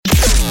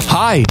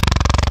Bye.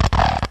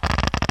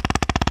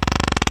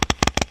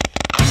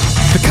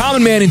 The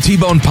Common Man and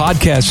T-Bone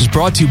podcast is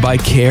brought to you by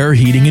Care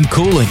Heating and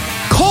Cooling.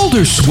 Cold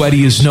or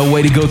sweaty is no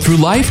way to go through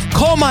life.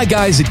 Call my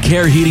guys at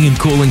Care Heating and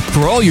Cooling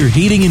for all your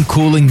heating and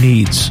cooling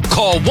needs.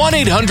 Call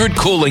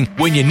 1-800-COOLING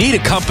when you need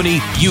a company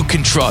you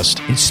can trust.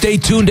 And stay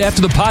tuned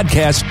after the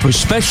podcast for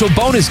special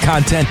bonus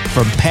content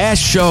from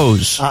past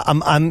shows. I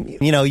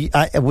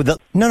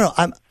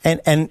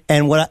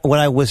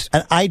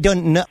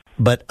don't know,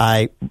 but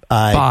I.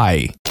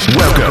 Bye.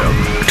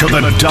 Welcome to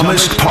the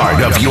dumbest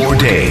part of your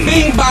day.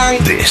 Bing,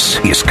 bang. This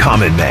is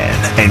Common Man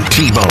and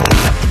T-Bone.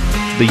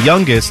 The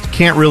youngest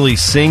can't really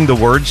sing the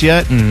words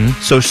yet,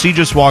 so she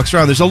just walks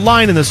around. There's a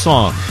line in the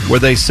song where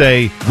they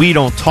say, "We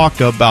don't talk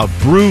about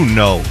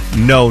Bruno,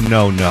 no,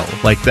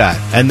 like that."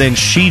 And then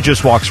she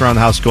just walks around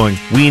the house going,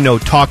 "We know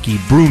talkie,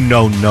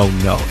 Bruno, no."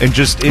 And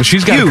just, it's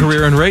she's got cute. a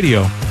career in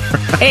radio.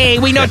 Hey,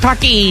 we know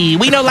talkie,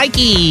 we know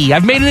likey.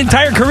 I've made an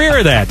entire career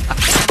of that.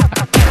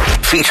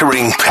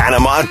 Featuring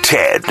Panama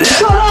Ted.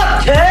 Shut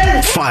up,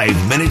 Ted!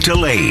 5-minute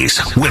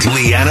delays with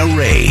Leanna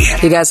Ray.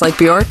 You guys like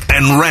Bjork?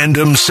 And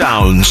random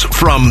sounds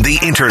from the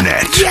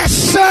internet. Yes,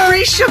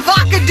 sir!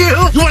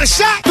 Shabakadoo! You want a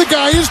shot? The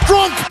guy is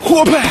drunk.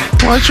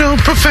 Quarterback, watch your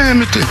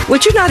profanity.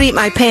 Would you not eat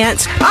my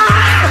pants?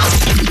 Ah!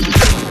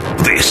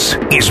 This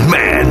is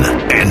Man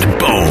and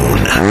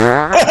Bone.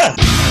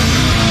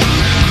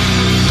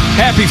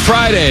 Happy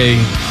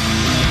Friday.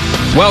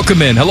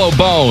 Welcome in. Hello,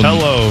 Bone.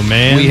 Hello,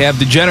 man. We have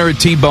Degenerate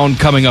T-Bone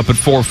coming up at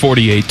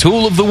 4:48.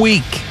 Tool of the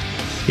week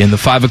in the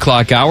 5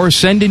 o'clock hour.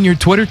 Send in your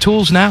Twitter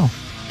tools now.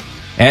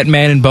 At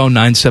Man and Bone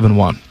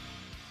 971.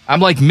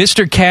 I'm like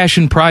Mr. Cash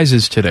and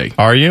prizes today.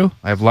 Are you?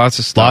 I have lots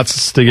of stuff.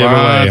 Lots to give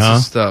away, huh?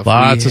 Of stuff.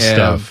 Lots of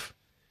stuff.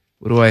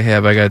 What do I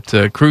have? I got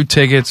crew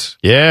tickets.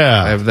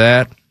 Yeah. I have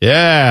that.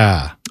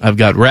 Yeah. I've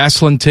got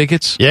wrestling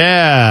tickets.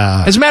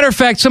 Yeah. As a matter of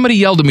fact, somebody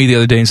yelled at me the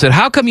other day and said,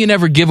 "How come you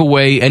never give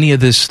away any of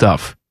this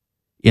stuff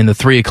in the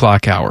 3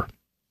 o'clock hour?"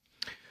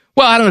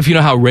 Well, I don't know if you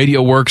know how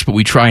radio works, but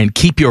we try and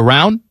keep you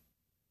around,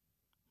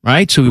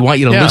 right? So we want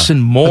you to listen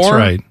more. That's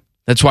right.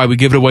 That's why we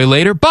give it away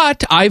later.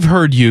 But I've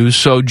heard you,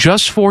 so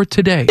just for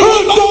today. It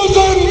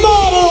doesn't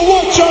matter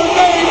what your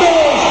name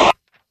is.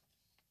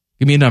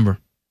 Give me a number.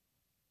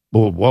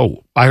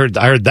 Whoa. I heard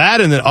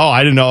that, and then,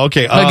 I didn't know.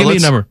 Okay. Give me a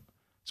number.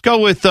 Let's go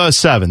with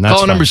 7. That's Call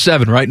fine. number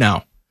 7 right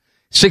now.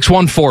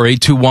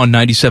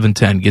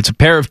 614-821-9710 gets a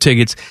pair of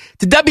tickets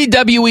to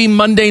WWE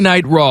Monday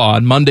Night Raw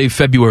on Monday,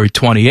 February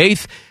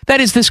 28th. That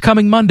is this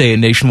coming Monday at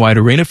Nationwide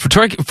Arena. This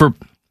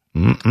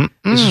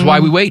is why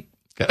we wait.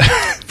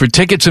 For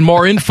tickets and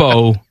more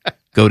info,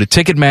 go to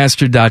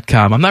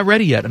Ticketmaster.com. I'm not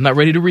ready yet. I'm not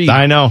ready to read.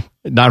 I know.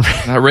 Not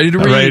ready to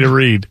read. Ready to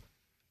read.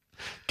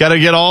 Got to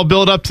get all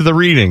built up to the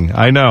reading.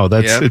 I know.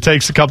 It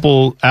takes a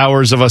couple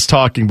hours of us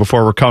talking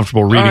before we're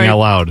comfortable reading out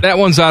loud. That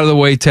one's out of the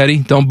way, Teddy.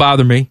 Don't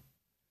bother me.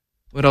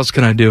 What else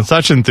can I do?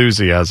 Such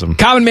enthusiasm.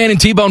 Common Man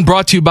and T-Bone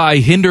brought to you by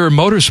Hinder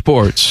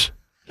Motorsports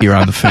here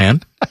on The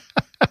Fan.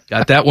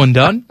 Got that one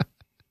done?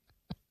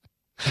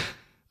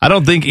 I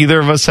don't think either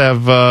of us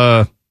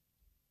have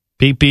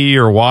pee-pee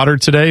or water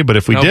today, but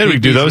if we did, we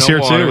could do those here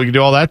too. We could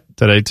do all that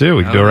today too.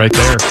 We could do it right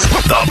there.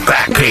 The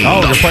back page. Oh,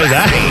 we'll play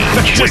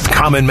that. With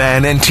Common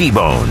Man and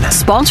T-Bone.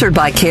 Sponsored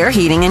by Care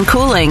Heating and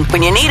Cooling.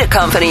 When you need a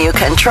company you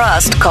can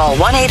trust, call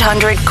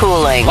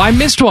 1-800-COOLING. Well, I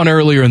missed one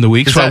earlier in the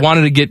week, I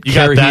wanted to get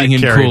Care Heating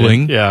and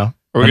Cooling. Yeah.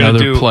 Are we going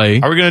to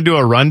Are we going to do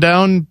a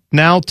rundown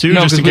now too?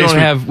 No, because we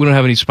don't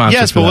have any sponsors.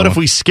 Yes, but what if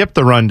we skip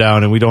the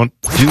rundown and we don't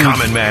do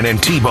Common Man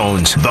and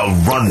T-Bone's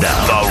The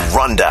Rundown. The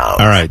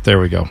Rundown. All right, there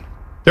we go.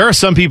 There are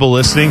some people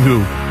listening who,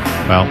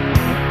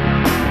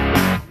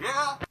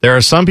 there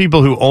are some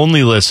people who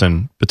only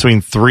listen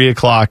between 3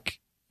 o'clock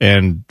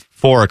and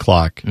 4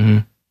 o'clock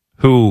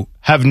who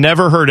have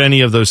never heard any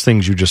of those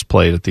things you just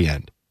played at the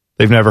end.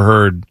 They've never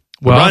heard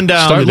the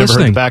rundown. They've never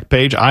heard the back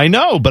page. I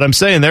know, but I'm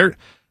saying they're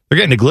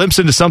getting a glimpse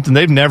into something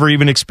they've never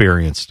even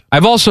experienced.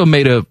 I've also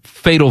made a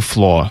fatal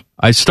flaw.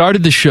 I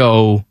started the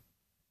show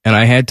and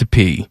I had to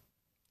pee.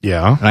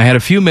 Yeah. And I had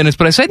a few minutes,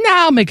 but I said,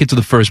 I'll make it to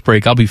the first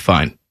break. I'll be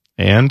fine.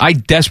 And? I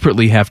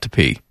desperately have to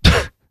pee.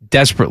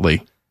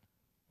 Desperately.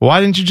 Why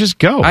didn't you just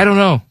go? I don't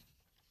know.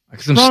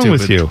 Because I'm What's stupid. wrong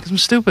with you? Because I'm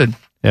stupid.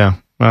 Yeah.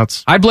 Well,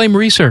 I blame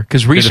Reeser,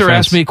 because Reeser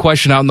asked me a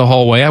question out in the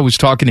hallway. I was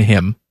talking to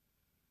him.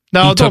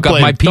 No, don't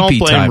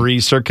blame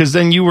Reeser, because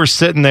then you were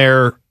sitting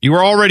there. You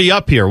were already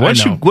up here.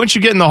 Once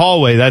you get in the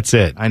hallway, that's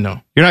it. I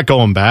know. You're not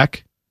going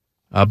back.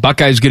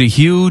 Buckeyes get a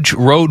huge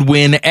road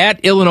win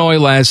at Illinois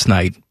last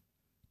night.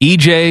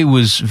 EJ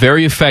was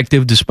very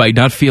effective despite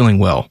not feeling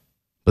well.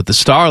 But the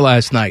star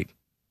last night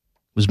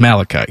was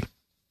Malachi.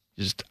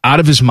 Just out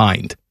of his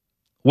mind.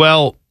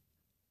 Well,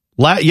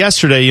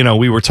 yesterday,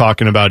 we were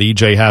talking about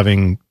EJ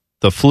having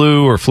the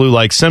flu or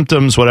flu-like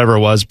symptoms, whatever it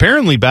was.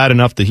 Apparently bad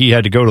enough that he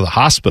had to go to the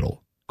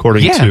hospital,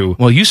 according to...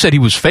 Well, you said he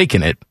was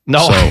faking it. No.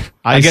 So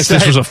I guess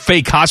this was a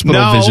fake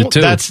hospital visit,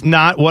 too. No, that's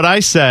not what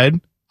I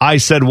said. I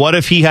said, what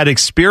if he had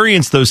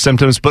experienced those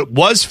symptoms but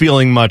was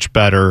feeling much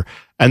better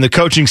and the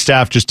coaching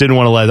staff just didn't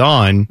want to let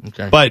on?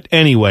 Okay. But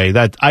anyway,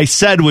 that I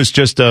said was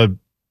just a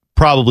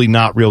probably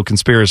not real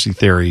conspiracy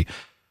theory.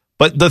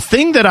 But the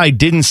thing that I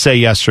didn't say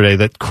yesterday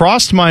that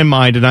crossed my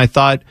mind, and I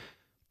thought,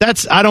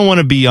 I don't want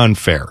to be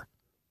unfair,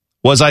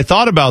 was I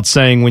thought about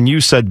saying when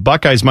you said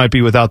Buckeyes might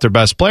be without their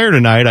best player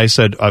tonight, I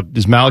said,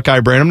 is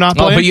Malachi Branham not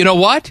playing? Oh, but you know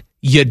what?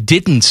 You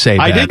didn't say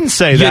that. I didn't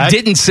say that. You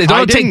didn't say.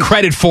 Don't take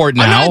credit for it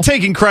now. I'm not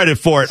taking credit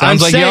for it.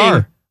 Sounds like you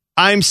are.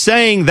 I'm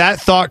saying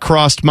that thought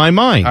crossed my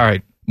mind. All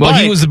right. Well,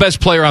 he was the best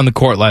player on the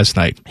court last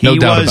night. No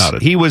doubt about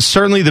it. He was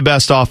certainly the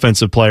best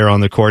offensive player on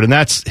the court, and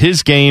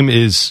his game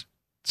is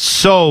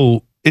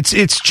so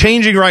it's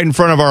changing right in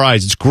front of our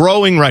eyes. It's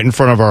growing right in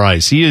front of our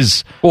eyes. He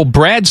is. Well,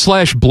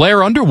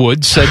 Brad/Blair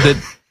Underwood said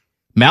that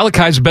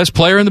Malachi's the best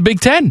player in the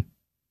Big Ten,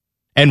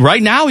 and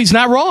right now he's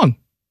not wrong.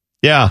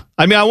 Yeah.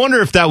 I mean, I wonder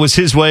if that was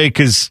his way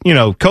because,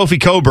 Kofi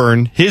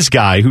Coburn, his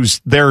guy, who's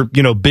their,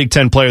 Big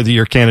Ten Player of the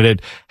Year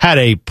candidate, had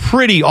a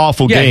pretty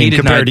awful game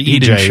compared to EJ. He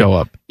didn't show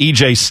up.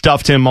 EJ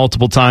stuffed him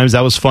multiple times.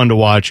 That was fun to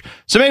watch.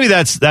 So maybe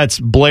that's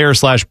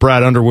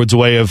Blair/Brad Underwood's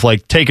way of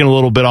taking a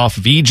little bit off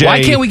of EJ.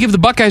 Why can't we give the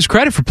Buckeyes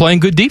credit for playing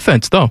good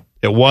defense, though?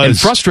 It was. And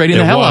frustrating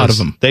the hell out of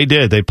them. They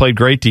did. They played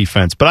great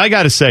defense. But I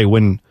got to say,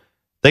 when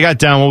they got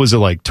down,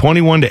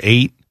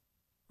 21-8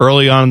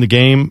 early on in the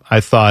game, I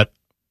thought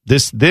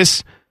this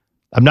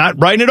I'm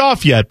not writing it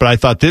off yet, but I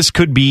thought this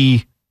could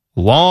be a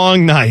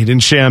long night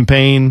in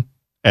Champaign,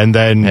 and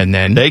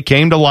then they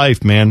came to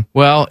life, man.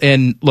 Well,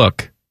 and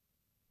look,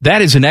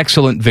 that is an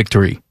excellent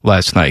victory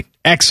last night.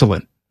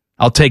 Excellent.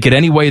 I'll take it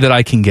any way that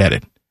I can get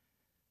it.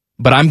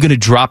 But I'm going to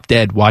drop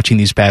dead watching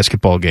these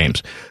basketball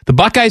games. The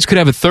Buckeyes could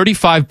have a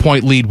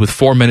 35-point lead with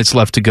 4 minutes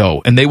left to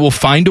go, and they will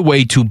find a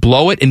way to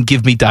blow it and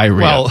give me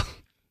diarrhea. Well,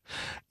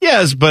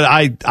 yes, but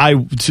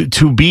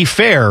to be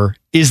fair,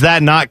 is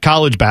that not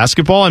college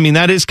basketball? I mean,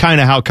 that is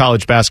kind of how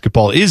college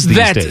basketball is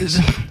these days.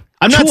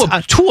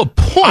 To a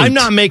point. I'm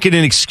not making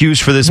an excuse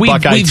for this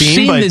Buckeye we've team. We've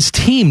seen this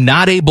team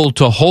not able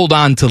to hold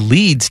on to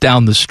leads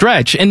down the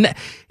stretch. And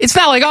it's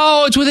not like,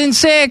 it's within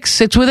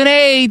 6, it's within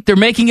 8. They're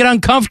making it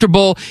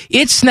uncomfortable.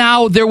 It's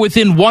now they're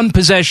within one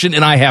possession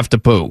and I have to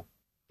poo.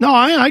 No,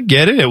 I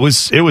get it. It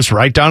was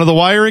right down to the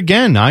wire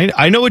again.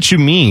 I know what you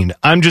mean.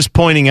 I'm just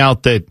pointing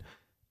out that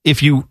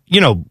if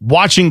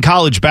watching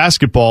college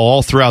basketball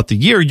all throughout the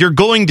year, you're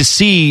going to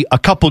see a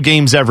couple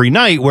games every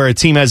night where a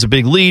team has a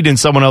big lead and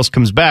someone else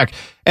comes back.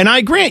 And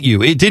I grant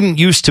you, it didn't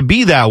used to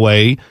be that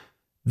way.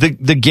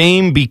 The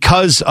game,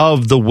 because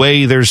of the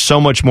way there's so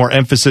much more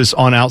emphasis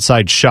on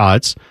outside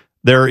shots,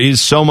 there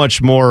is so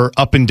much more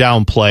up and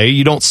down play.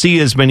 You don't see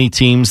as many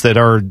teams that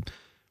are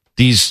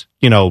these,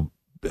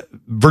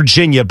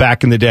 Virginia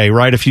back in the day,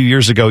 right? A few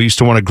years ago, used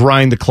to want to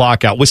grind the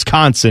clock out.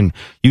 Wisconsin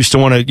used to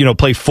want to,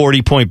 play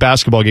 40-point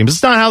basketball games.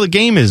 It's not how the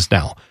game is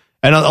now.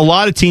 And a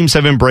lot of teams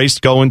have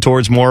embraced going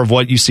towards more of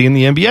what you see in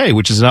the NBA,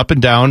 which is an up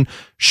and down,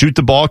 shoot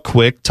the ball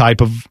quick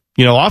type of,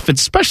 offense,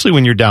 especially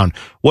when you're down.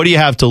 What do you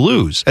have to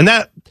lose? And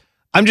that,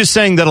 I'm just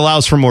saying that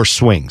allows for more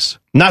swings.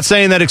 Not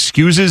saying that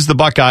excuses the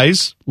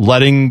Buckeyes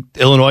letting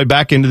Illinois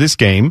back into this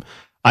game.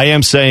 I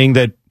am saying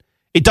that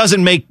it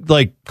doesn't make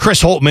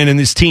Chris Holtmann and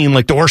this team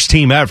the worst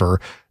team ever.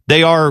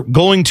 They are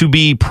going to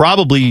be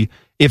probably,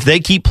 if they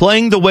keep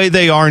playing the way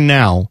they are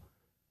now,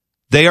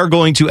 they are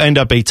going to end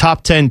up a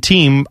top 10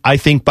 team, I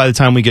think, by the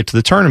time we get to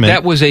the tournament.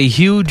 That was a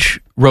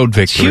huge road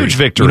victory. Huge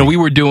victory. We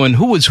were doing,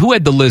 who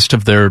had the list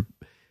of the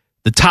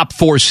top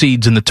 4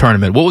 seeds in the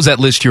tournament? What was that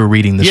list you were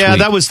reading this week? Yeah,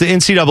 that was the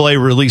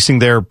NCAA releasing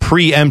their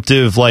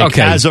preemptive,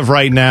 as of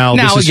right now,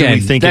 this is again, who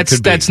we think it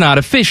could be. That's not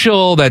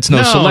official. That's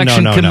no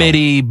selection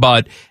committee.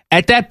 But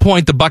at that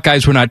point, the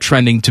Buckeyes were not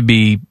trending to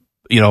be,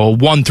 a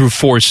 1 through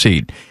 4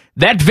 seed.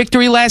 That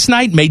victory last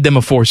night made them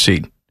a 4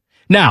 seed.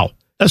 Now,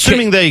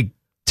 assuming they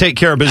take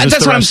care of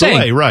business the rest of the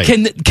way, right?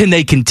 Can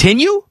they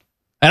continue?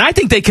 And I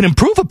think they can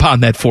improve upon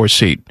that 4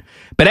 seed.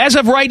 But as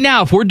of right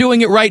now, if we're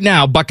doing it right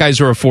now,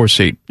 Buckeyes are a 4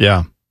 seed.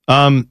 Yeah.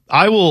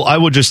 I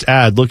will just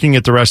add, looking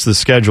at the rest of the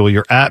schedule,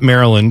 you're at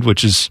Maryland,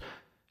 which is,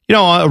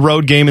 a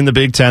road game in the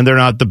Big Ten. They're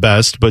not the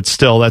best, but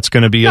still, that's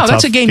going to be a tough game.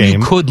 That's a game you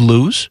could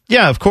lose.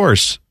 Yeah, of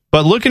course.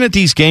 But looking at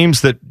these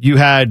games that you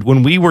had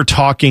when we were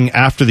talking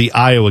after the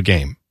Iowa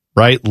game,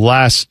 right? My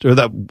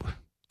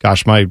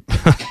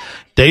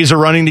days are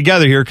running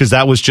together here because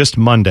that was just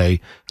Monday.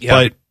 Yeah.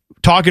 But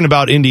talking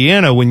about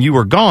Indiana, when you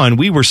were gone,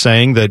 we were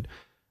saying that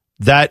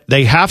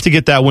they have to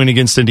get that win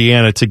against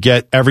Indiana to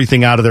get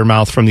everything out of their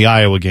mouth from the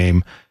Iowa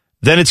game.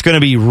 Then it's going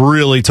to be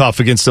really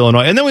tough against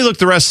Illinois. And then we looked at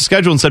the rest of the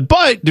schedule and said,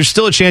 but there's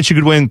still a chance you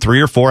could win 3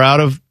 or 4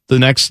 out of the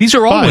next These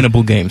are all 5.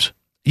 Winnable games.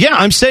 Yeah,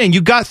 I'm saying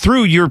you got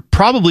through. You're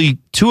probably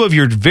 2 of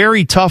your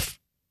very tough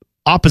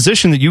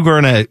opposition that you're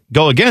going to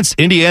go against.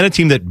 Indiana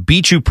team that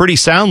beat you pretty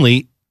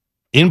soundly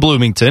in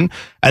Bloomington.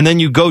 And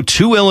then you go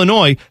to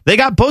Illinois. They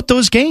got both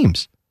those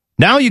games.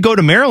 Now you go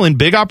to Maryland,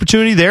 big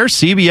opportunity there,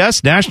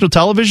 CBS, national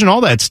television,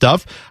 all that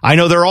stuff. I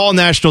know they're all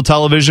national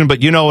television,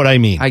 but you know what I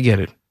mean. I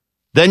get it.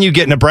 Then you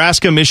get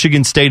Nebraska,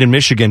 Michigan State, and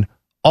Michigan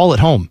all at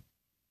home.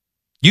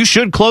 You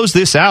should close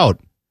this out.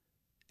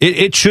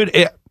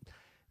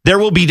 There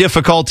will be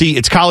difficulty.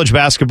 It's college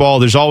basketball.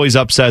 There's always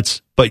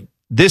upsets, but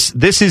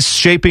this is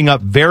shaping up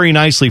very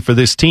nicely for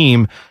this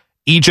team.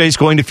 EJ's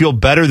going to feel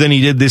better than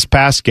he did this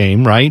past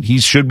game, right? He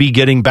should be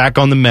getting back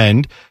on the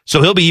mend,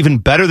 so he'll be even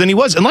better than he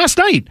was. And last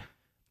night,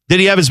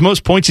 did he have his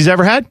most points he's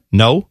ever had?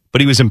 No,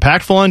 but he was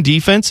impactful on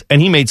defense,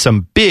 and he made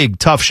some big,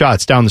 tough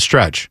shots down the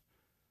stretch.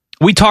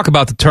 We talk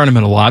about the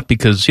tournament a lot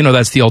because,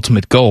 that's the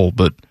ultimate goal,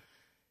 but,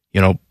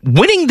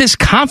 winning this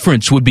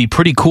conference would be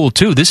pretty cool,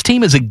 too. This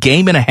team is a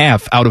game and a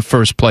half out of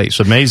first place.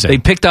 Amazing. They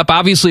picked up,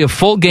 obviously, a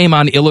full game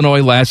on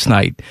Illinois last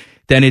night.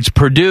 Then it's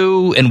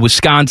Purdue and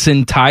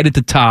Wisconsin tied at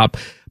the top.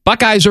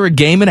 Buckeyes are a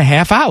game and a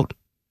half out.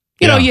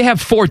 You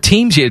have 3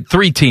 teams you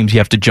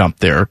have to jump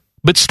there,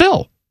 but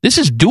still, this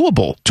is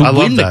doable to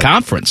win the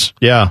conference.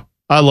 Yeah,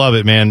 I love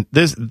it, man.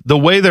 The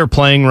way they're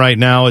playing right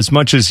now, as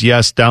much as,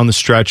 yes, down the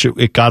stretch,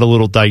 it got a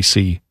little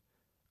dicey.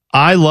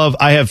 I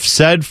have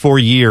said for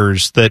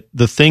years that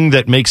the thing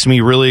that makes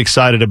me really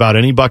excited about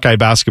any Buckeye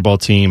basketball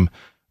team,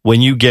 when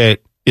you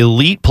get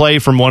elite play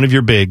from one of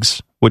your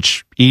bigs,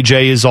 which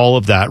EJ is all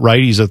of that,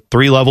 right? He's a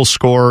 3-level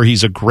scorer.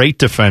 He's a great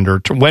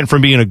defender. Went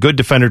from being a good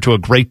defender to a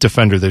great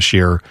defender this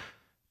year.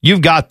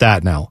 You've got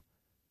that now.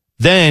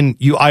 Then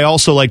I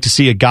also like to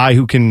see a guy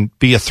who can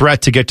be a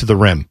threat to get to the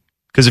rim.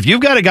 Because if you've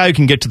got a guy who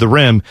can get to the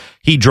rim,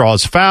 he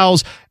draws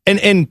fouls.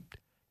 And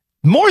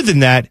more than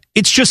that,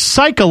 it's just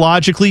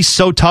psychologically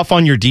so tough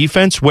on your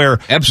defense where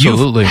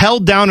Absolutely. You've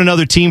held down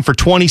another team for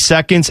 20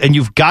 seconds and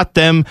you've got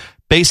them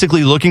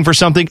basically looking for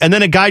something, and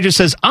then a guy just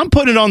says, I'm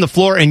putting it on the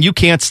floor, and you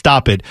can't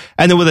stop it.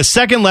 And then with a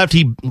second left,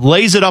 he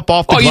lays it up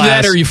off the glass. Either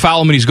that or you foul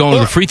him and he's going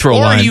to the free throw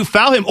line. Or you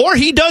foul him, or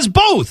he does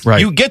both.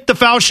 Right. You get the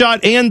foul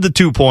shot and the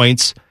 2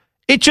 points.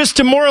 It just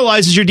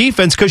demoralizes your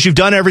defense because you've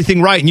done everything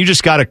right, and you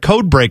just got a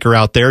code breaker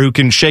out there who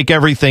can shake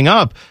everything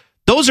up.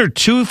 Those are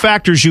 2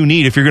 factors you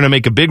need if you're going to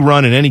make a big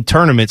run in any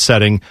tournament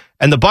setting,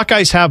 and the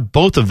Buckeyes have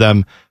both of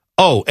them.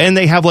 Oh, and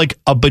they have like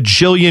a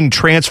bajillion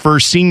transfer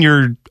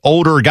senior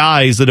older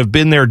guys that have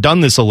been there,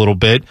 done this a little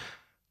bit.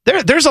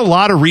 There's a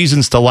lot of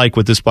reasons to like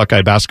what this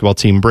Buckeye basketball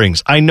team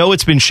brings. I know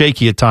it's been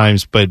shaky at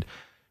times, but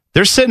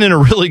they're sitting in a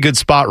really good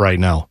spot right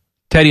now.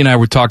 Teddy and I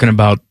were talking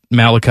about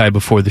Malachi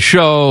before the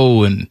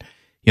show and,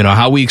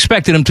 how we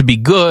expected him to be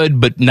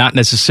good, but not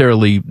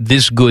necessarily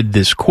this good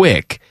this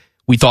quick.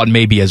 We thought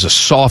maybe as a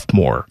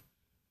sophomore,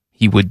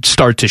 he would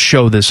start to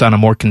show this on a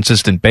more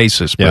consistent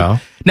basis.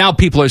 But now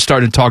people are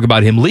starting to talk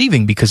about him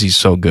leaving because he's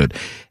so good.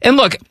 And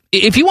look,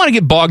 if you want to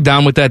get bogged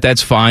down with that,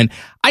 that's fine.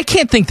 I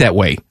can't think that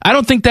way. I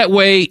don't think that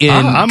way in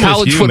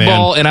college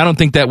football, and I don't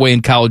think that way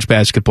in college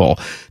basketball.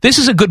 This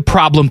is a good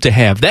problem to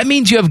have. That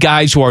means you have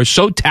guys who are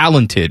so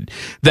talented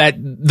that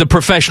the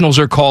professionals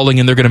are calling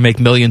and they're going to make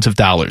millions of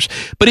dollars.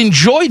 But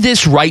enjoy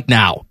this right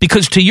now,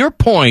 because to your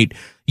point,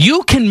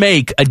 you can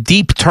make a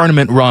deep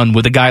tournament run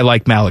with a guy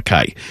like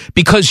Malachi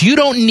because you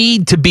don't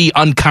need to be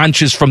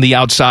unconscious from the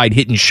outside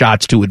hitting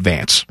shots to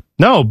advance.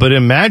 No, but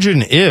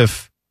imagine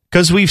if,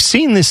 because we've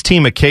seen this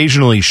team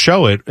occasionally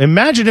show it,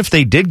 imagine if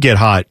they did get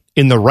hot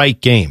in the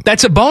right game.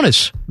 That's a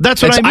bonus.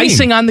 That's what I mean.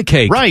 Icing on the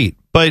cake. Right,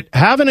 but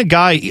having a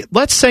guy,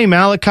 let's say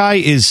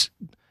Malachi he's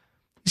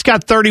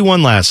got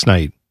 31 last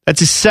night. That's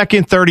his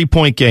second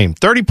 30-point game.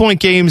 30-point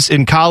games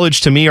in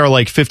college to me are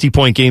like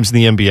 50-point games in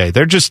the NBA.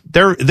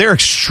 They're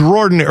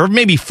extraordinary, or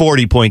maybe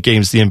 40-point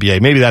games in the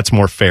NBA. Maybe that's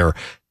more fair.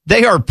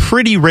 They are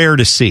pretty rare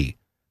to see.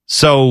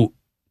 So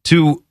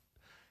to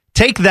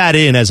take that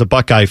in as a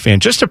Buckeye fan,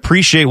 just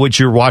appreciate what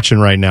you're watching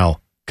right now.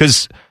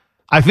 Because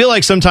I feel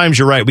like sometimes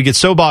you're right. We get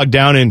so bogged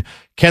down in,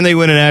 can they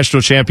win a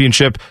national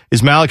championship?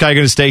 Is Malachi going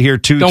to stay here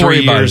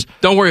 2-3 years?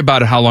 Don't worry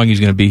about it, how long he's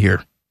going to be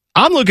here.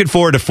 I'm looking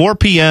forward to 4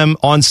 p.m.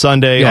 on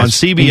Sunday on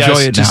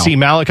CBS to see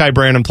Malachi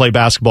Branham play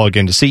basketball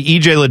again, to see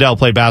EJ Liddell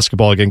play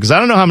basketball again, because I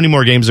don't know how many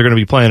more games they're going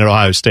to be playing at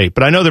Ohio State,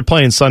 but I know they're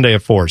playing Sunday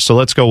at 4, so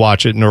let's go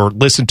watch it or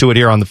listen to it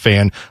here on The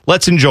Fan.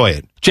 Let's enjoy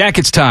it.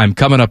 Jackets time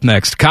coming up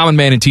next. Common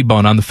Man and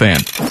T-Bone on The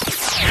Fan.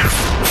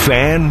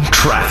 Fan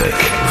traffic.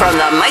 From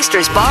the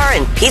Meister's Bar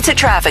and Pizza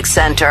Traffic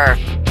Center.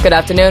 Good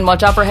afternoon.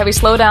 Watch out for heavy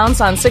slowdowns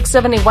on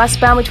 670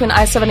 westbound between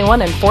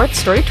I-71 and 4th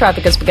Street.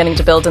 Traffic is beginning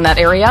to build in that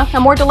area.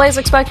 And more delays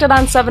expected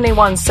on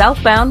 71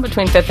 southbound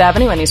between 5th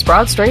Avenue and East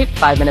Broad Street.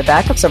 5-minute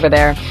backups over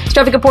there. This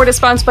traffic report is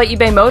sponsored by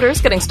eBay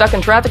Motors. Getting stuck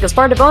in traffic is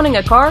part of owning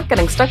a car.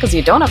 Getting stuck because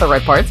you don't have the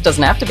right parts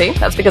doesn't have to be.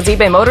 That's because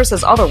eBay Motors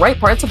has all the right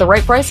parts at the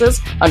right prices.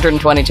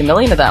 122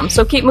 million of them.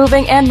 So keep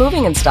moving and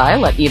moving in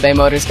style at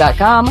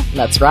ebaymotors.com.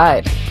 Let's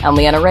ride. I'm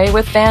Leanna Ray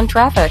with Fan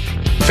Traffic.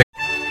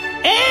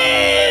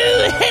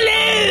 Oh,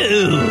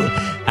 hello!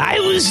 I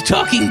was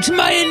talking to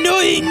my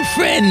annoying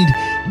friend,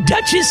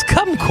 Duchess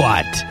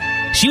Kumquat.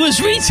 She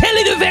was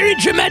retelling a very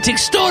dramatic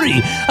story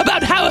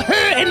about how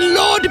her and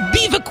Lord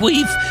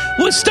Beaverqueef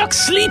were stuck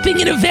sleeping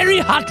in a very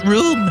hot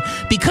room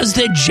because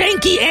their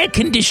janky air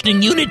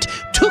conditioning unit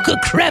took a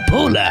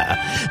crapola.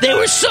 They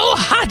were so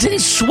hot and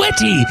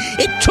sweaty,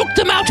 it took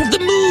them out of the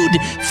mood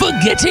for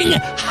getting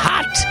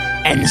hot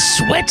and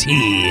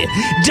sweaty.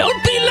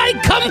 Don't be like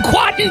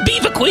Kumquat and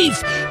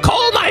Beaverqueef.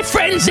 Call my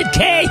friends at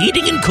Care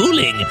Heating and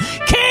Cooling.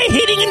 Care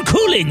Heating and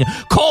Cooling.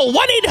 Call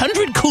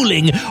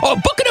 1-800-COOLING or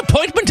book an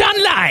appointment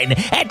online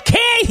at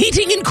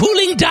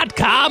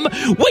careheatingandcooling.com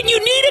when you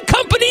need a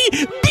company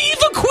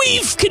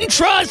Beaverqueef can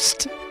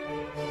trust.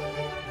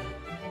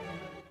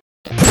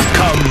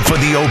 Come for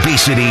the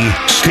obesity,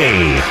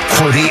 stay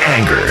for the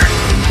anger.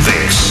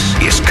 This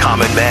is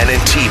Common Man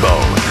and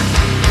T-Bone.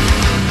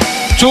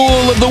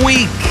 Tool of the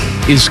Week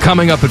is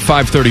coming up at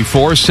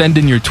 5:34. Send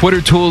in your Twitter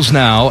tools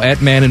now at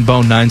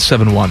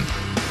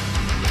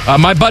manandbone971.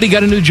 My buddy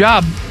got a new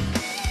job.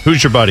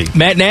 Who's your buddy?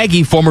 Matt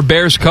Nagy, former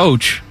Bears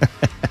coach,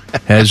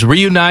 has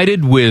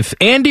reunited with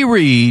Andy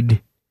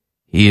Reid.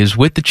 He is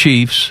with the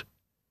Chiefs.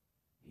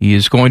 He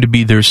is going to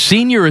be their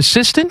senior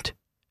assistant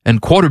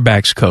and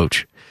quarterbacks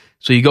coach.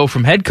 So you go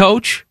from head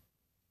coach,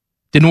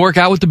 didn't work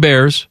out with the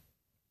Bears,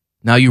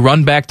 now you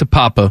run back to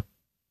Papa,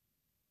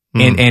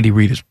 and Andy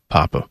Reid is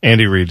Papa.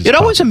 Andy Reid is It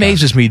always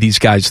amazes me, these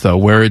guys, though,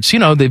 where it's,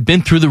 they've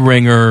been through the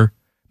ringer.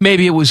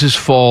 Maybe it was his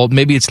fault.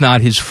 Maybe it's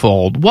not his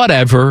fault.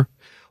 Whatever.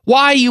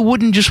 Why you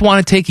wouldn't just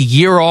want to take a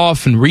year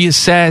off and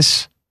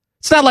reassess?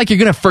 It's not like you're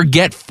going to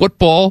forget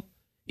football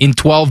in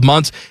 12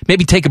 months.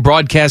 Maybe take a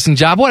broadcasting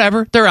job.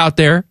 Whatever. They're out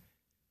there.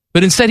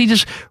 But instead, he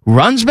just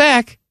runs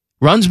back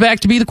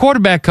to be the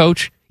quarterback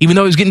coach, even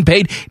though he's getting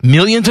paid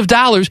millions of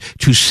dollars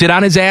to sit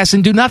on his ass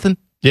and do nothing.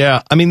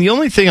 Yeah. I mean, the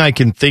only thing I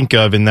can think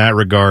of in that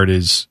regard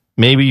is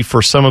maybe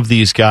for some of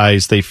these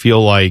guys, they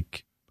feel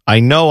like, I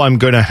know I'm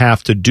going to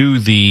have to do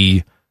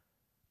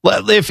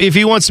if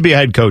he wants to be a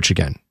head coach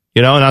again.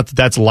 Not that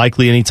that's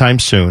likely anytime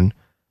soon.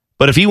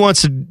 But if he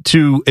wants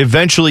to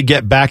eventually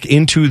get back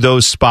into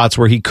those spots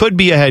where he could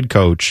be a head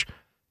coach,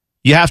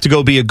 you have to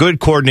go be a good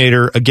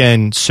coordinator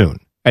again soon.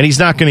 And he's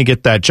not going to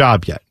get that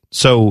job yet.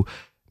 So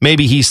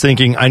maybe he's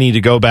thinking, I need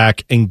to go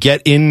back and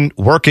get in,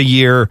 work a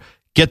year,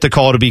 get the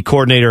call to be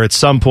coordinator at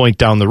some point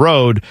down the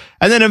road.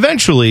 And then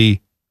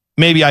eventually,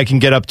 maybe I can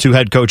get up to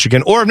head coach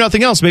again. Or if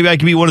nothing else, maybe I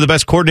can be one of the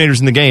best coordinators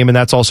in the game. And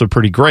that's also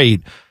pretty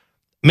great.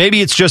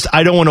 Maybe it's just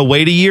I don't want to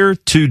wait a year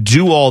to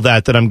do all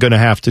that I'm going to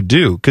have to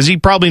do, because he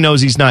probably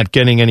knows he's not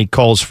getting any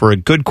calls for a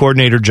good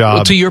coordinator job.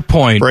 Well, to your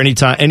point, for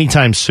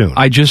anytime soon.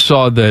 I just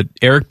saw that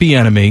Eric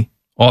Bieniemy,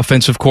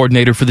 offensive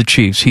coordinator for the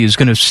Chiefs, he is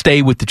going to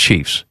stay with the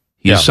Chiefs.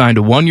 He has signed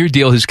a 1-year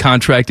deal. His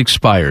contract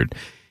expired.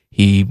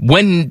 He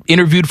went and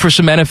interviewed for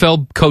some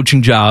NFL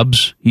coaching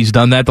jobs. He's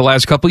done that the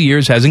last couple of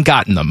years, hasn't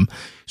gotten them.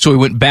 So he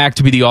went back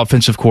to be the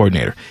offensive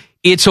coordinator.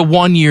 It's a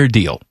 1-year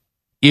deal.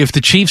 If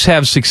the Chiefs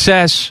have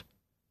success,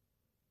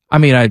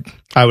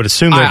 I would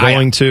assume they're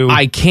going to.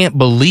 I can't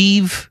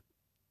believe,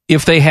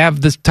 if they have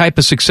the type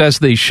of success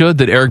they should,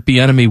 that Eric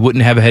Bieniemy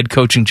wouldn't have a head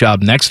coaching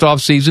job next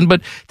offseason.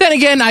 But then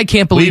again, I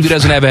can't believe he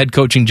doesn't have a head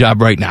coaching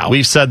job right now.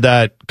 We've said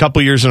that a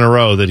couple years in a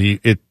row,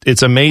 that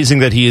it's amazing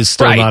that he is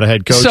still not a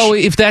head coach. So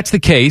if that's the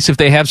case, if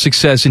they have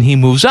success and he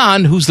moves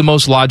on, who's the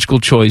most logical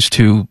choice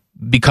to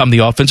become the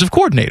offensive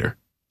coordinator?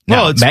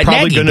 Well, it's Matt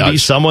probably going to be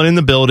someone in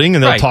the building,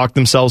 and they'll talk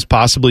themselves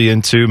possibly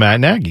into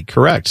Matt Nagy.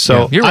 Correct.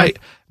 So you're right.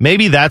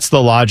 Maybe that's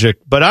the logic,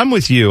 but I'm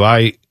with you.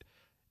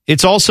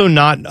 It's also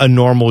not a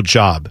normal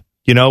job,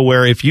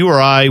 where if you or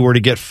I were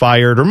to get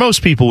fired, or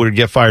most people were to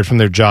get fired from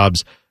their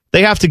jobs,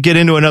 they have to get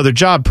into another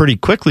job pretty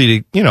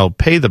quickly to,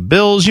 pay the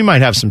bills. You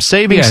might have some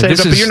savings saved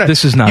up, but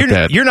this is not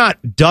that. You're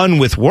not done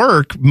with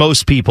work.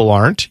 Most people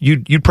aren't.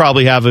 You'd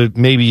probably have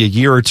maybe a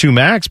year or two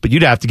max, but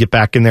you'd have to get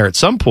back in there at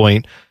some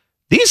point.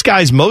 These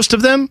guys, most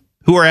of them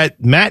who are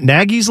at Matt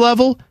Nagy's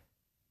level,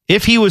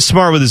 if he was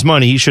smart with his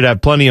money, he should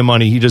have plenty of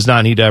money. He does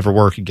not need to ever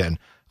work again.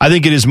 I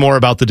think it is more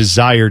about the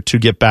desire to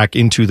get back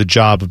into the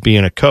job of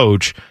being a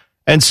coach.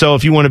 And so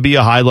if you want to be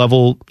a high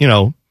level,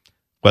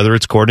 whether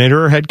it's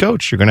coordinator or head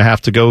coach, you're going to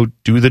have to go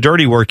do the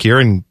dirty work here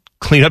and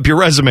clean up your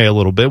resume a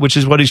little bit, which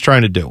is what he's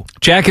trying to do.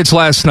 Jackets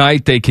last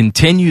night, they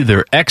continue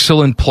their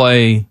excellent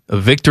play, a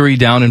victory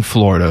down in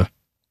Florida.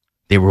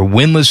 They were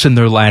winless in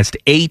their last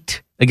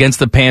 8 against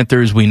the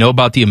Panthers. We know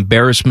about the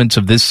embarrassments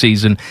of this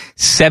season.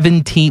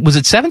 17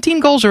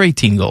 goals or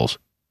 18 goals?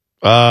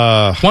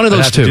 One of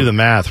those two. To do the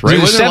math, right?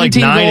 It was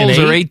 17 goals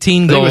or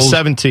 18 goals. It was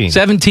 17.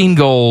 17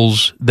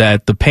 goals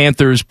that the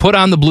Panthers put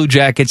on the Blue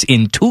Jackets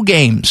in 2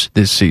 games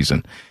this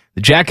season.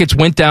 The Jackets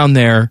went down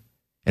there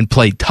and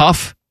played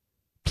tough,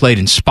 played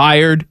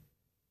inspired,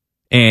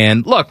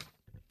 and look,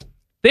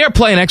 they are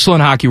playing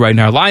excellent hockey right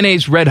now.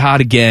 Laine's red hot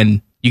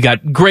again. You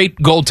got great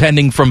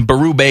goaltending from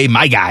Berube,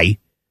 my guy,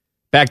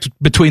 back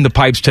between the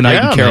pipes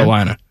tonight in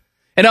Carolina. Man.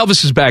 And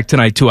Elvis is back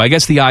tonight, too. I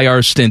guess the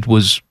IR stint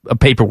was a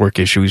paperwork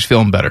issue. He's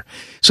feeling better.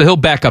 So he'll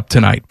back up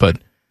tonight. But,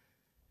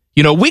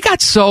 we got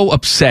so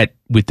upset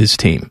with this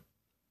team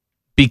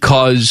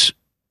because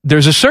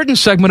there's a certain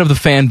segment of the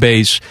fan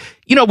base.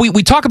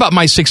 We talk about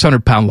My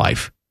 600-Pound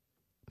Life.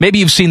 Maybe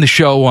you've seen the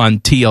show on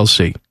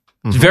TLC.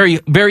 Mm-hmm. Very,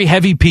 very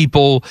heavy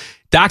people.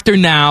 Dr.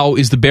 Now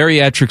is the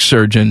bariatric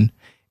surgeon,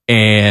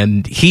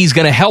 and he's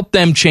going to help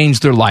them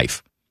change their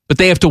life. But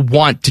they have to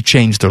want to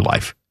change their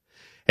life.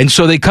 And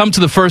so they come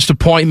to the first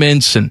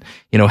appointments and,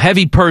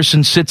 heavy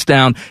person sits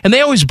down and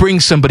they always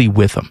bring somebody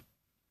with them.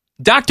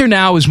 Dr.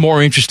 Now is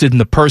more interested in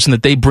the person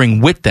that they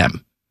bring with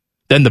them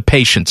than the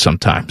patient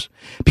sometimes,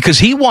 because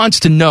he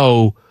wants to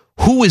know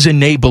who is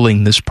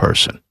enabling this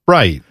person.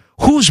 Right.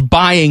 Who's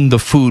buying the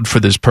food for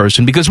this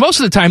person? Because most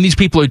of the time these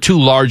people are too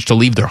large to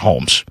leave their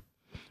homes.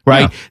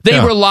 right? They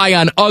rely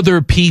on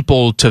other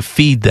people to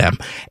feed them.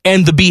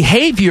 And the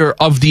behavior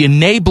of the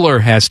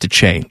enabler has to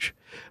change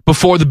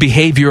before the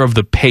behavior of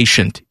the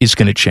patient is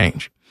going to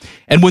change.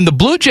 And when the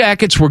Blue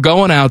Jackets were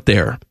going out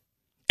there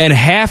and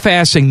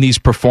half-assing these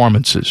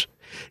performances,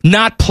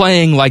 not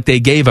playing like they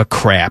gave a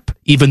crap,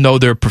 even though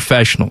they're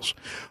professionals,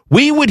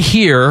 we would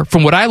hear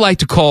from what I like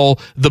to call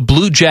the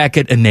Blue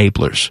Jacket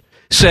enablers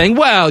saying,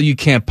 well, you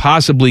can't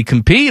possibly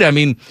compete. I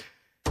mean,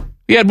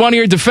 you had one of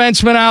your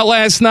defensemen out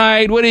last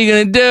night. What are you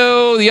going to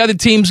do? The other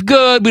team's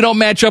good. We don't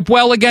match up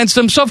well against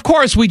them. So, of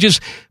course, we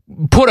just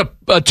put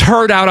a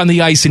turd out on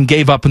the ice and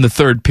gave up in the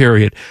third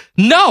period.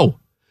 No.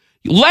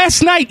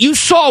 Last night, you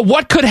saw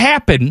what could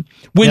happen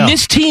when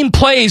this team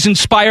plays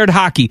inspired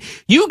hockey.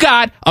 You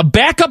got a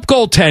backup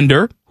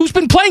goaltender who's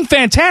been playing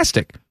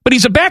fantastic, but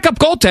he's a backup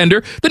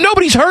goaltender that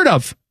nobody's heard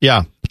of.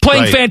 Yeah.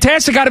 Playing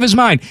fantastic out of his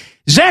mind.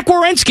 Zach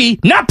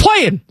Werenski not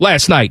playing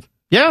last night.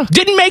 Yeah.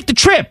 Didn't make the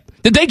trip.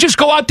 Did they just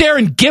go out there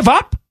and give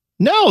up?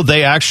 No,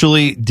 they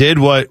actually did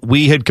what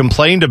we had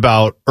complained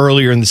about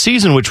earlier in the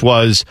season, which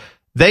was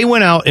they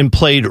went out and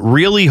played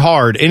really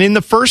hard. And in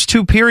the first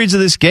two periods of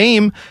this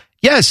game,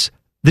 yes,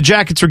 the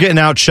Jackets were getting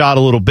outshot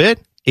a little bit.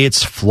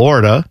 It's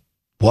Florida.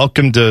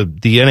 Welcome to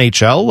the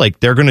NHL. Like,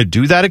 they're going to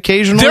do that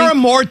occasionally. They're a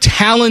more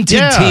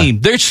talented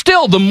team. They're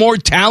still the more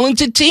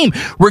talented team,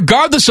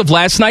 regardless of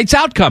last night's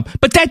outcome.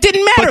 But that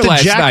didn't matter last night.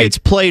 The Jackets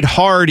played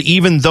hard,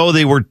 even though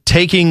they were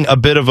taking a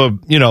bit of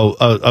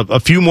a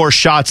few more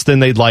shots than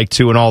they'd like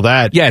to and all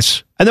that.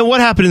 Yes. And then what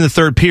happened in the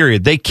third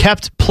period? They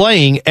kept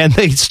playing, and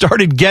they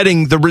started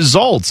getting the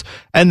results.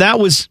 And that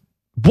was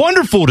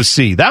wonderful to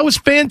see. That was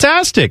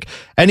fantastic.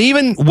 And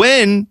even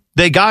when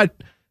they got,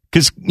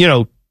 because,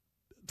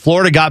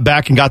 Florida got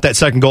back and got that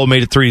second goal,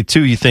 made it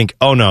 3-2. You think,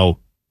 oh no,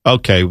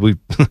 okay,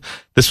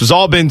 this was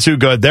all been too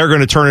good. They're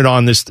going to turn it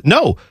on.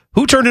 No,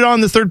 who turned it on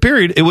in the third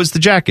period? It was the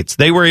Jackets.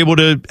 They were able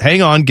to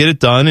hang on, get it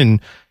done, and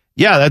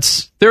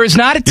there is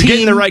not a team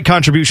getting the right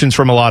contributions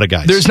from a lot of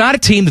guys. There's not a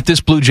team that this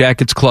Blue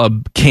Jackets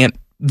club can't.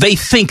 They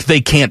think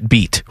they can't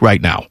beat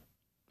right now.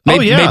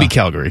 Maybe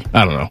Calgary.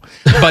 I don't know.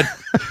 But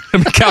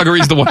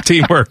Calgary's the one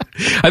team where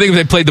I think if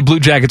they played the Blue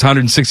Jackets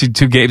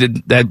 162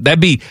 games, that'd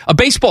be a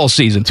baseball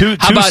season. Two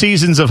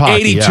seasons of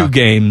hockey. 82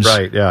 games.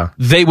 Right, yeah.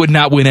 They would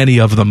not win any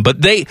of them.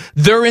 But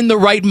they're in the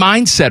right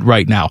mindset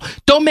right now.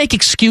 Don't make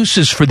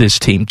excuses for this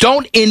team.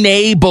 Don't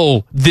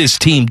enable this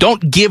team.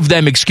 Don't give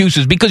them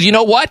excuses. Because you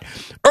know what?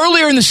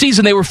 Earlier in the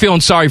season, they were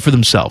feeling sorry for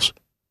themselves.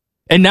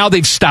 And now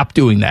they've stopped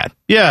doing that.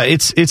 Yeah,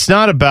 it's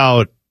not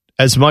about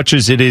as much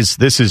as it is,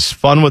 this is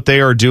fun what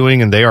they are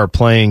doing, and they are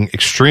playing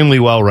extremely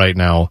well right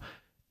now.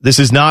 This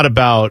is not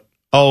about,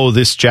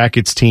 this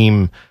Jackets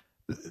team,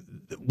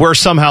 we're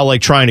somehow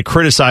like trying to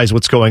criticize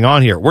what's going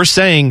on here. We're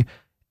saying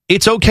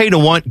it's okay to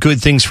want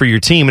good things for your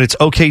team, and it's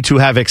okay to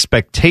have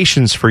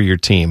expectations for your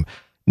team.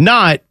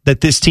 Not that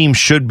this team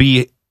should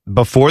be,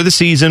 before the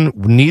season,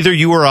 neither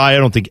you or I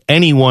don't think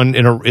anyone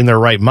in their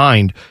right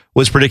mind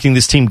was predicting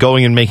this team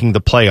going and making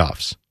the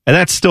playoffs. And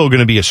that's still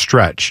going to be a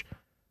stretch.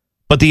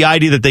 But the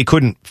idea that they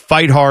couldn't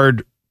fight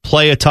hard,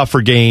 play a tougher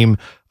game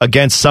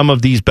against some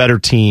of these better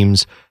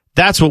teams,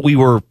 that's what we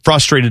were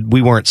frustrated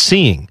we weren't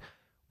seeing.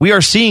 We are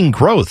seeing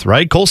growth,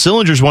 right? Cole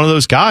Sillinger's one of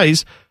those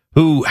guys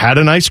who had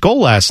a nice goal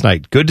last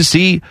night. Good to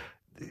see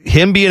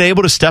him being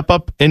able to step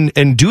up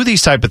and do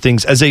these type of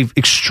things as a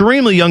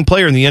extremely young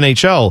player in the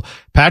NHL.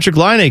 Patrik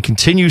Laine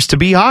continues to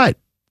be hot.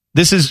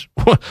 This is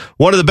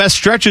one of the best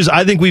stretches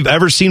I think we've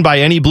ever seen by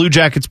any Blue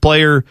Jackets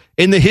player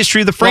in the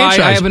history of the franchise.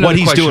 Well, I have what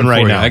he's doing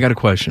right now. I got a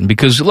question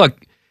because, look,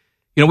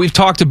 we've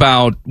talked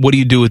about what do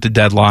you do at the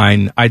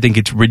deadline. I think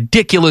it's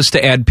ridiculous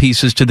to add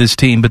pieces to this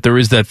team, but there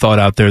is that thought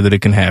out there that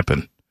it can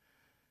happen.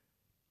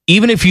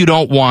 Even if you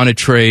don't want to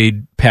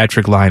trade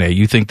Patrik Laine,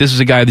 you think this is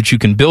a guy that you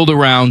can build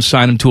around,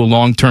 sign him to a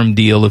long-term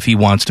deal if he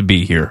wants to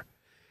be here.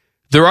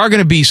 There are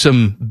going to be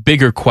some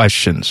bigger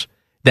questions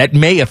that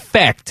may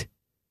affect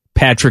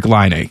Patrik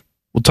Laine.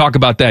 We'll talk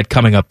about that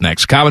coming up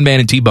next. Common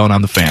Man and T-Bone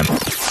on the Fan.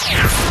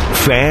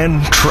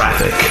 Fan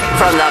traffic.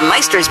 From the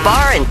Meister's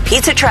Bar and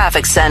Pizza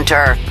Traffic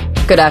Center.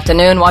 Good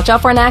afternoon. Watch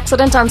out for an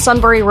accident on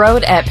Sunbury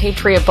Road at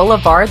Patriot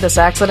Boulevard. This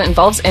accident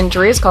involves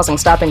injuries causing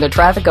stopping to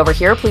traffic over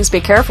here. Please be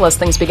careful as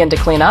things begin to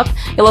clean up.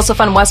 You'll also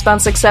find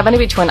westbound 670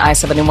 between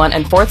I-71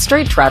 and 4th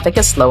Street. Traffic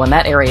is slow in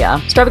that area.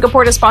 This traffic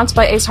report is sponsored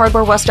by Ace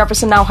Hardware West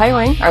Jefferson. Now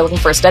hiring. Are looking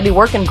for steady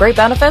work and great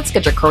benefits?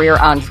 Get your career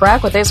on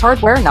track with Ace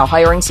Hardware. Now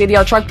hiring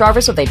CDL truck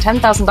drivers with a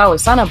 $10,000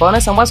 sign-on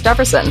bonus in West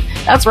Jefferson.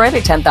 That's right, a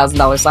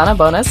 $10,000 sign-on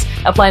bonus.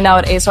 Apply now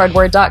at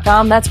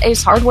acehardware.com. That's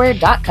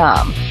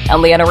acehardware.com.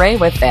 I'm Leanna Ray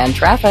with Fan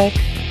Traffic.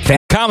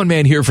 Common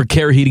Man here for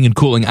Care Heating and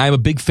Cooling. I'm a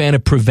big fan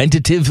of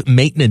preventative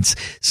maintenance.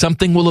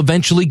 Something will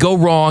eventually go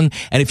wrong,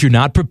 and if you're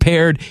not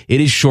prepared, it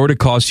is sure to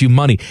cost you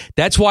money.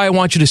 That's why I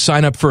want you to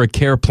sign up for a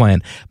Care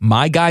plan.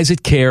 My guys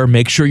at Care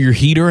make sure your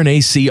heater and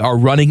AC are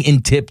running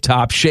in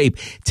tip-top shape,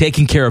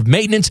 taking care of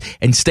maintenance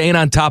and staying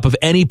on top of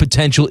any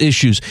potential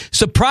issues.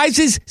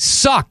 Surprises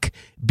suck.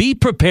 Be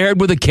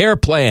prepared with a Care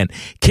plan.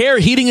 Care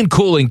Heating and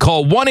Cooling.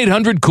 Call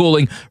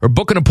 1-800-COOLING or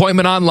book an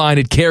appointment online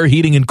at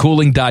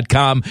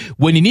careheatingandcooling.com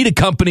when you need a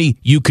company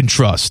you can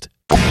trust.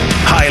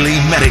 Highly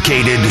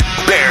medicated,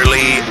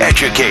 barely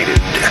educated.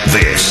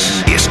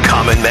 This is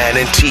Common Man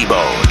and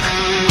T-Bone.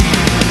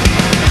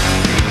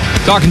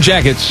 Talking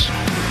Jackets.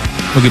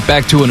 We'll get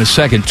back to in a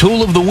second.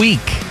 Tool of the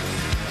Week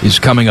is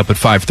coming up at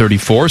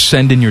 5:34.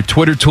 Send in your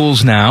Twitter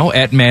tools now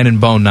at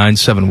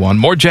manandbone971.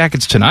 More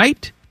Jackets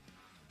tonight.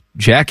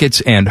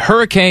 Jackets and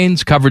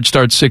Hurricanes. Coverage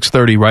starts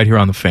 6:30 right here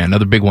on the Fan.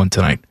 Another big one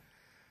tonight.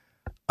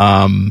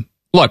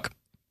 Look,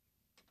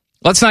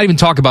 let's not even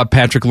talk about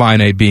Patrik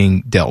Laine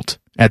being dealt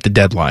at the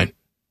deadline,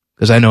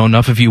 because I know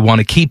enough of you want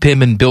to keep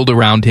him and build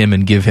around him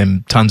and give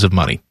him tons of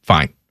money.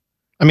 Fine.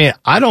 I mean,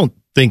 I don't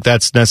think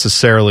that's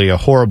necessarily a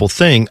horrible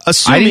thing.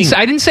 Assuming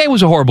I didn't say it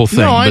was a horrible thing.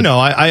 No, I know.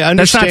 I understand.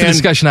 That's not the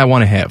discussion I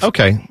want to have.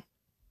 Okay.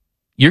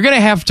 You're going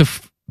to have to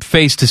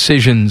face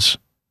decisions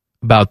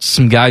about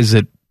some guys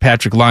that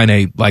Patrik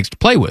Laine likes to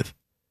play with.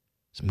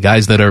 Some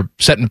guys that are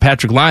setting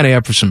Patrik Laine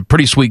up for some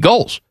pretty sweet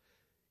goals.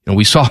 You know,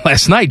 we saw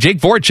last night, Jake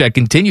Voracek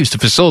continues to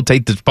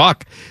facilitate this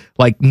puck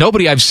like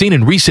nobody I've seen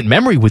in recent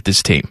memory with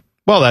this team.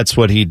 Well, that's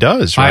what he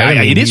does,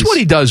 right? It is what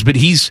he does, but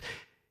he's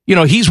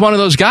one of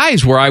those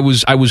guys where I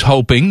was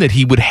hoping that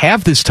he would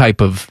have this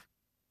type of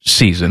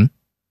season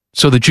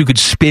so that you could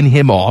spin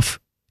him off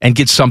and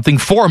get something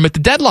for him at the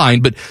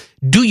deadline. But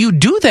do you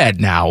do that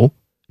now,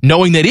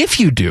 knowing that if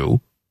you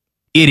do,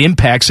 it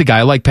impacts a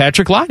guy like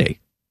Patrik Laine?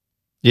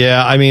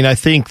 Yeah, I mean, I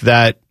think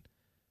that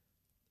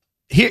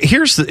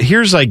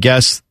here's I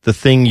guess the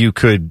thing you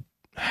could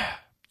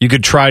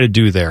try to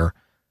do there.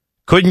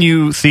 Couldn't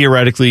you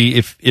theoretically,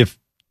 if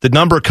the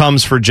number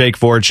comes for Jake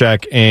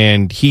Voracek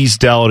and he's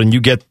dealt and you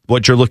get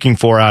what you're looking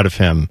for out of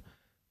him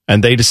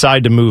and they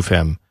decide to move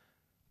him,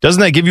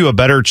 doesn't that give you a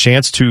better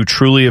chance to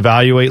truly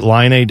evaluate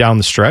Laine down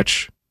the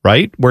stretch,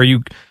 right? Where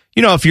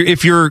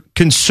if your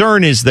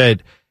concern is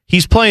that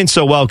he's playing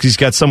so well because he's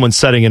got someone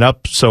setting it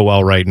up so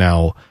well right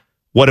now,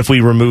 what if we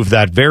remove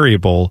that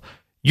variable?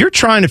 You're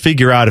trying to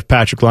figure out if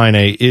Patrik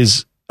Laine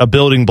is a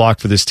building block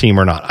for this team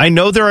or not. I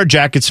know there are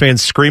Jackets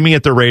fans screaming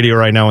at the radio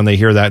right now when they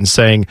hear that and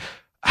saying,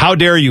 how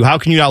dare you? How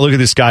can you not look at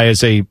this guy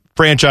as a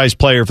franchise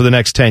player for the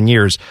next 10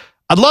 years?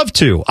 I'd love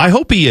to. I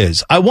hope he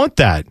is. I want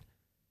that.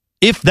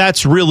 If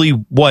that's really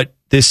what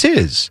this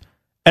is.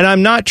 And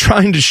I'm not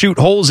trying to shoot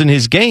holes in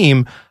his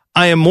game.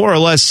 I am more or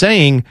less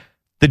saying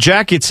the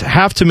Jackets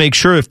have to make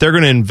sure if they're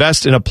going to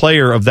invest in a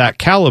player of that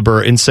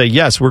caliber and say,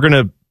 yes, we're going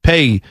to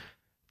pay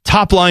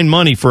top line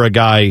money for a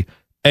guy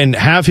and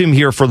have him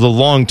here for the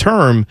long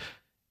term,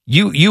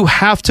 you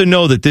have to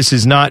know that this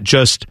is not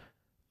just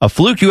a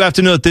fluke. You have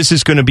to know that this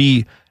is going to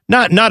be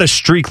not a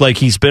streak like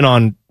he's been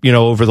on,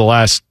 over the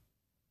last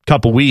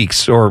couple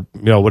weeks or,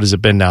 what has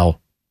it been now?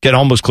 Get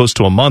almost close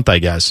to a month, I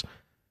guess.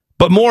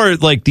 But more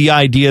like the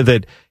idea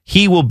that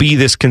he will be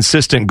this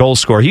consistent goal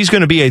scorer. He's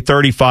going to be a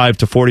 35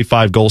 to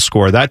 45 goal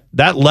scorer.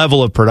 That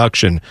level of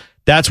production,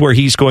 that's where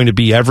he's going to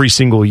be every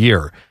single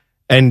year.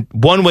 And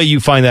one way you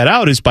find that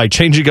out is by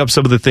changing up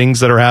some of the things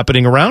that are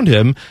happening around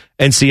him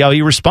and see how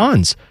he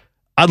responds.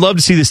 I'd love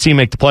to see this team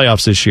make the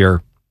playoffs this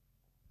year.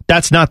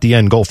 That's not the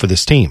end goal for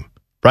this team,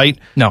 right?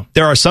 No.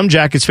 There are some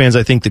Jackets fans,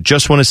 I think, that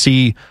just want to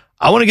see,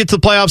 I want to get to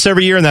the playoffs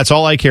every year, and that's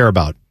all I care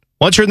about.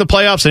 Once you're in the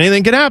playoffs,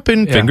 anything can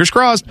happen. Yeah. Fingers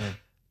crossed. Yeah.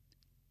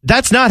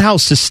 That's not how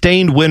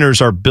sustained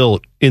winners are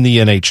built in the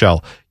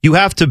NHL. You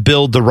have to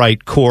build the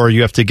right core.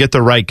 You have to get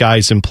the right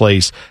guys in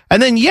place.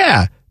 And then,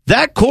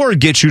 that core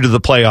gets you to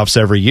the playoffs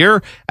every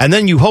year. And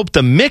then you hope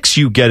the mix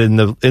you get in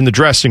the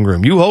dressing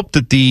room. You hope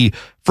that the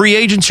free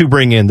agents you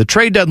bring in, the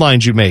trade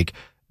deadlines you make,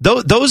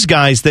 those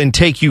guys then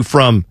take you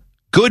from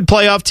good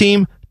playoff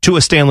team to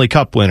a Stanley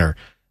Cup winner.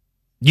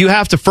 You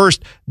have to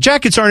first,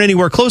 Jackets aren't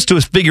anywhere close to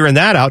us figuring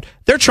that out.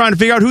 They're trying to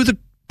figure out who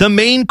the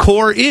main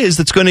core is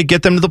that's going to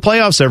get them to the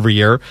playoffs every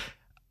year.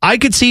 I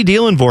could see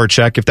dealing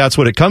Voracek if that's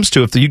what it comes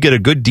to, if you get a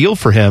good deal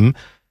for him,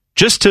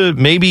 just to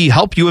maybe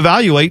help you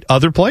evaluate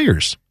other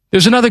players.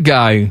 There's another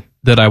guy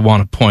that I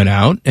want to point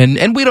out,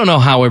 and we don't know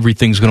how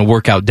everything's going to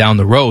work out down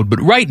the road,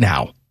 but right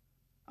now,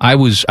 I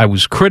was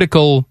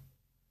critical,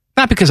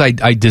 not because I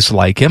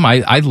dislike him.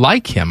 I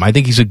like him. I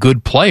think he's a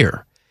good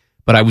player.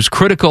 But I was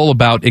critical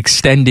about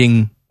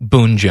extending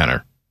Boone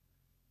Jenner.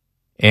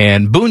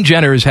 And Boone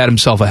Jenner has had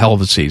himself a hell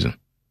of a season.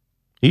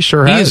 He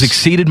sure has. He has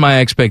exceeded my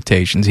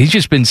expectations. He's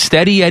just been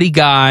steady Eddie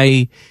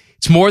guy.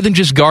 It's more than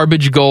just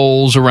garbage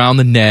goals around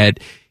the net.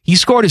 He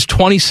scored his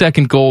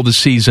 22nd goal this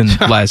season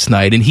last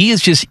night, and he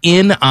is just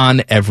in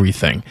on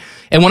everything.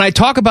 And when I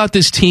talk about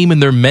this team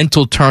and their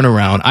mental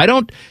turnaround, I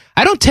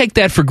don't take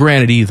that for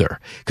granted either.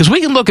 Because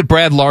we can look at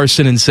Brad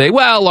Larson and say,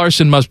 well,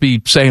 Larson must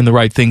be saying the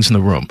right things in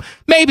the room.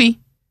 Maybe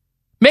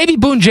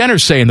Boone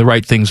Jenner's saying the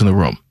right things in the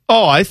room.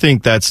 Oh, I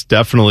think that's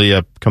definitely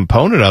a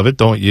component of it,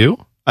 don't you?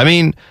 I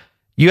mean,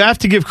 you have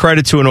to give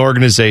credit to an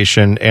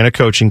organization and a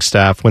coaching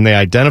staff when they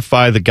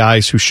identify the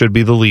guys who should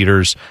be the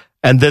leaders,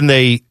 and then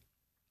they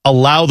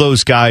allow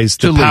those guys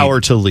the power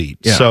to lead.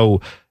 Yeah.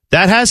 So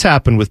that has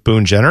happened with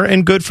Boone Jenner,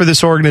 and good for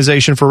this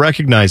organization for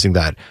recognizing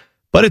that.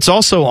 but it's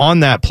also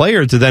on that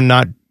player to then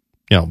not,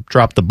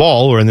 drop the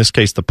ball, or in this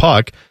case, the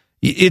puck.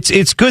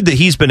 It's good that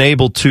he's been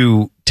able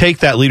to take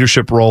that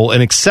leadership role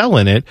and excel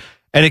in it,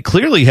 and it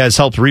clearly has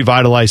helped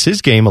revitalize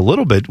his game a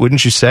little bit,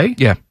 wouldn't you say?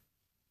 Yeah.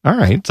 All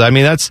right. I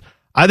mean,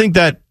 I think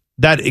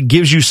that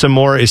gives you some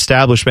more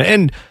establishment.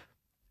 And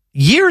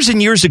years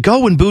and years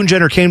ago, when Boone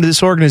Jenner came to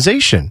this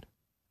organization,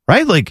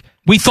 right? Like,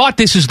 we thought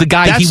this is the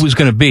guy he was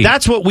going to be.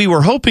 That's what we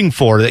were hoping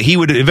for, that he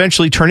would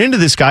eventually turn into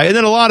this guy. And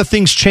then a lot of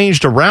things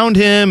changed around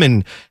him,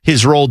 and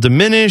his role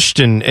diminished,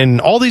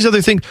 and all these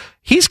other things.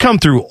 He's come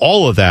through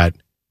all of that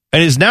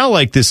and is now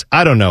like this,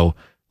 I don't know,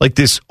 like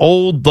this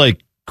old,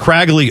 like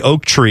craggly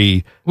oak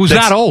tree. Who's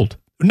not old.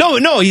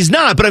 No, he's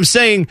not. But I'm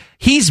saying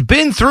he's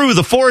been through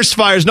the forest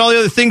fires and all the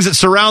other things that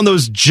surround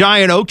those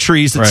giant oak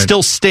trees that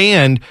still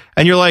stand.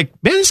 And you're like,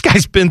 man, this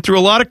guy's been through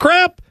a lot of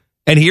crap.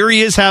 And here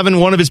he is having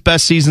one of his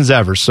best seasons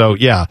ever. So,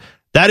 yeah,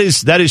 that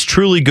is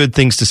truly good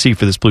things to see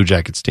for this Blue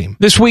Jackets team.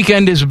 This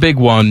weekend is a big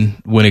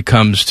one when it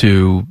comes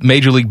to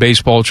Major League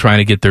Baseball trying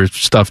to get their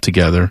stuff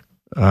together.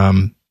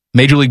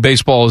 Major League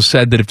Baseball has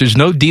said that if there's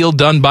no deal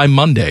done by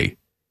Monday,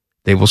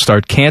 they will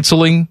start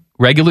canceling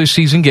regular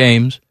season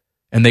games,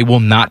 and they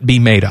will not be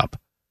made up.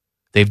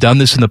 They've done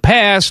this in the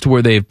past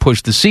where they've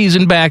pushed the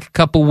season back a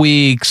couple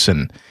weeks,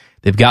 and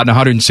they've gotten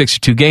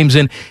 162 games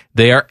in.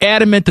 They are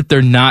adamant that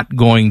they're not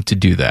going to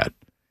do that.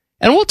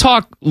 And we'll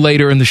talk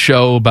later in the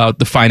show about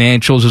the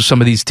financials of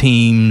some of these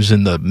teams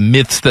and the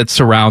myths that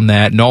surround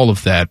that and all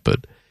of that.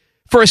 But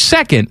for a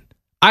second,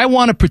 I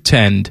want to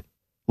pretend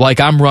like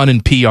I'm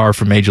running PR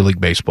for Major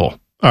League Baseball.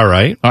 All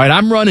right,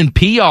 I'm running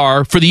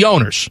PR for the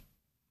owners.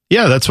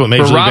 Yeah, that's what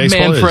Major League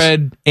Baseball is. For Rob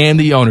Manfred and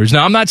the owners.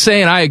 Now, I'm not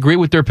saying I agree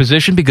with their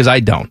position, because I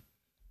don't.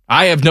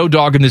 I have no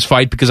dog in this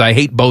fight because I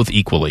hate both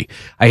equally.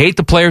 I hate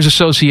the Players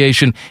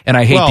Association, and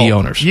I hate the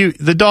owners.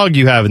 The dog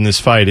you have in this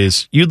fight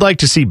is you'd like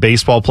to see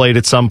baseball played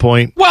at some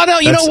point. Well, no,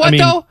 you know what,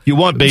 though? You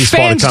want baseball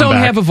fans to come back. Fans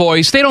don't have a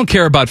voice. They don't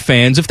care about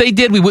fans. If they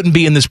did, we wouldn't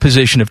be in this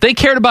position. If they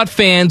cared about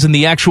fans and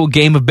the actual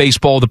game of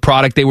baseball, the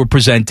product they were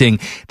presenting,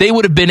 they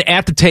would have been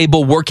at the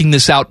table working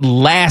this out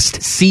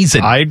last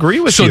season. I agree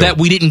with you. So that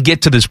we didn't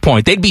get to this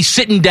point. They'd be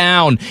sitting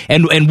down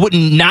and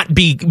wouldn't not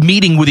be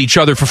meeting with each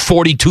other for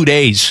 42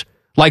 days.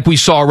 Like we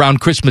saw around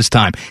Christmas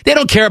time. They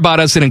don't care about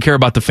us. They don't care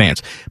about the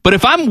fans. But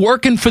if I'm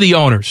working for the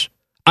owners,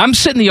 I'm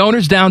sitting the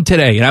owners down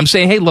today, and I'm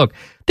saying, hey, look,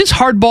 this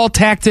hardball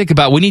tactic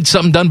about we need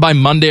something done by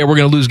Monday or we're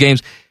going to lose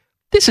games,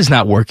 this is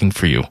not working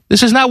for you.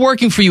 This is not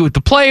working for you with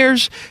the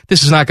players.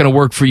 This is not going to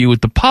work for you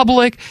with the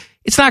public.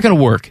 It's not going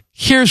to work.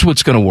 Here's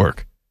what's going to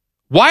work.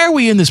 Why are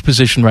we in this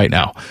position right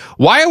now?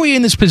 Why are we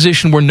in this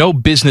position where no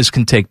business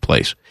can take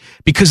place?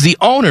 Because the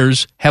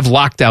owners have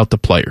locked out the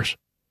players.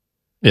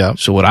 Yeah.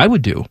 So what I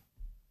would do,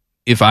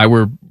 if I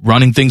were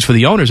running things for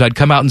the owners, I'd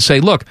come out and say,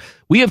 look,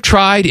 we have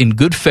tried in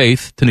good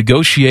faith to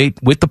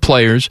negotiate with the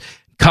players,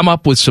 come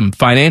up with some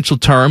financial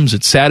terms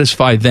that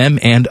satisfy them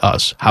and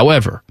us.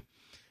 However,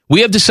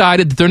 we have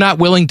decided that they're not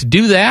willing to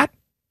do that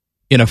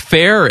in a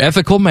fair or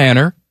ethical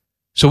manner,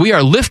 so we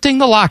are lifting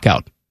the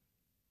lockout.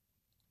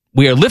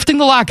 We are lifting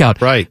the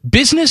lockout. Right.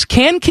 Business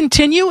can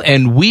continue,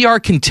 and we are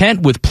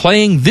content with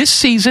playing this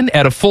season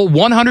at a full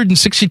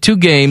 162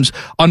 games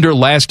under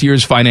last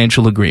year's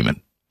financial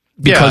agreement.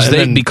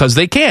 Because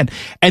they can.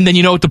 And then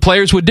you know what the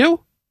players would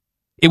do?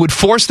 It would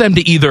force them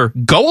to either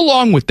go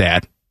along with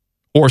that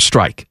or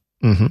strike.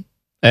 Mm-hmm.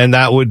 And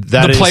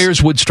the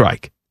players would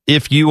strike.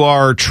 If you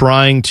are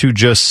trying to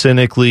just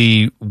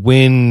cynically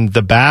win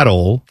the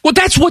battle. Well,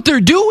 that's what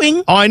they're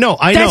doing. Oh, I know.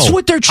 That's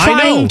what they're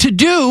trying to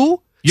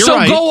do. You're so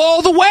right. Go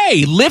all the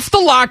way. Lift the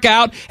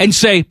lockout and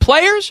say,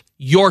 players,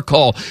 your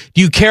call.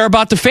 Do you care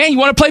about the fan? You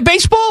want to play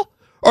baseball?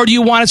 Or do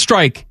you want to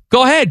strike?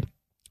 Go ahead.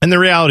 And the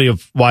reality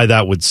of why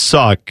that would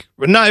suck.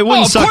 No, it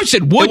wouldn't suck. Of course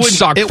it would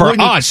suck for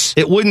us.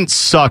 It wouldn't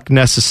suck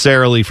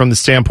necessarily from the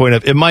standpoint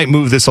of it might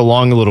move this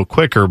along a little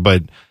quicker,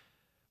 but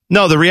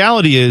no, the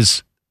reality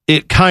is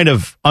it kind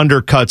of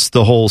undercuts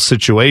the whole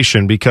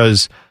situation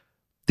because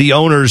the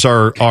owners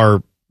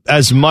are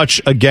as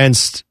much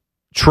against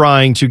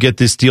trying to get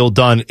this deal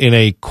done in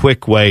a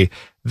quick way.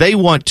 They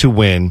want to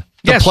win.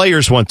 The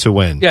players want to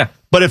win. Yeah.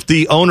 But if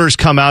the owners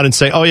come out and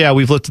say, oh, yeah,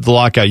 we've lifted the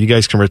lockout, you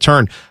guys can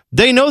return,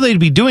 they know they'd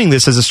be doing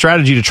this as a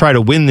strategy to try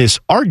to win this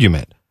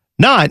argument,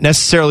 not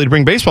necessarily to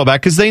bring baseball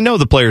back because they know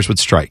the players would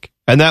strike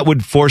and that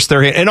would force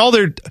their hand.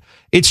 And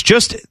it's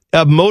just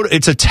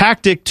it's a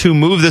tactic to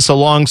move this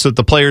along so that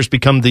the players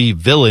become the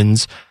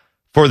villains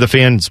for the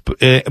fans.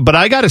 But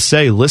I got to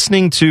say,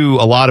 listening to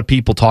a lot of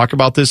people talk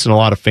about this and a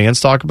lot of fans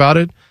talk about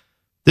it,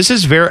 this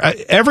is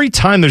every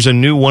time there's a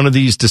new one of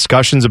these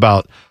discussions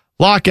about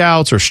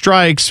lockouts or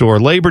strikes or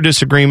labor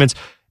disagreements,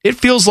 it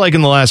feels like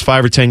in the last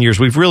 5 or 10 years,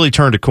 we've really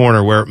turned a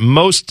corner where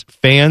most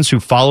fans who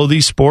follow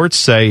these sports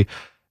say,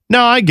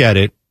 no, I get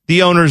it.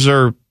 The owners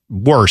are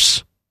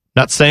worse.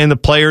 Not saying the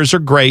players are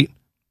great.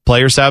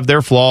 Players have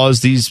their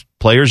flaws. These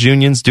players'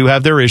 unions do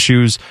have their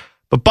issues.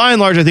 But by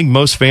and large, I think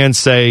most fans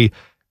say,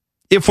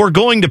 if we're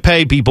going to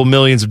pay people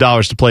millions of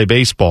dollars to play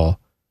baseball,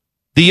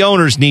 the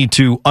owners need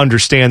to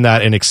understand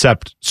that and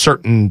accept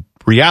certain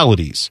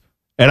realities.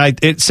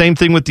 And same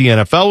thing with the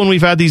NFL when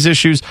we've had these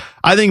issues.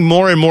 I think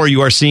more and more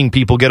you are seeing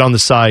people get on the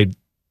side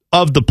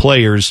of the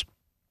players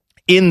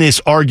in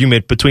this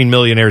argument between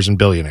millionaires and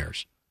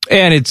billionaires.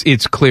 And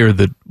it's clear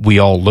that we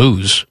all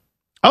lose.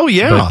 Oh,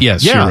 yeah. But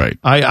yes, yeah. You're right.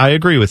 I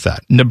agree with that.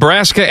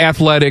 Nebraska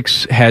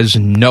athletics has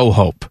no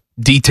hope.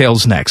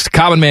 Details next.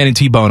 Common Man and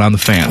T-Bone on the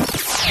Fan.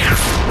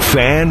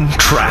 Fan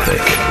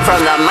traffic. From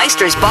the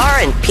Meister's Bar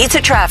and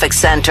Pizza Traffic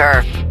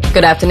Center.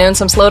 Good afternoon.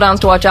 Some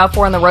slowdowns to watch out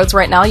for on the roads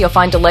right now. You'll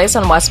find delays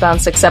on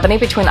westbound 670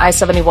 between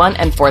I-71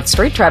 and 4th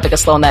Street. Traffic is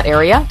slow in that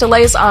area.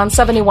 Delays on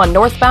 71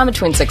 northbound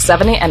between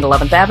 670 and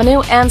 11th Avenue,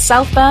 and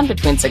southbound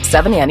between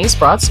 670 and East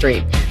Broad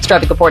Street. This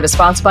traffic report is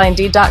sponsored by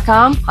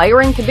Indeed.com.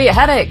 Hiring can be a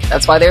headache.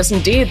 That's why there's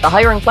Indeed, the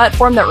hiring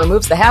platform that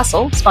removes the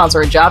hassle.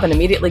 Sponsor a job and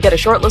immediately get a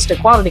short list of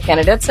quality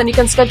candidates, and you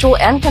can schedule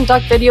and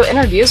conduct video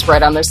interviews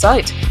right on their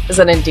site.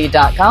 Visit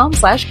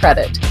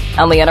Indeed.com/credit.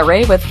 I'm Leanna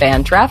Ray with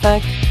Fan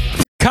Traffic.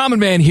 Common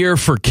Man here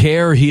for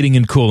Care Heating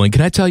and Cooling.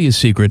 Can I tell you a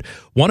secret?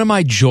 One of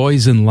my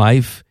joys in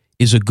life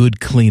is a good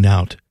clean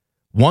out.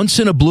 Once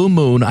in a blue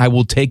moon, I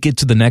will take it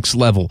to the next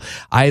level.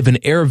 I have an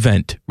air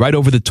vent right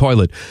over the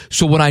toilet.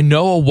 So when I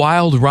know a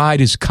wild ride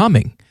is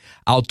coming,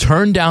 I'll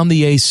turn down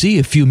the AC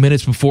a few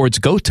minutes before it's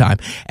go time.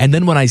 And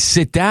then when I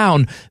sit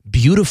down,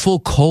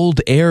 beautiful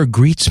cold air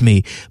greets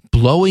me,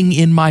 blowing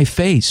in my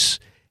face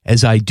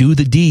as I do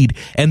the deed.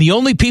 And the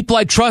only people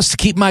I trust to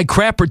keep my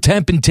crapper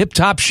temp in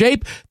tip-top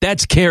shape,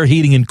 that's Care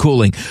Heating and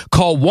Cooling.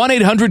 Call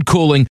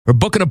 1-800-COOLING or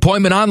book an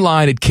appointment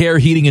online at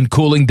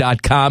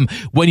careheatingandcooling.com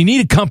when you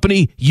need a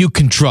company you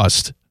can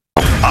trust.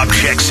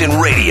 Objects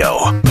in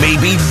radio may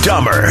be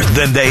dumber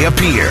than they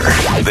appear.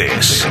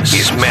 This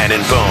is Man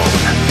and Bone.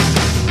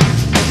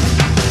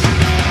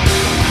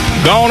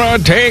 Gonna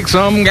take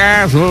some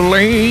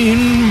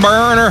gasoline,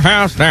 burn her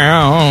house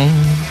down.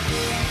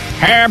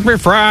 Happy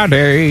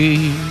Friday.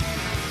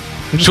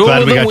 I'm just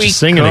glad we got you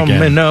singing again.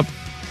 Coming up.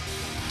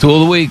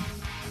 Tool of the week.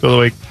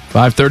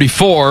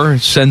 534.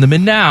 Send them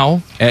in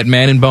now at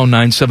Man and Bone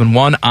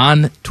 971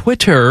 on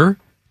Twitter.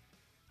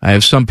 I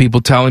have some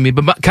people telling me,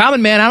 but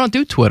Common Man, I don't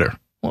do Twitter.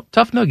 Well,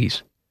 tough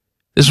noogies.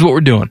 This is what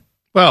we're doing.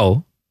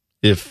 Well,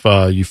 if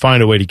you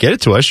find a way to get it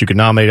to us, you can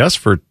nominate us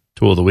for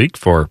Tool of the Week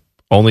for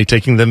only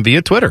taking them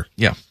via Twitter.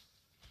 Yeah.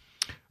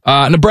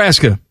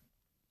 Nebraska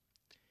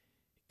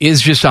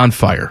is just on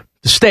fire.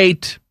 The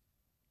state,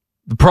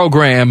 the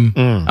program,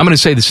 I'm going to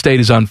say the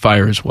state is on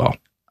fire as well.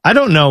 I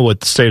don't know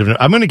what the state of...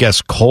 I'm going to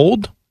guess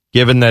cold,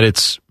 given that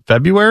it's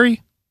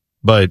February,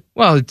 but...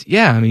 Well,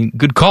 yeah, I mean,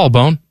 good call,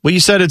 Bone. Well, you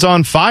said it's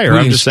on fire.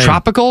 I'm just saying...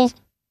 tropical?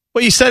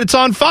 Well, you said it's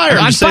on fire.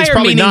 I'm just saying it's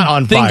probably not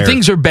on fire.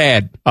 Things are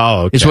bad.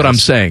 Oh, okay. Is what I'm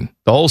saying.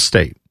 The whole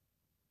state.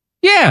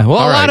 Yeah, well,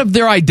 a lot of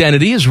their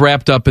identity is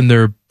wrapped up in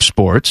their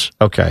sports.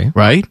 Okay.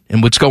 Right?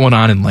 And what's going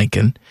on in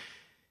Lincoln.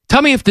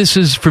 Tell me if this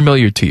is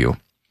familiar to you.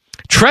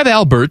 Trev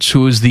Alberts,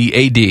 who is the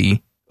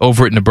AD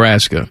over at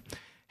Nebraska,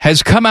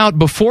 has come out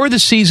before the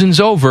season's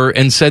over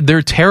and said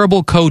their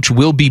terrible coach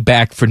will be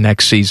back for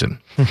next season.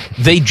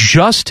 They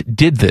just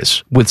did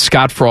this with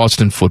Scott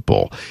Frost in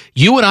football.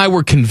 You and I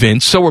were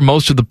convinced, so were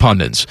most of the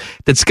pundits,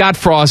 that Scott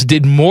Frost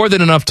did more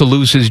than enough to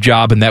lose his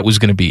job and that was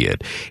going to be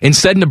it.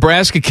 Instead,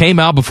 Nebraska came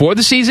out before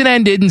the season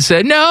ended and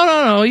said,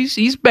 no,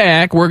 he's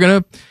back. We're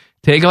going to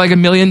take like $1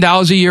 million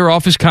a year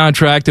off his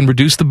contract and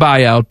reduce the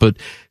buyout, but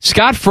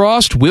Scott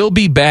Frost will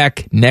be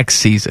back next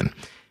season.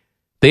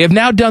 They have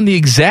now done the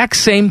exact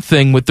same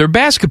thing with their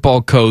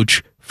basketball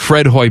coach,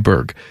 Fred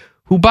Hoiberg,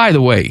 who, by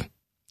the way,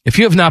 if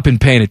you have not been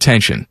paying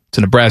attention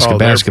to Nebraska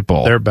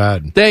basketball, they're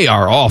bad. They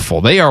are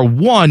awful. They are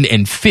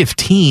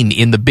 1-15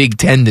 in the Big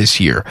Ten this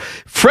year.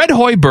 Fred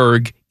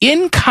Hoiberg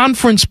in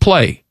conference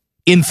play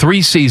in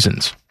 3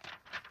 seasons.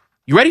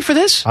 You ready for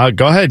this?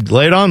 Go ahead.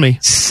 Lay it on me.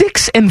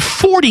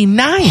 6-49.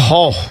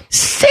 Oh.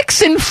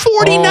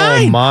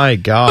 6-49. Oh, my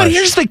gosh. But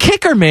here's the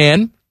kicker,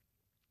 man.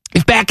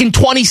 If back in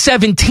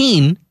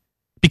 2017,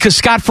 because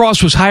Scott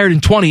Frost was hired in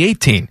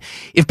 2018,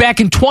 if back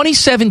in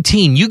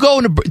 2017 you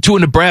go to a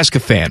Nebraska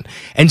fan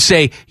and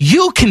say,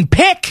 you can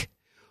pick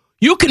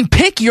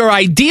your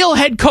ideal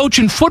head coach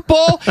in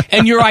football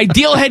and your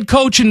ideal head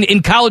coach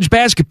in college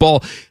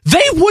basketball,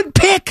 they would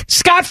pick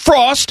Scott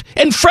Frost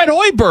and Fred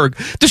Hoiberg.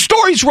 The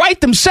stories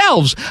write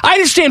themselves. I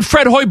understand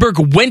Fred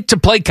Hoiberg went to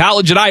play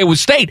college at Iowa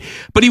State,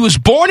 but he was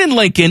born in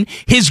Lincoln.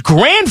 His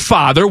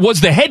grandfather was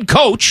the head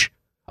coach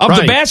of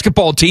the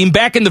basketball team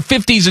back in the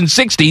 50s and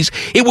 60s.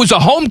 It was a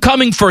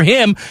homecoming for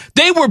him.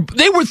 They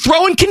were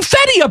throwing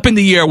confetti up in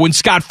the air when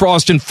Scott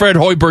Frost and Fred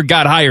Hoiberg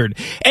got hired.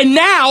 And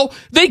now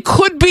they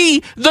could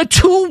be the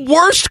 2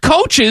 worst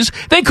coaches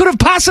they could have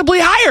possibly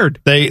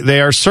hired.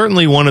 They are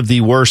certainly one of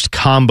the worst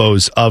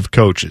combos of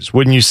coaches,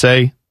 wouldn't you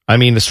say? I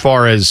mean, as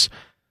far as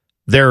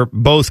they're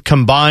both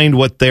combined,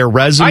 what their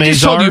resumes are. I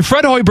just told you,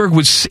 Fred Hoiberg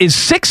is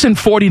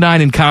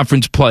 6-49 in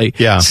conference play.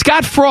 Yeah.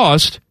 Scott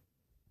Frost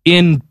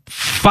in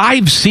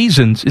 5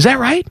 seasons. Is that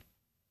right?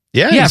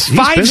 Yeah, yeah, he's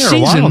 5 been there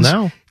seasons. a while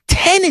now.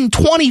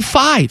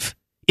 10-25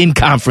 in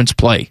conference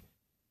play.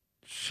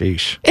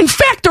 Sheesh. And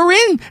factor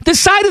in the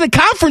side of the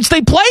conference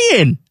they play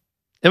in.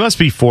 It must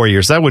be 4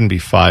 years. That wouldn't be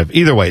 5.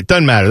 Either way, it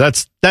doesn't matter.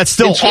 That's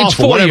still awful. It's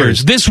 4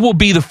 years. This will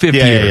be the 5th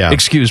year. Yeah.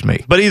 Excuse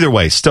me. But either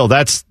way, still,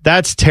 that's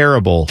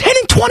terrible. 10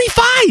 and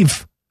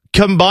 25.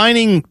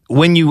 Combining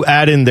when you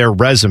add in their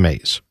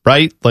resumes,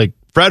 right? Like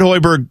Fred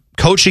Hoiberg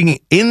coaching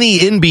in the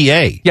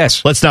NBA.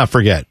 Yes. Let's not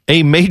forget.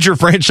 A major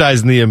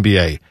franchise in the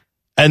NBA.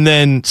 And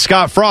then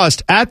Scott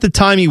Frost, at the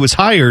time he was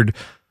hired,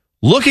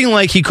 looking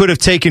like he could have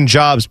taken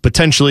jobs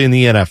potentially in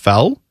the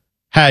NFL,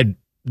 had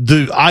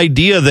the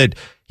idea that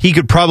he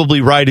could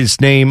probably write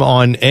his name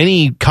on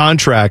any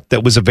contract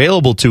that was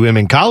available to him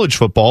in college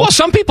football. Well,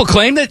 some people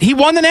claim that he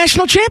won the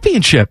national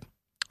championship.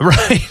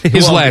 Right.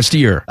 His last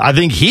year. I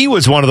think he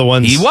was one of the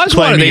ones. He was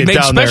one of them. They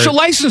made special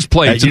license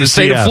plates in the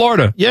state of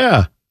Florida.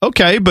 Yeah.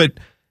 Okay. But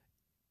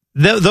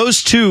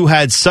those two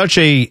had such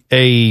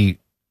a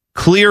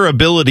clear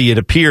ability, it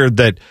appeared,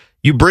 that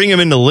you bring them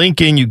into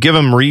Lincoln, you give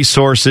them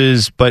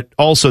resources, but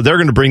also they're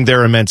going to bring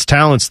their immense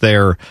talents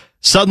there.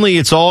 Suddenly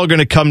it's all going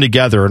to come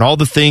together, and all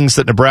the things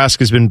that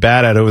Nebraska's been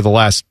bad at over the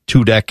last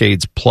 2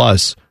 decades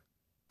plus,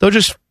 they'll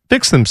just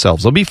fix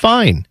themselves. They'll be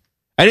fine.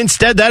 And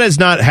instead, that has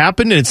not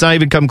happened, and it's not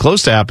even come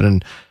close to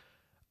happening.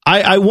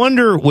 I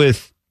wonder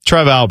with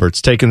Trev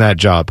Alberts taking that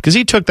job, because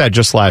he took that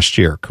just last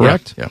year,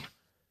 correct? Yeah.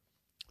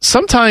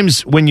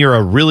 Sometimes when you're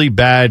a really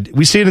bad,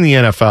 we see it in the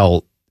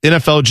NFL,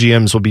 NFL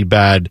GMs will be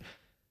bad.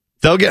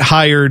 They'll get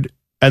hired,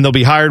 and they'll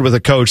be hired with a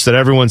coach that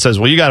everyone says,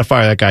 well, you got to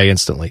fire that guy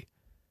instantly.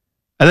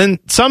 And then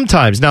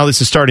sometimes, now this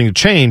is starting to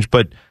change,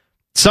 but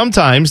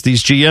sometimes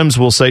these GMs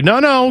will say, no, we're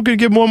going to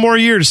give him one more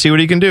year to see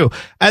what he can do.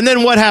 And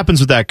then what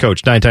happens with that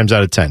coach 9 times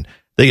out of 10?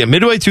 They get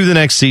midway through the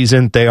next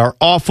season, they are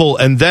awful,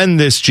 and then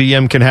this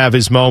GM can have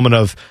his moment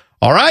of,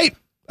 all right,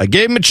 I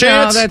gave him a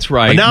chance. No, that's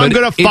right. But now I'm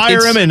going to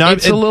fire him. And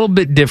it's a little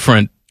bit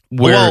different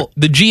where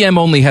the GM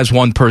only has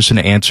one person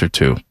to answer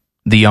to,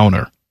 the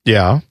owner.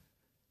 Yeah.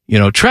 You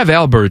know, Trev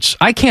Alberts,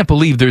 I can't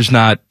believe there's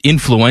not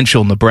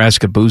influential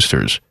Nebraska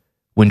boosters.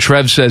 When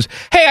Trev says,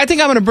 hey, I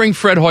think I'm going to bring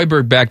Fred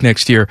Hoiberg back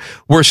next year,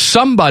 where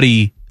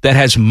somebody that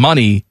has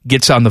money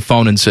gets on the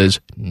phone and says,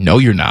 no,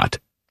 you're not.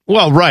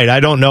 Well, right. I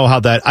don't know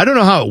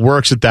how it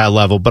works at that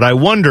level, but I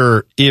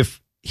wonder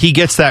if he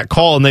gets that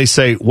call and they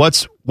say,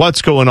 what's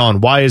going on?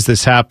 Why is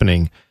this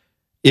happening?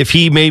 If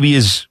he maybe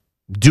is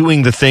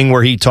doing the thing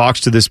where he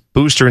talks to this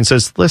booster and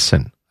says,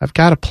 listen, I've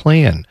got a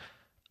plan.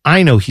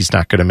 I know he's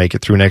not going to make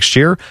it through next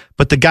year,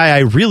 but the guy I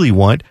really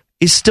want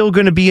is still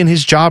going to be in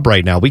his job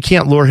right now. We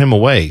can't lure him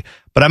away.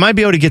 But I might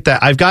be able to get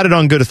that. I've got it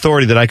on good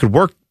authority that I could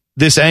work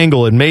this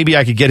angle and maybe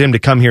I could get him to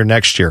come here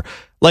next year.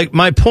 Like,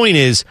 my point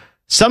is,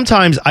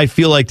 sometimes I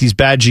feel like these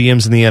bad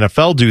GMs in the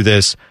NFL do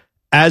this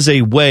as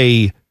a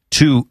way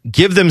to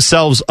give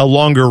themselves a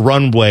longer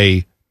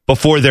runway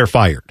before they're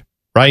fired,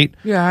 right?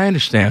 Yeah, I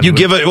understand. You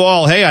give it,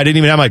 well, hey, I didn't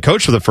even have my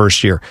coach for the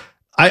first year.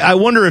 I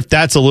wonder if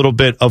that's a little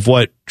bit of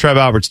what Trev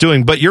Alberts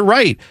doing. But you're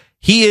right.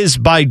 He is,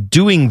 by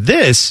doing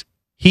this,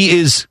 he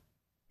is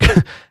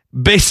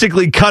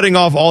basically cutting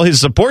off all his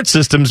support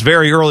systems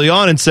very early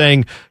on and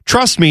saying,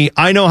 trust me,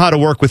 I know how to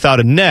work without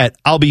a net.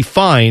 I'll be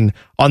fine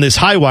on this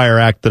high wire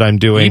act that I'm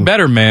doing. He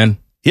better, man.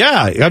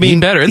 Yeah, I mean, he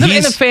better. And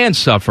the fans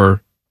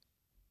suffer.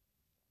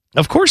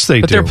 Of course they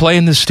do. But they're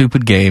playing this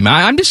stupid game.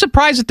 I'm just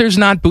surprised that there's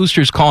not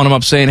boosters calling him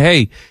up saying,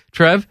 hey,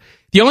 Trev,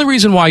 the only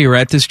reason why you're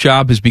at this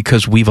job is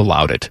because we've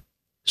allowed it.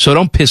 So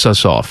don't piss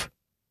us off.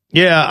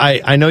 Yeah,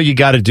 I know you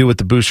got to do what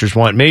the boosters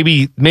want.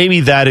 Maybe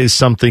that is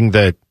something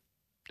that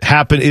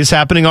is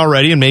happening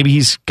already, and maybe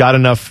he's got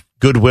enough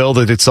goodwill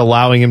that it's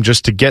allowing him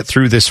just to get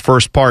through this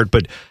first part.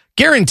 But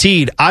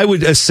guaranteed, I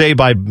would say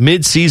by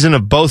mid-season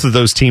of both of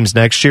those teams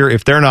next year,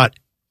 if they're not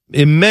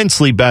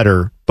immensely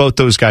better, both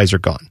those guys are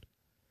gone.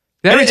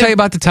 Did I ever tell you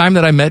about the time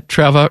that I met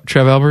Trev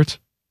Alberts?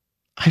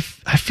 I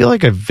feel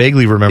like I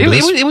vaguely remember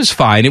this. It was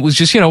fine. It was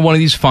just, one of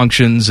these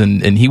functions,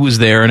 and he was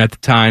there, and at the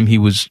time he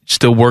was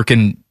still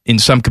working in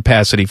some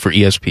capacity for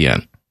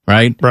ESPN,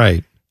 right?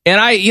 Right.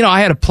 And I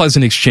had a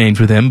pleasant exchange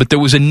with him, but there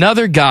was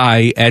another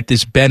guy at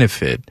this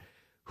benefit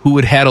who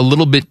had had a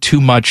little bit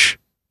too much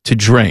to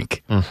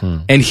drink. Mm-hmm.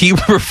 And he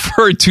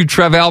referred to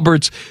Trev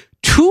Alberts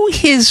to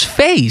his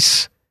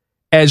face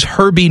as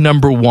Herbie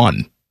number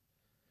 1.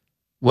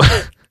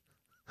 What?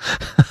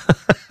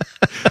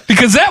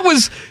 Because that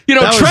was,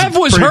 Trev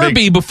was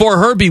Herbie before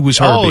Herbie was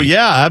Herbie. Oh,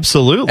 yeah,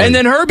 absolutely. And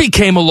then Herbie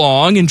came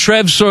along, and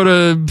Trev sort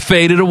of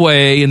faded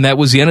away, and that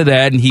was the end of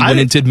that, and he went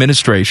into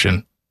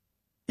administration.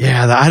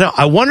 Yeah,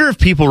 I wonder if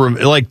people,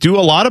 do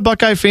a lot of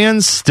Buckeye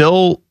fans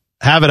still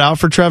have it out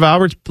for Trev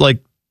Alberts,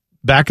 like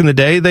back in the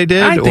day they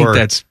did? I think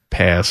that's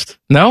past.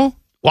 No?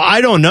 Well, I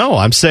don't know.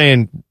 I'm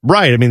saying,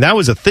 right, I mean, that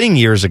was a thing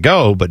years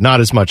ago, but not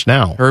as much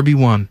now. Herbie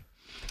won.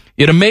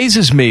 It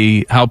amazes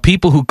me how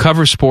people who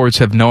cover sports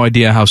have no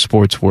idea how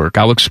sports work.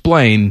 I'll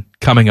explain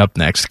coming up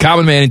next.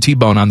 Common Man and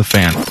T-Bone on the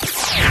Fan.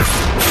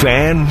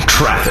 Fan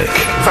traffic.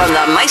 From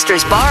the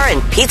Meister's Bar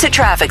and Pizza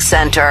Traffic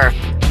Center.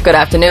 Good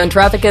afternoon.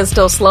 Traffic is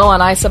still slow on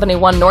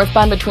I-71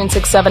 northbound between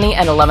 670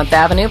 and 11th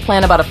Avenue.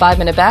 Plan about a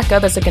 5-minute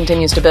backup as it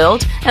continues to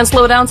build. And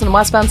slowdowns in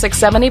westbound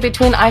 670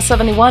 between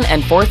I-71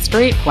 and 4th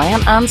Street.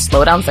 Plan on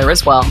slowdowns there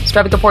as well. This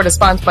traffic report is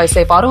sponsored by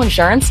Safe Auto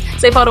Insurance.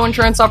 Safe Auto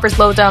Insurance offers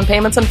low down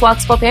payments and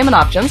flexible payment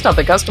options to help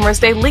the customer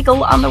stay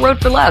legal on the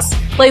road for less.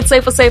 Play it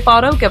safe with Safe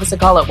Auto. Give us a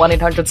call at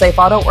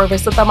 1-800-SAFE-AUTO or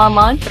visit them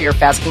online for your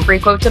fast and free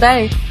quote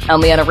today.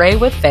 I'm Leanna Ray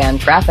with Fan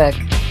Traffic.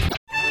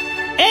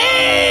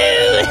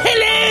 Oh,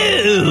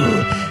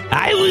 hello!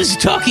 I was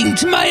talking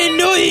to my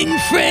annoying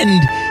friend,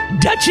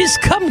 Duchess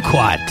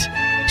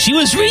Kumquat. She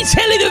was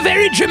retelling a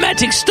very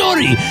dramatic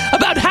story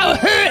about how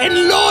her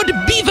and Lord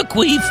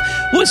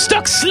Beaverqueef were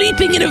stuck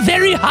sleeping in a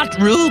very hot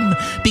room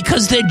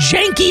because their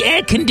janky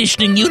air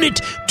conditioning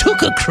unit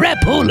took a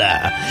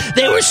crapola.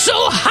 They were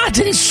so hot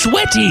and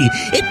sweaty,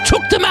 it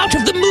took them out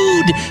of the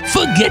mood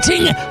for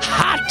getting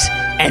hot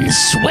and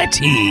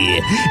sweaty.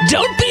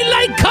 Don't be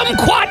like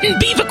Kumquat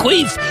and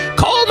Beaverqueef.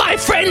 Call my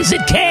friends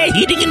at Care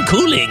Heating and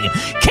Cooling.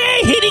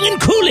 Care Heating and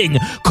Cooling.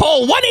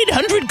 Call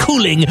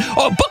 1-800-COOLING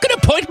or book an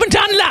appointment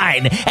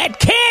online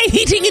at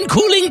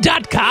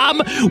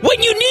careheatingandcooling.com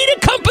when you need a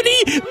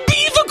company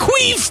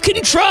Beaverqueef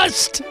can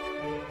trust.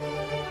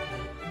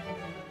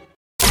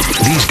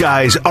 These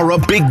guys are a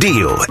big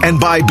deal, and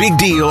by big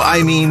deal,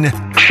 I mean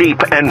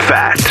cheap and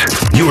fat.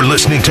 You're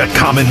listening to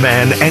Common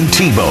Man and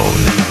T-Bone.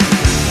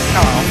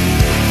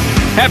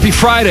 Happy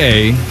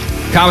Friday.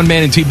 Common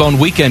Man and T-Bone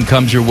weekend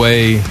comes your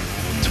way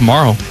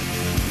tomorrow.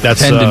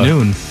 That's 10 to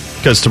noon.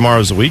 Because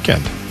tomorrow's the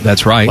weekend.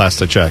 That's right.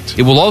 Last I checked.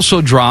 It will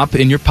also drop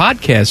in your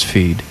podcast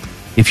feed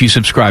if you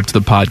subscribe to the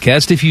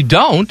podcast. If you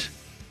don't,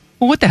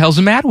 well, what the hell's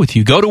the matter with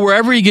you? Go to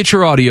wherever you get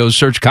your audios,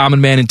 search Common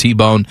Man and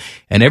T-Bone,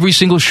 and every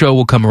single show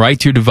will come right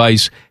to your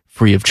device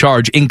free of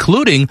charge,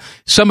 including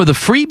some of the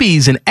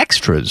freebies and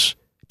extras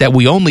that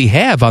we only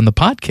have on the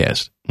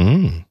podcast.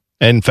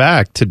 In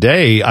fact,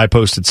 today I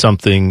posted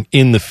something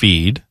in the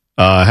feed.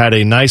 Had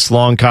a nice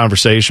long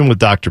conversation with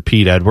Dr.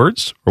 Pete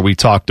Edwards, where we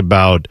talked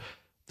about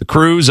the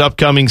Crew's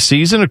upcoming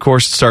season. Of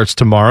course, it starts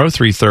tomorrow,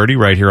 3:30,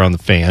 right here on the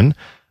Fan.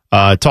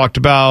 Talked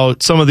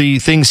about some of the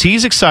things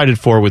he's excited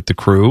for with the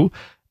Crew,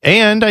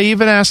 and I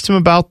even asked him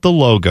about the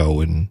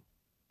logo and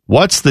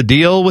what's the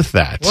deal with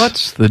that.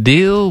 What's the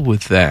deal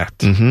with that?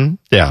 Mm-hmm.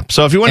 Yeah.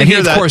 So if you want to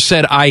hear that, he of course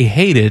said, "I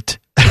hate it.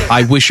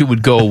 I wish it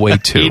would go away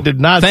too." He did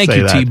not say that.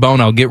 Thank you,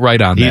 T-Bone. I'll get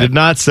right on that. He did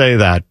not say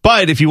that.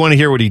 But if you want to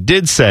hear what he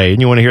did say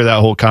and you want to hear that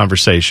whole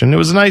conversation, it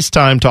was a nice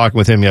time talking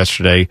with him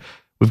yesterday.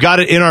 We've got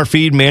it in our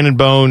feed, Man and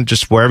Bone,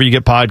 just wherever you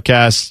get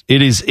podcasts.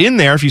 It is in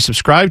there. If you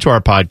subscribe to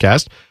our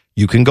podcast,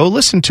 you can go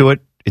listen to it.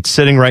 It's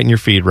sitting right in your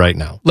feed right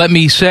now. Let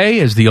me say,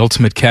 as the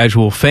ultimate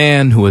casual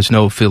fan who has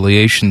no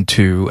affiliation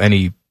to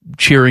any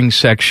cheering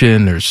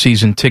section or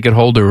season ticket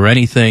holder or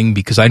anything,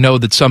 because I know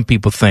that some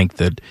people think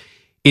that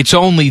it's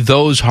only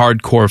those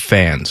hardcore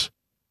fans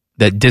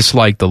that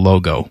dislike the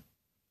logo.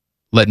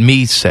 Let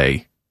me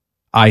say,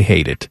 I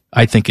hate it.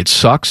 I think it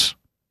sucks,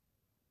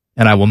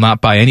 and I will not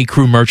buy any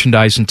Crew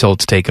merchandise until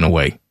it's taken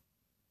away.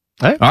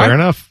 Hey, fair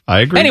enough.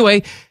 I agree.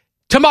 Anyway,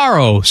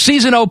 tomorrow,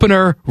 season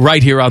opener,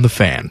 right here on the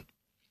Fan.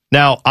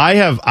 Now, I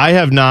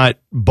have not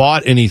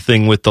bought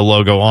anything with the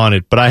logo on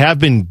it, but I have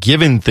been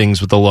given things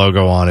with the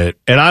logo on it,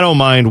 and I don't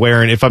mind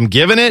wearing. If I'm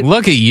given it,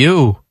 look at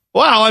you.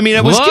 Well, I mean,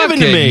 it was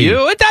given to me.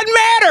 You. It doesn't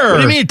matter. What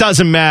do you mean it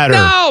doesn't matter?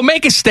 No,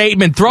 make a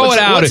statement. Throw it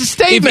out. What's a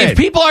statement? If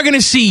people are going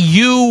to see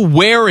you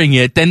wearing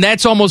it, then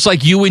that's almost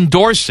like you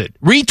endorse it.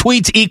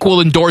 Retweets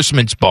equal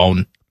endorsements,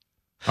 Bone.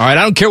 All right,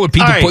 I don't care what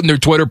people put in their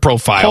Twitter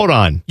profile. Hold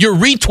on. You're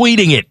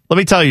retweeting it. Let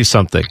me tell you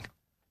something.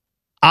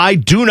 I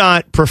do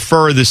not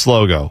prefer this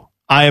logo.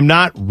 I am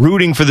not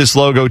rooting for this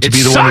logo to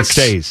be the one that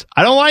stays.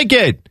 I don't like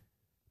it.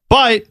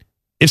 But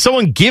if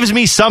someone gives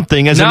me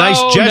something as a nice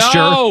gesture,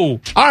 all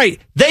right,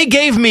 they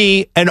gave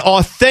me an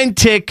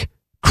authentic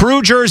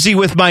Crew jersey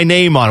with my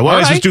name on it. What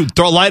am I supposed to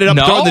do? Light it up,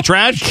 throw it in the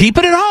trash? Keep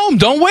it at home.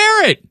 Don't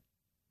wear it.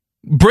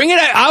 Bring it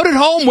out at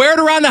home. Wear it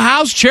around the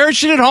house.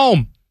 Cherish it at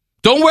home.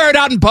 Don't wear it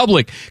out in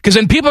public, because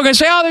then people are going to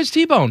say, oh, there's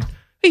T-Bone.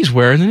 He's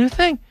wearing the new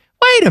thing.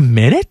 Wait a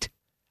minute.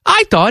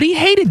 I thought he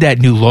hated that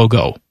new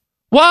logo.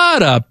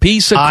 What a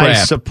piece of crap. I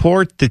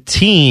support the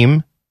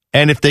team,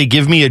 and if they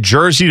give me a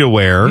jersey to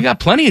wear. You got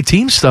plenty of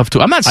team stuff,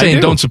 too. I'm not saying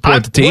don't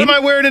support the team. What am I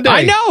wearing today?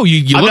 I know.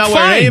 You I'm look not fine.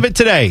 wearing any of it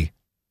today.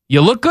 You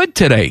look good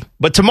today.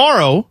 But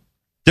tomorrow,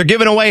 they're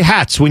giving away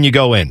hats when you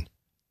go in.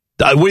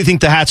 What do you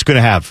think the hat's going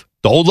to have?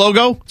 The old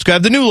logo? It's going to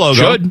have the new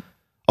logo. Should.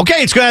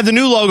 Okay, it's going to have the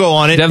new logo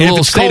on it. That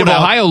little State of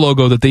Ohio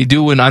logo that they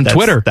do on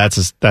Twitter.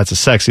 That's a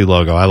sexy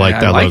logo. I like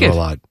that logo a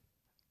lot.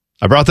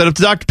 I brought that up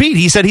to Dr. Pete.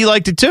 He said he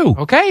liked it too.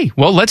 Okay,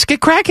 well, let's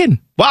get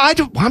cracking. Well,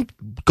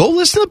 go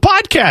listen to the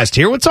podcast.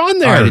 Hear what's on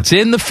there. All right, it's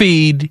in the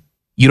feed.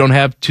 You don't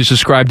have to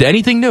subscribe to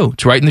anything new.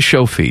 It's right in the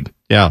show feed.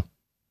 Yeah.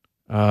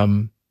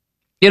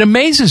 It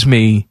amazes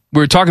me. We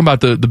were talking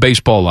about the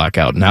baseball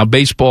lockout. Now,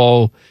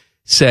 baseball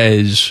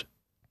says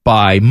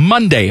by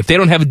Monday, if they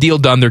don't have a deal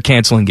done, they're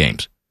canceling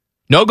games.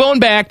 No going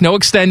back, no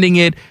extending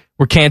it.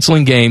 We're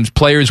canceling games.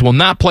 Players will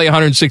not play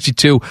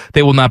 162.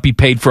 They will not be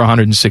paid for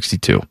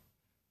 162.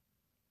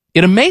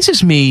 It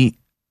amazes me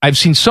I've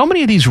seen so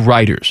many of these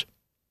writers,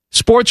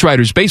 sports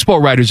writers, baseball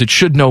writers that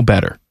should know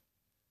better,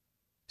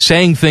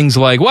 saying things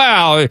like,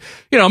 well,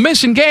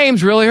 missing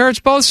games really hurts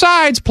both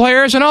sides.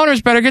 Players and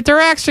owners better get their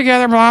acts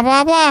together, blah,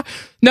 blah, blah.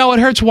 No, it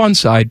hurts one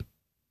side,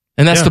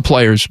 and that's the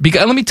players.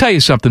 Because let me tell you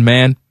something,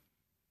 man.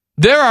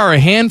 There are a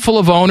handful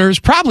of owners,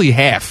 probably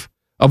half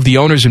of the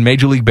owners in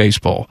Major League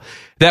Baseball,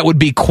 that would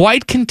be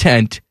quite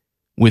content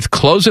with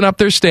closing up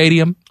their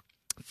stadium,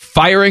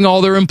 firing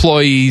all their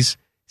employees,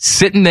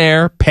 sitting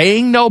there,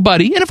 paying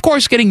nobody, and of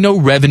course getting no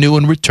revenue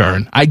in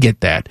return. I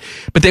get that.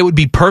 But they would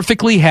be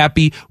perfectly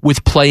happy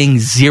with playing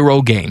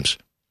 0 games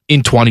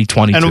in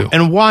 2022.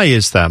 And why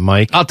is that,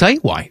 Mike? I'll tell you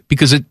why.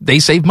 Because they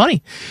save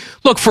money.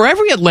 Look, for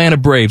every Atlanta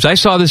Braves, I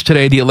saw this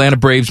today, the Atlanta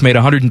Braves made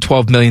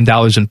 $112 million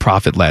in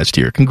profit last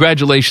year.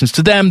 Congratulations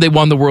to them. They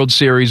won the World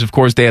Series. Of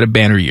course, they had a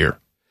banner year.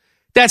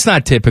 That's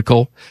not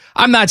typical.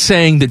 I'm not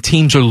saying that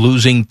teams are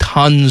losing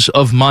tons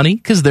of money,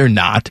 because they're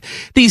not.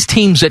 These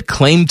teams that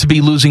claim to be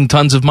losing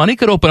tons of money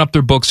could open up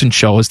their books and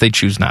show us they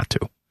choose not to.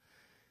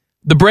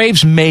 The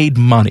Braves made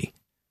money,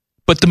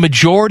 but the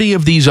majority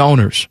of these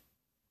owners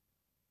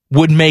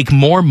would make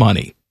more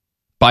money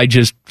by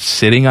just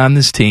sitting on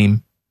this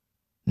team,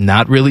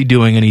 not really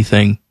doing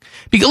anything.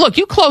 Because, look,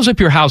 you close up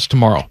your house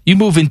tomorrow. You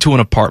move into an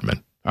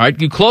apartment. All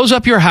right, you close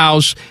up your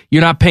house,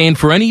 you're not paying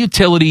for any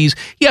utilities,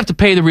 you have to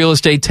pay the real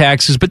estate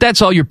taxes, but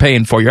that's all you're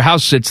paying for. Your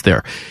house sits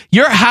there.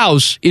 Your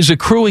house is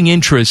accruing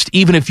interest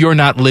even if you're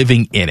not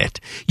living in it.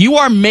 You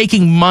are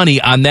making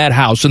money on that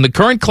house. In the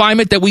current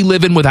climate that we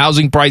live in with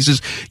housing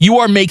prices, you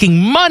are making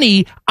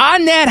money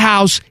on that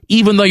house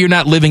even though you're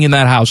not living in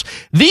that house.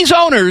 These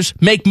owners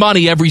make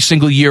money every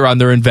single year on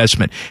their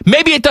investment.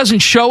 Maybe it doesn't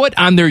show it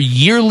on their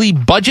yearly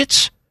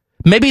budgets.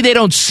 Maybe they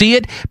don't see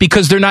it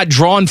because they're not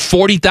drawing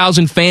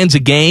 40,000 fans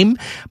a game,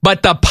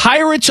 but the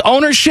Pirates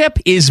ownership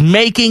is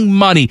making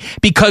money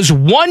because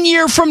 1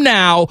 year from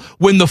now,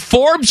 when the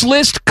Forbes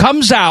list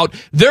comes out,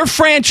 their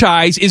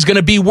franchise is going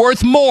to be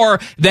worth more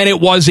than it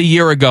was a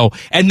year ago.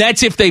 And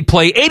that's if they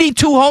play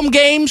 82 home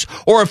games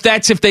or if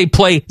they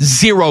play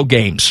 0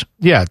 games.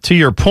 Yeah, to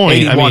your point.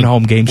 81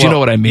 home games, well, you know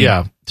what I mean?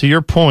 Yeah, to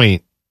your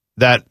point,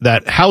 that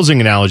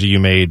housing analogy you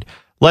made,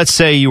 let's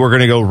say you were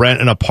going to go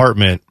rent an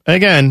apartment.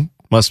 Again,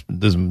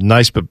 this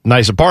nice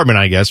apartment,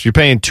 I guess. You're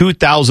paying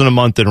 $2,000 a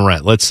month in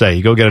rent. Let's say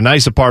you go get a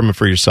nice apartment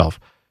for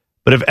yourself.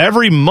 But if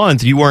every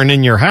month you weren't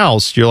in your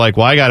house, you're like,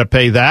 well, I got to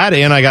pay that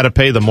and I got to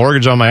pay the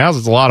mortgage on my house.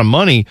 It's a lot of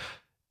money.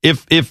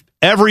 If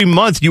every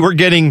month you were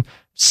getting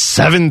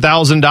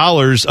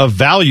 $7,000 of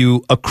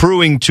value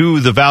accruing to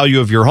the value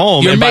of your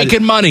home, you're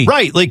making money,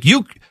 right? Like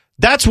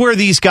that's where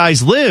these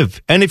guys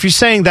live. And if you're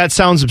saying that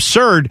sounds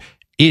absurd,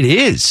 it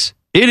is.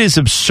 It is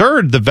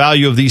absurd, the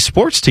value of these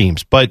sports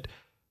teams, but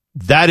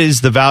that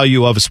is the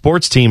value of a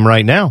sports team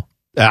right now.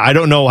 I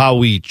don't know how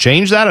we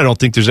change that. I don't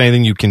think there's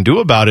anything you can do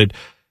about it.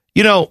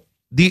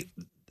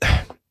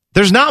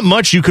 There's not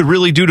much you could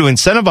really do to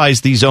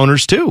incentivize these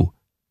owners too.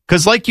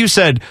 Because like you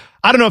said,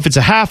 I don't know if it's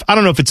a half, I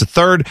don't know if it's a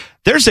third.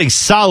 There's a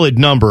solid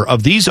number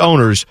of these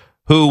owners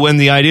who, when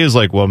the idea is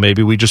like, well,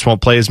 maybe we just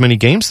won't play as many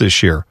games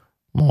this year.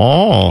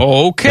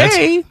 Oh,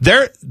 okay.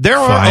 There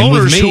are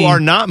owners who are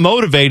not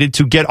motivated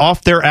to get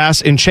off their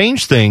ass and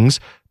change things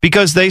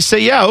because they say,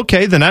 yeah,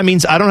 okay, then that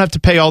means I don't have to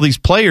pay all these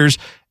players.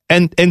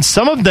 And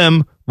some of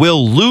them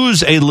will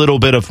lose a little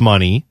bit of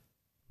money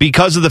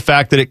because of the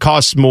fact that it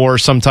costs more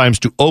sometimes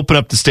to open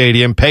up the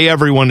stadium, pay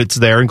everyone that's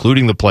there,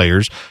 including the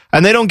players,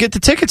 and they don't get the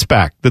tickets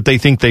back that they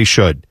think they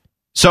should.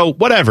 So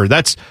whatever,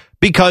 that's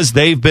because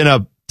they've been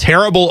a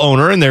terrible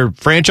owner and their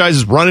franchise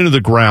is run into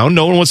the ground.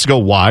 No one wants to go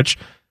watch,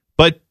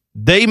 but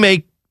they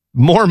make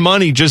more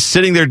money just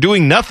sitting there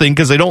doing nothing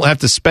because they don't have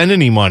to spend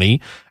any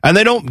money and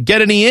they don't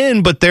get any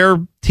in, but their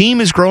team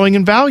is growing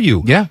in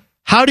value. Yeah.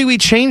 How do we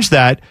change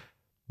that?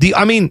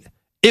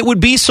 It would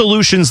be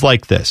solutions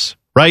like this,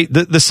 right?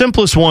 The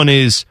simplest one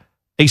is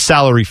a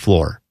salary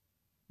floor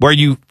where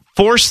you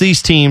force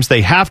these teams,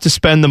 they have to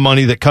spend the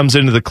money that comes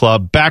into the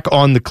club back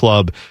on the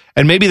club.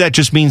 And maybe that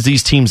just means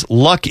these teams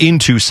luck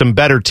into some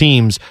better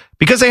teams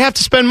because they have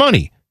to spend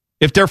money.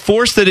 If they're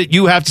forced that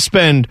you have to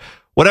spend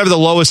whatever the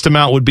lowest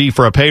amount would be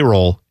for a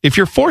payroll, if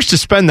you're forced to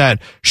spend that,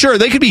 sure,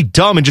 they could be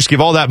dumb and just give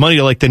all that money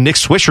to like the Nick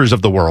Swishers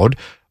of the world.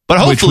 But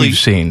hopefully,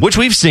 which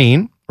we've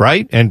seen,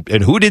 right? And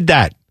who did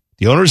that?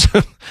 The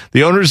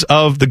owners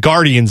of the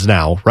Guardians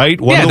now, right?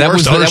 One of the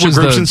worst ownership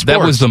groups in sports. That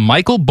was the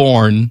Michael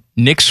Bourne,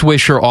 Nick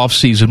Swisher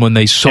offseason when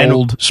they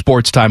sold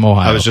Sports Time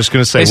Ohio. I was just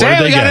going to say,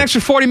 we got an extra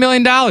 $40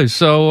 million,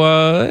 so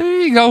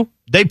there you go.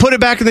 They put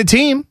it back in the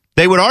team.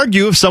 They would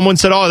argue if someone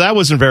said, oh, that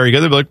wasn't very good.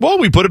 They'd be like, well,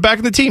 we put it back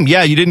in the team.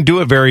 Yeah, you didn't do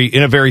it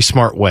in a very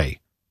smart way.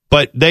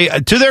 But they,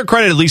 to their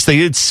credit, at least they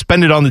did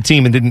spend it on the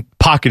team and didn't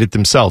pocket it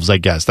themselves, I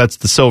guess. That's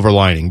the silver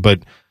lining. But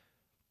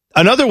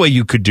another way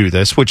you could do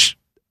this, which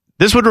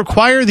this would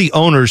require the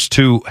owners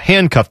to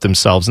handcuff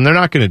themselves, and they're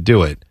not going to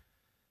do it.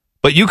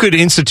 But you could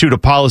institute a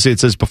policy that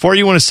says before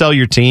you want to sell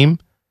your team,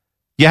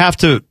 you have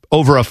to,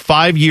 over a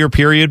 5-year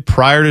period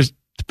prior to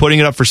putting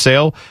it up for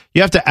sale,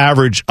 you have to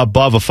average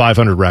above a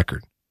 500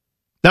 record.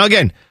 Now,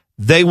 again,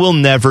 They will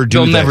never do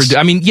this. They'll never do.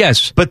 I mean,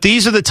 yes. But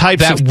these are the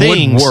types of that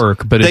things. Would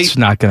work, but it's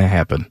not going to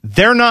happen.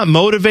 They're not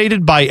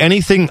motivated by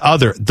anything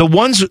other.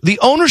 The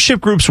ownership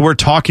groups we're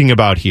talking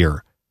about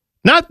here,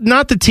 not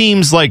the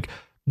teams like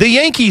the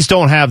Yankees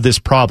don't have this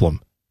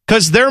problem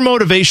because their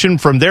motivation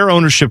from their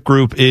ownership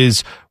group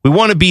is we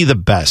want to be the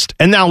best.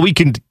 And now we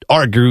can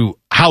argue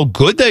how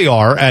good they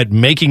are at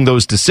making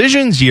those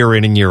decisions year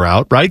in and year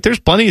out, right? There's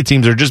plenty of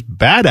teams that are just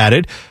bad at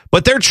it,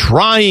 but they're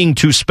trying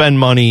to spend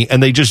money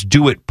and they just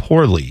do it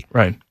poorly.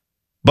 Right.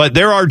 But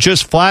there are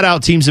just flat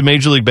out teams in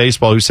Major League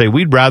Baseball who say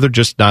we'd rather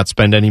just not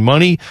spend any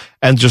money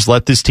and just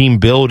let this team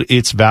build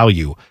its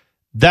value.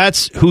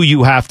 That's who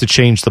you have to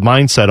change the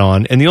mindset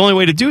on. And the only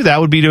way to do that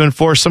would be to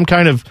enforce some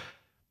kind of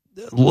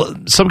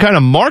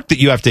mark that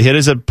you have to hit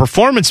as a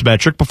performance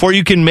metric before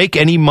you can make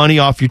any money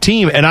off your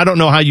team. And I don't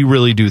know how you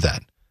really do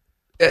that.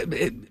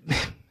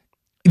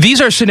 These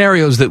are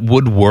scenarios that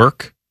would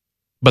work,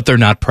 but they're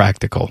not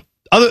practical.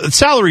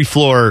 Salary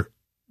floor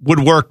would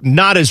work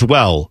not as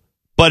well,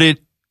 but it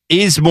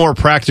is more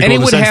practical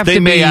in the sense they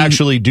may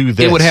actually do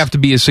this. It would have to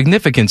be a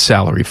significant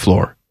salary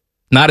floor.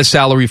 Not a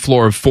salary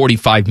floor of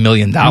 $45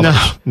 million.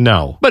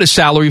 No. But a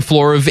salary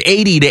floor of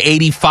 $80 to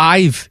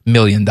 $85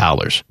 million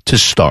to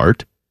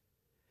start.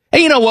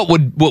 And you know what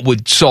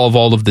would solve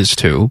all of this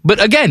too?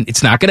 But again,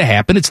 it's not going to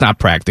happen. It's not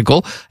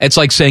practical. It's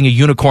like saying a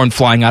unicorn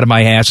flying out of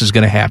my ass is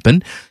going to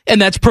happen,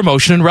 and that's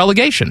promotion and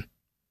relegation.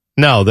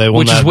 No, they will.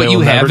 Which is what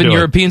you have in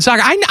European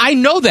soccer. I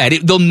know that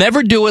they'll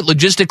never do it.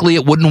 Logistically,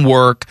 it wouldn't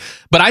work.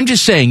 But I'm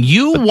just saying,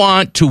 you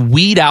want to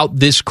weed out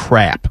this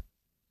crap.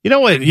 You know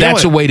what?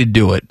 That's a way to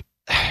do it.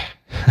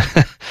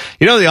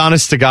 You know, the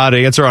honest to God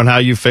answer on how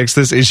you fix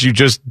this is you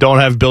just don't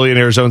have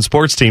billionaires own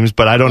sports teams,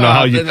 but I don't know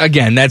how you...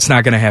 Again, that's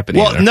not going to happen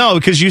either. No,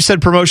 because you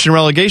said promotion and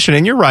relegation,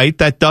 and you're right,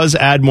 that does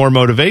add more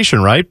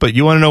motivation, right? But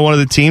you want to know one of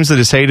the teams that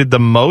is hated the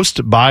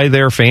most by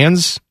their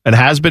fans and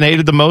has been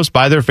hated the most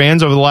by their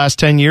fans over the last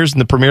 10 years in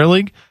the Premier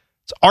League?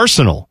 It's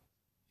Arsenal.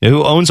 You know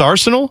who owns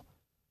Arsenal?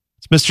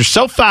 It's Mr.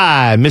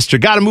 SoFi, Mr.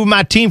 Gotta Move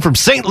My Team from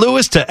St.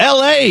 Louis to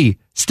L.A.,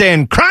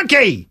 Stan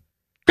Kroenke.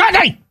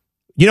 Kroenke!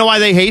 You know why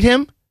they hate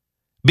him?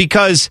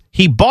 Because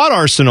he bought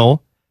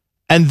Arsenal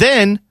and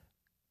then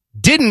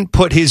didn't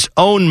put his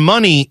own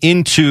money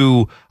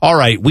into, all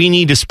right, we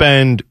need to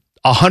spend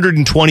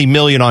 $120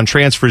 million on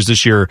transfers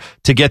this year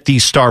to get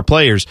these star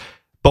players,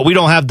 but we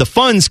don't have the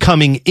funds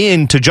coming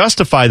in to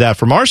justify that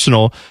from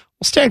Arsenal.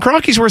 Well, Stan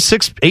Kroenke's worth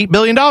 $8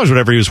 billion,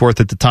 whatever he was worth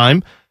at the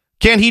time.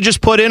 Can't he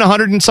just put in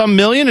 100 and some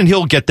million and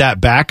he'll get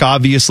that back,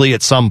 obviously,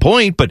 at some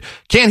point, but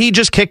can't he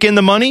just kick in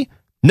the money?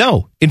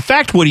 No. In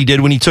fact, what he did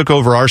when he took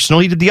over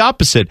Arsenal, he did the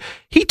opposite.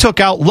 He took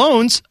out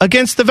loans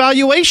against the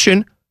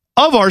valuation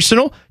of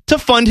Arsenal to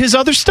fund his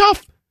other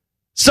stuff.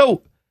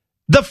 So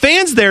the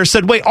fans there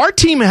said, wait, our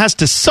team has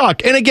to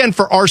suck. And again,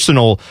 for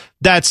Arsenal,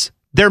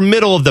 they're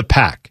middle of the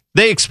pack.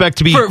 They expect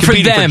to be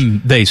competing for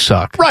them, they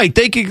suck. Right.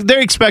 They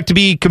expect to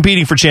be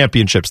competing for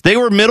championships. They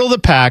were middle of the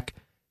pack.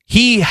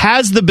 He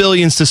has the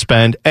billions to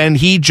spend, and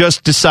he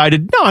just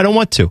decided, no, I don't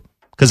want to,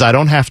 because I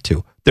don't have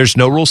to. There's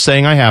no rule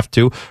saying I have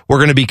to. We're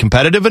going to be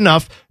competitive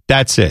enough.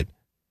 That's it.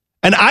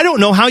 And I don't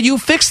know how you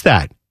fix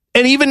that.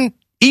 And even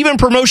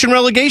promotion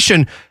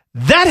relegation,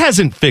 that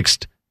hasn't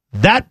fixed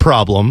that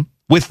problem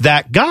with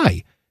that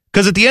guy.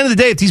 Because at the end of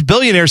the day, if these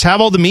billionaires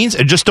have all the means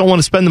and just don't want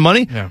to spend the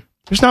money,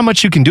 there's not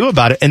much you can do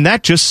about it. And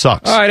that just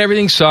sucks. All right,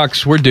 everything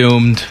sucks. We're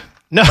doomed.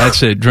 No,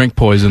 that's it. Drink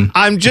poison.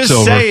 I'm just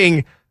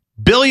saying,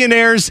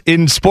 billionaires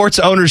in sports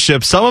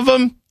ownership, some of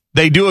them,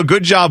 they do a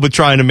good job with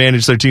trying to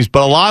manage their teams,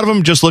 but a lot of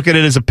them just look at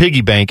it as a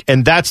piggy bank,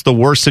 and that's the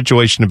worst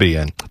situation to be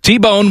in.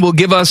 T-Bone will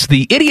give us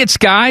the idiot's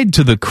guide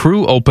to the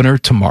crew opener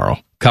tomorrow.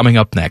 Coming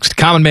up next,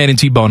 Common Man and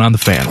T-Bone on the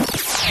Fan.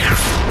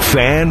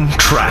 Fan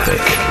traffic.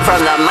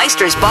 From the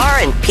Meister's Bar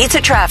and Pizza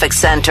Traffic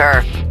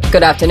Center.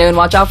 Good afternoon.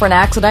 Watch out for an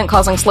accident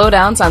causing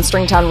slowdowns on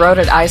Stringtown Road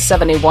at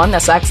I-71.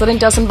 This accident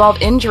does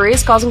involve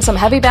injuries, causing some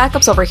heavy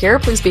backups over here.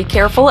 Please be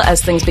careful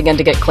as things begin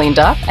to get cleaned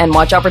up. And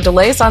watch out for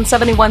delays on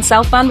 71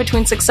 southbound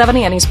between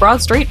 670 and East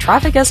Broad Street.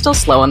 Traffic is still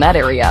slow in that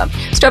area.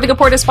 This traffic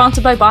report is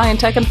sponsored by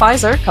BioNTech and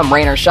Pfizer. Come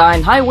rain or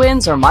shine, high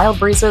winds or mild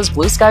breezes,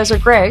 blue skies or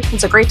gray,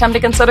 it's a great time to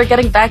consider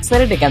getting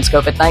vaccinated against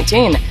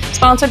COVID-19.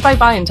 Sponsored by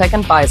BioNTech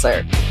and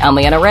Pfizer. I'm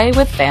Leanna Ray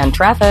with Fan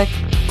Traffic.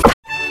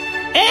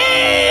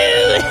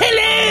 Oh,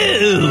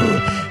 hello!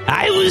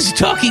 I was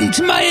talking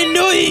to my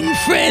annoying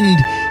friend,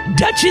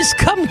 Duchess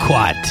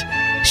Kumquat.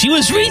 She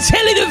was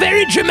retelling a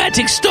very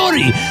dramatic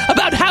story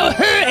about how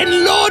her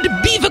and Lord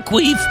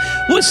Beaverqueef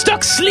were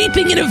stuck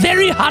sleeping in a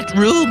very hot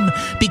room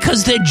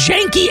because their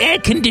janky air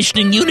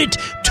conditioning unit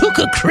took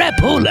a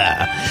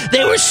crapola.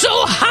 They were so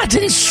hot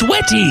and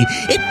sweaty,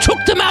 it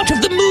took them out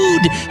of the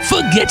mood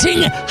for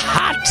getting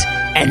hot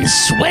and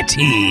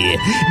sweaty.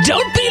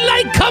 Don't be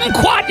like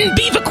Kumquat and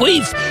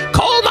Beaverqueef.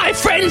 Call my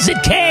friends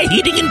at Care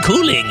Heating and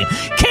Cooling.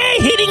 Care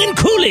Heating and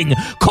Cooling.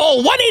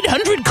 Call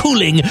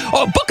 1-800-COOLING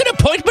or book an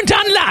appointment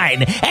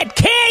online at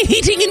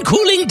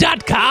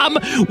careheatingandcooling.com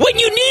when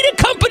you need a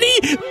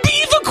company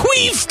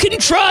Beaverqueef can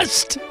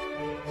trust.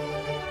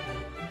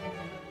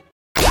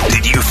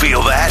 Did you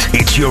feel that?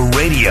 It's your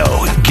radio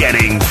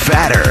getting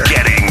fatter.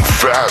 Getting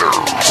fatter.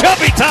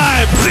 Chubby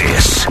time!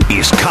 This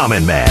is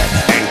Common Man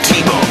and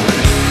T-Bone.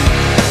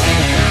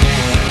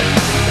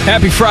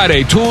 Happy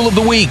Friday. Tool of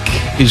the Week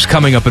is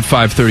coming up at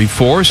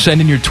 5:34. Send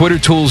in your Twitter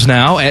tools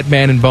now at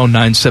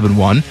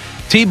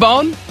ManandBone971.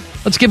 T-Bone,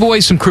 let's give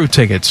away some crew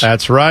tickets.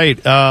 That's right.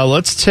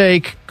 Let's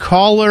take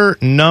caller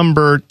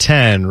number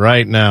 10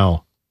 right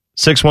now.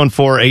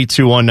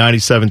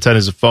 614-821-9710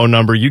 is a phone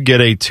number. You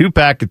get a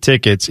 2-pack of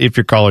tickets if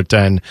you're caller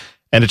 10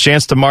 and a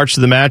chance to march to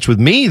the match with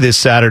me this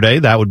Saturday.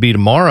 That would be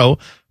tomorrow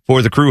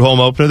for the Crew home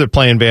opener. They're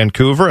playing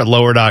Vancouver at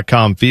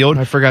Lower.com Field.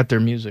 I forgot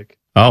their music.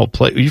 Oh,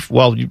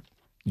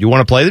 you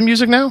want to play the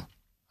music now?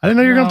 I didn't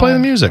know you were going to play the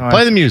music.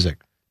 Play the music.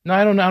 No,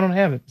 I don't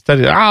have it.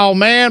 Oh,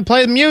 man,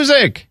 play the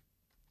music.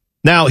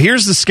 Now,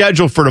 here's the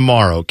schedule for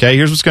tomorrow, okay?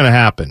 Here's what's going to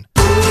happen.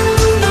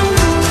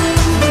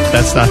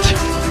 That's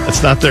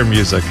not their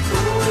music.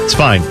 It's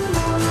fine.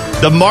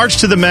 The march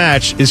to the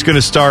match is going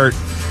to start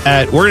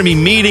we're going to be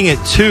meeting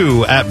at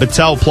 2 at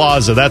Battelle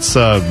Plaza. That's,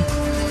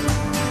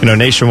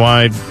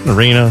 Nationwide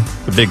Arena,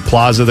 the big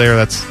plaza there.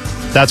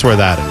 That's where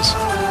that is.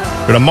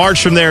 We're going to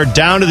march from there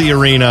down to the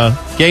arena.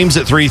 Game's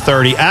at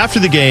 3:30. After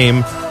the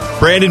game,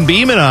 Brandon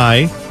Beam and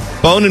I,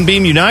 Bone and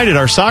Beam United,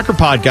 our soccer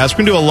podcast,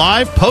 we're going to do a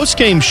live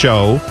post-game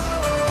show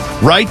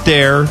right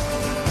there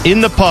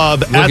in the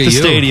pub at the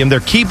stadium. They're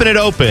keeping it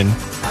open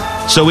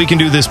so we can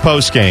do this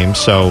post-game.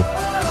 So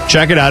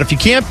check it out. If you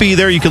can't be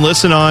there, you can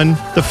listen on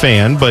The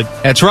Fan.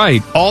 But that's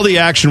right. All the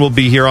action will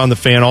be here on The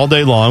Fan all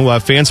day long. We'll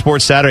have Fan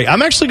Sports Saturday.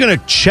 I'm actually going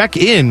to check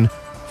in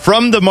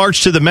from the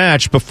march to the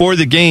match before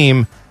the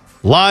game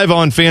live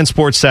on Fan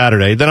Sports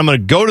Saturday. Then I'm going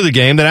to go to the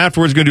game. Then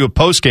afterwards, going to do a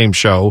post-game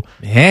show.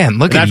 Man,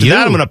 look at after you. After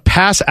that, I'm going to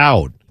pass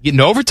out. Getting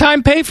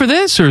overtime pay for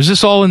this, or is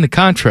this all in the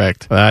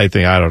contract? I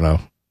don't know.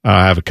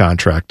 I have a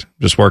contract.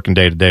 Just working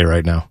day to day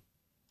right now.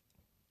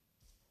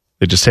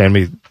 They just hand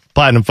me,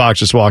 Platinum Fox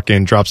just walk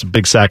in, drops a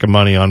big sack of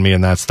money on me,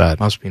 and that's that.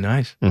 Must be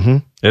nice. Mm-hmm.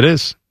 It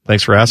is.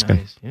 Thanks for asking.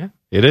 Nice. Yeah.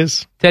 It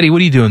is. Teddy,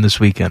 what are you doing this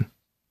weekend?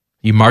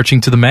 You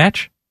marching to the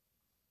match?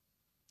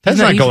 Ted's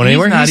not going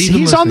anywhere.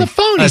 He's on the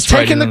phone. He's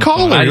taking the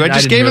caller. I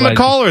just gave him a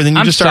caller, then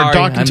you just started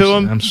talking to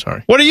him. I'm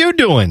sorry. What are you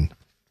doing?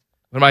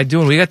 What am I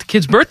doing? We got the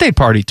kid's birthday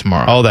party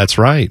tomorrow. Oh, that's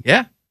right.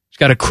 Yeah. She's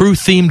got a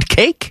crew-themed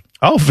cake.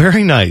 Oh,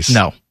 very nice.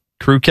 No.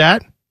 Crew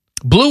cat?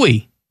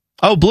 Bluey.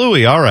 Oh,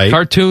 Bluey. All right.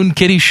 Cartoon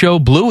kitty show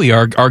Bluey.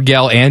 Our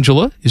gal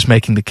Angela is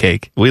making the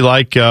cake. We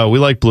like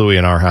Bluey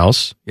in our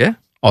house. Yeah.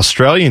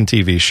 Australian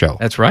TV show.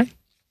 That's right.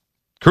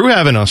 Crew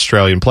have an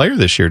Australian player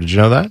this year. Did you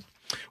know that?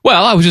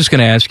 Well, I was just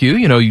going to ask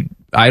you,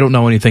 I don't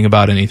know anything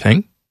about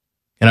anything.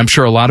 And I'm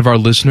sure a lot of our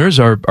listeners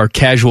are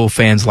casual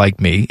fans like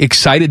me,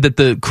 excited that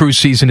the Crew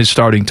season is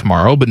starting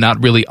tomorrow, but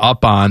not really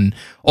up on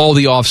all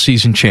the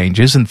off-season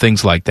changes and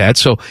things like that.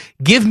 So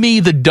give me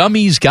the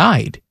dummy's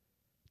guide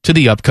to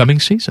the upcoming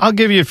season. I'll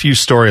give you a few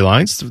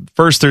storylines.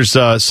 First, there's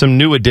some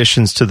new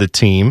additions to the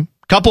team.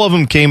 A couple of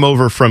them came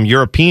over from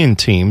European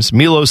teams.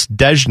 Milos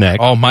Dejnek.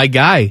 Oh, my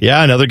guy.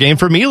 Yeah, another game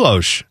for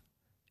Milos.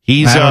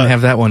 I don't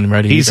have that one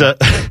ready. He's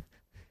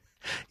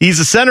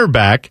a center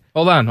back.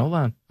 Hold on.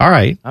 All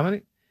right.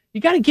 You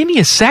got to give me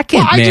a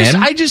second, man.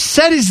 I just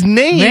said his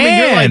name, man. And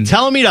you're like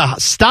telling me to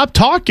stop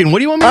talking. What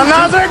do you want me to do?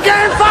 Another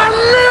game for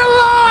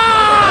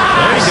Milos!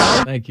 There you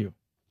go. Thank you.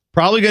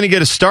 Probably going to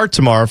get a start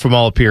tomorrow from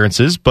all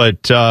appearances,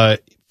 but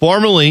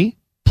formerly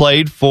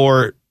played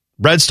for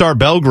Red Star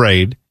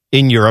Belgrade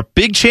in Europe.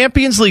 Big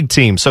Champions League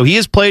team. So he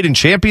has played in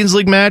Champions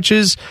League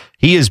matches.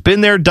 He has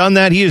been there, done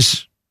that. He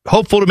is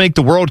hopeful to make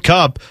the World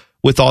Cup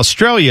with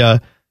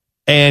Australia.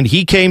 And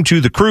he came to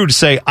the Crew to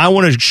say, I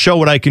want to show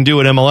what I can do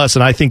at MLS,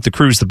 and I think the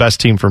Crew's the best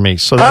team for me.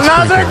 So that's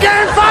another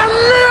game for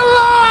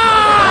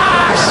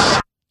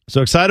Milos!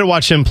 So excited to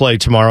watch him play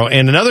tomorrow.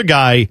 And another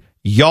guy,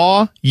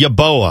 Yaw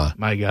Yaboa.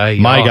 My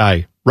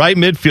guy. Right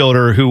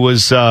midfielder who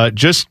was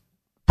just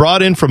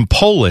brought in from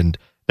Poland.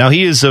 Now,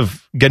 he is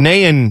of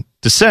Ghanaian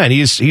descent.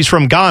 He's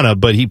from Ghana,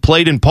 but he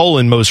played in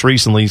Poland most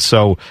recently.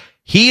 So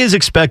he is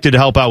expected to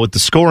help out with the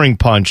scoring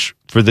punch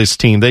for this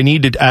team. They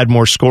need to add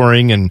more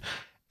scoring, and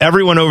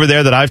everyone over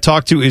there that I've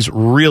talked to is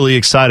really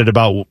excited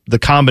about the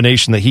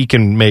combination that he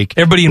can make.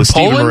 Everybody in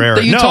Poland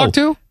that you talked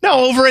to?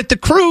 No, over at the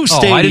Crew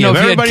Stadium. I didn't know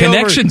if you had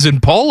connections in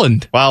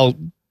Poland. Well,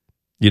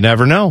 you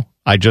never know.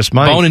 I just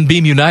might. Bone and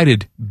Beam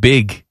United,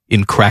 big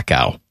in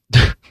Krakow.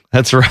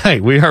 That's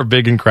right. We are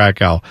big in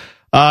Krakow.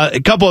 A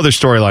couple other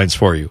storylines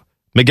for you.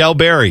 Miguel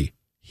Berry.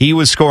 He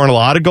was scoring a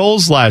lot of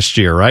goals last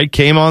year, right?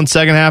 Came on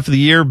second half of the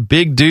year.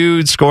 Big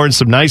dude, scoring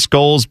some nice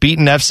goals,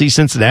 beating FC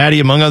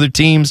Cincinnati, among other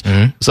teams.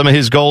 Mm-hmm. Some of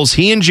his goals.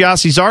 He and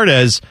Gyasi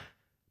Zardes,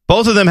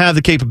 both of them have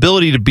the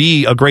capability to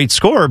be a great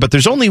scorer, but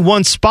there's only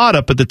one spot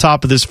up at the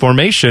top of this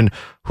formation.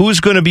 Who's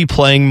going to be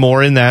playing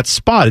more in that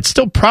spot? It's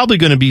still probably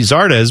going to be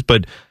Zardes,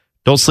 but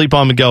don't sleep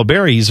on Miguel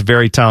Berry. He's a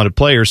very talented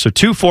player. So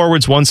 2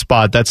 forwards, 1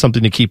 spot. That's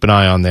something to keep an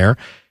eye on there.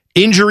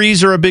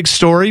 Injuries are a big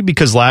story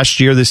because last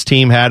year this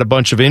team had a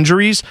bunch of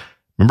injuries.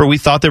 Remember, we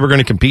thought they were going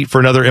to compete for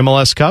another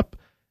MLS Cup.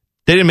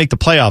 They didn't make the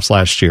playoffs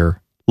last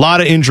year. A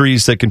lot of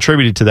injuries that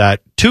contributed to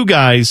that. 2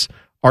 guys,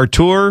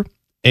 Artur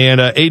and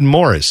Aiden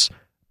Morris,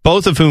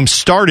 both of whom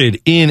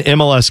started in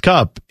MLS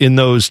Cup in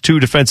those two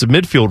defensive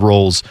midfield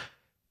roles.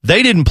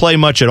 They didn't play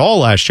much at all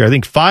last year. I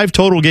think 5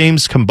 total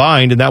games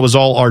combined, and that was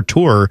all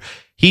Artur.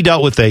 He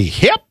dealt with a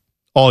hip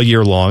all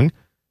year long,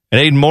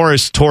 and Aiden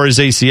Morris tore his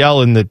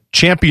ACL in the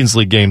Champions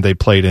League game they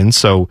played in,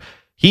 so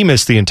he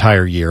missed the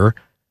entire year.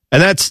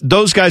 And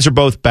those guys are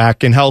both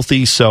back and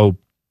healthy, so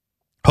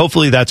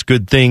hopefully that's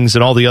good things,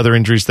 and all the other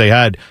injuries they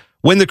had.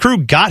 When the Crew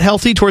got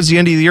healthy towards the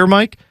end of the year,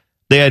 Mike,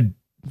 they had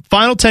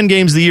final 10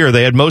 games of the year,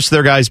 they had most of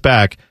their guys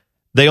back.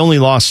 They only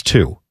lost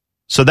 2.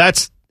 So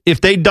if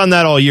they'd done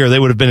that all year, they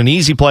would have been an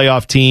easy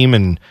playoff team,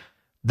 and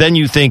then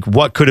you think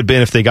what could have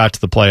been if they got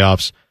to the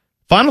playoffs.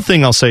 Final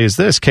thing I'll say is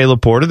this: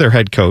 Caleb Porter, their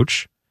head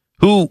coach,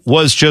 who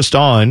was just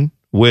on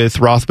with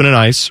Rothman and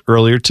Ice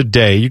earlier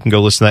today. You can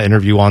go listen to that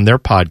interview on their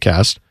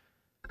podcast.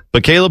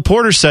 But Caleb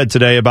Porter said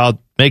today about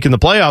making the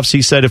playoffs,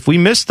 he said, if we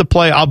miss the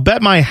play, I'll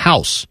bet my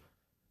house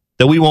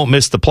that we won't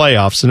miss the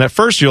playoffs. And at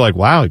first you're like,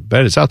 wow, he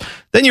bet his house.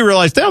 Then you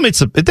realize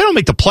if they don't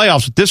make the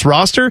playoffs with this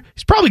roster,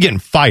 he's probably getting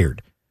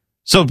fired.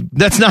 So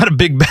that's not a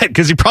big bet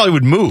because he probably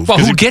would move. Well,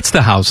 who gets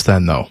the house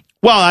then, though?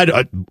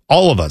 Well,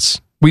 all of us.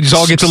 We just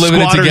all get to live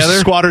in it together?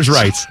 Squatters'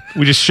 rights.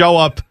 We just show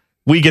up.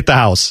 We get the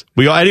house.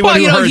 Anyone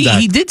who heard that.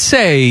 He did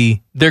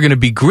say they're going to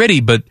be gritty,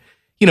 but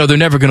they're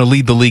never going to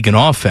lead the league in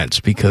offense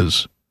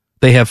because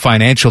they have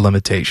financial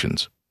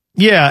limitations.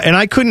 Yeah, and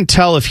I couldn't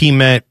tell if he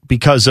meant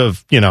because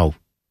of,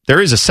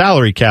 there is a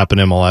salary cap in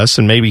MLS,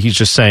 and maybe he's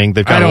just saying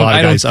they've got a lot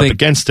of guys up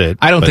against it.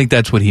 I don't think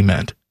that's what he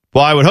meant.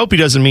 Well, I would hope he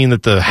doesn't mean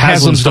that the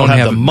Haslams don't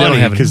have the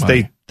money, because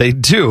they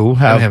do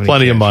have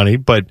plenty of money.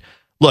 But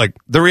look,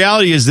 the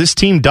reality is this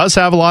team does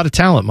have a lot of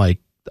talent, Mike.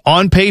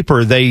 On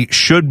paper, they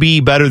should be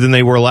better than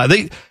they were last.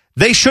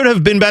 They should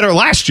have been better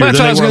last year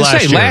than they were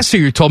last year. Last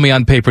year, you told me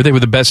on paper they were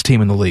the best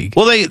team in the league.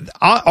 Well, they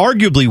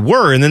arguably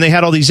were, and then they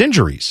had all these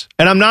injuries.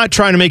 And I'm not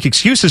trying to make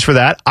excuses for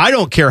that. I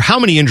don't care how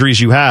many injuries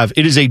you have.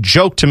 It is a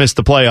joke to miss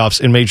the playoffs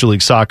in Major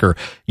League Soccer.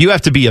 You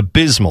have to be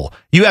abysmal.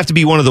 You have to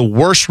be one of the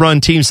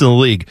worst-run teams in the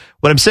league.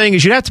 What I'm saying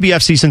is you'd have to be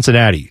FC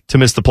Cincinnati to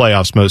miss the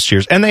playoffs most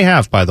years. And they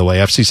have, by the way,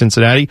 FC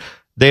Cincinnati.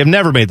 They have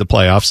never made the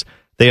playoffs.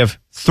 They have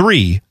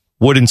 3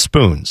 wooden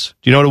spoons.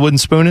 Do you know what a wooden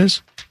spoon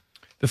is?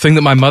 The thing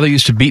that my mother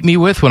used to beat me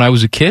with when I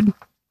was a kid?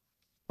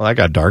 Well, that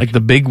got dark. Like the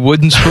big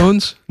wooden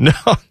spoons? No.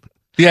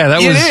 Yeah,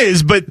 It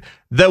is, but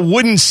the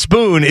wooden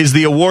spoon is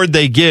the award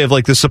they give.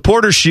 Like the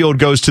Supporters' Shield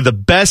goes to the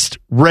best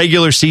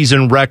regular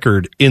season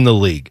record in the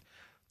league.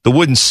 The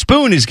wooden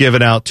spoon is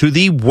given out to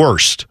the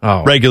worst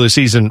regular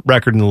season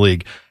record in the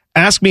league.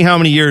 Ask me how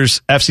many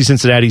years FC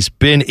Cincinnati's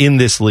been in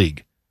this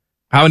league.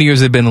 How many years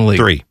have they been in the league?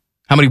 3.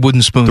 How many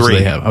wooden spoons 3. do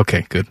they have?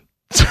 Okay, good.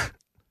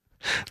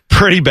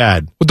 Pretty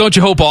bad. Well, don't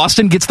you hope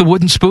Austin gets the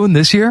wooden spoon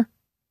this year?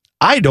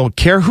 I don't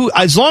care who,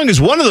 as long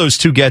as one of those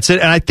two gets it.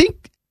 And I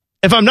think,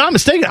 if I'm not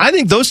mistaken, I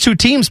think those two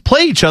teams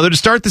play each other to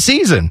start the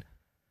season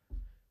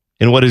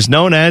in what is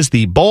known as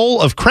the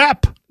Bowl of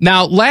Crap.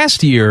 Now,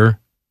 last year,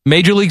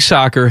 Major League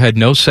Soccer had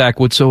no sack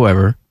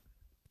whatsoever.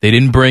 They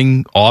didn't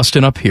bring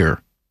Austin up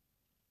here.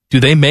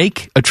 Do they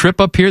make a trip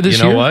up here this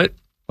year? You know what?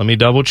 Let me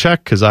double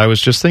check because I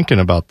was just thinking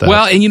about that.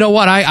 Well, and you know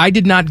what? I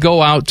did not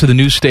go out to the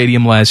new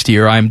stadium last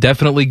year. I'm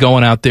definitely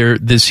going out there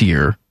this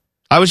year.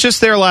 I was just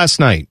there last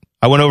night.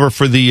 I went over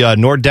for the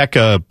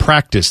Nordeca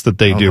practice that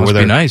they do. Must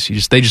be nice.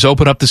 They just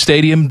open up the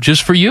stadium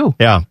just for you.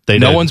 Yeah, they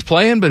No did. one's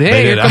playing, but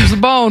hey, here comes the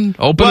bone.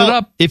 Open it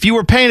up. If you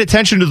were paying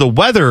attention to the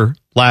weather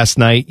last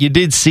night, you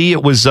did see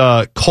it was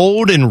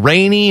cold and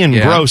rainy and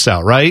gross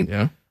out, right?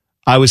 Yeah.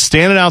 I was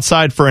standing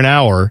outside for an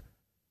hour.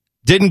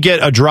 Didn't get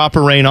a drop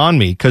of rain on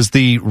me because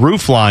the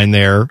roof line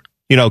there,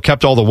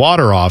 kept all the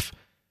water off.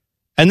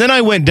 And then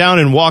I went down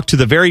and walked to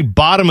the very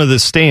bottom of the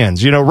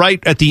stands, right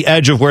at the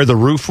edge of where the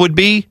roof would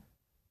be,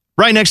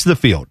 right next to the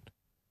field.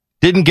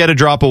 Didn't get a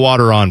drop of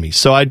water on me.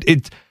 So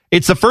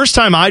it's the first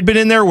time I'd been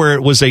in there where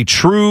it was a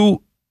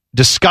true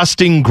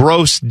disgusting,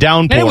 gross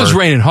downpour. And it was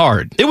raining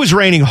hard. It was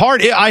raining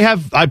hard.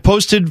 I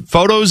posted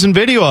photos and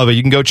video of it.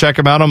 You can go check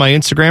them out on my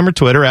Instagram or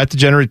Twitter at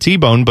Degenerate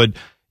T-Bone, but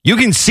you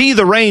can see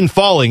the rain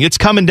falling. It's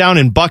coming down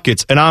in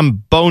buckets, and I'm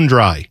bone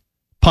dry,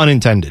 pun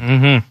intended.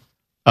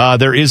 Mm-hmm.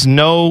 There is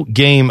no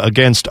game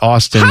against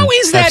Austin. How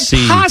is that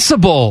FC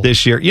possible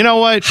this year? You know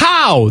what?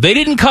 How? They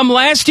didn't come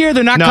last year?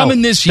 They're not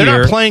coming this year?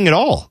 They're not playing at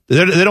all.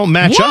 They don't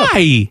match up.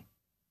 Why?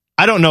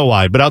 I don't know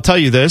why, but I'll tell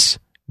you this.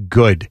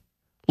 Good.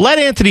 Let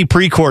Anthony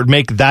Precourt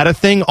make that a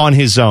thing on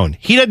his own.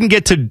 He doesn't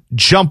get to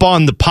jump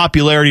on the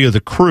popularity of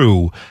the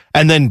Crew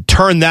and then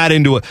turn that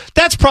into a...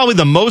 That's probably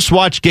the most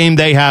watched game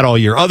they had all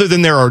year, other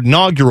than their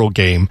inaugural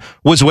game,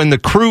 was when the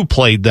Crew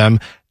played them.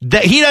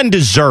 He doesn't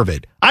deserve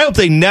it. I hope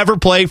they never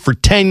play for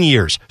 10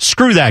 years.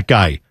 Screw that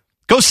guy.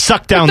 Go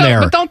suck down there.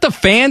 But don't the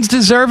fans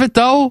deserve it,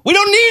 though? We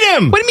don't need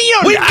him. What do you mean you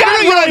don't? We've got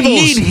rivals. Don't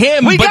need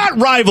him. We got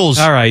rivals.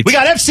 All right. We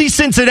got FC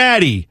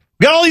Cincinnati.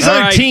 We got all these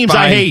other teams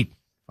I hate.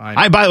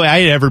 Fine. By the way, I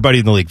hate everybody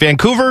in the league.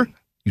 Vancouver,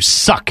 you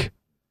suck.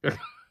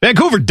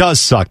 Vancouver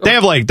does suck. They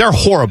have they're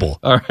horrible.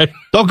 All right.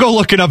 Don't go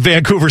looking up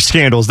Vancouver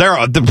scandals. They're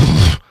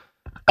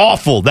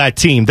awful, that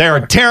team. They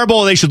are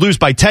terrible. They should lose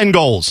by 10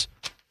 goals.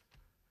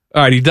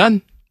 All right, you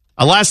done?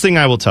 Last thing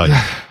I will tell you.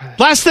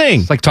 Last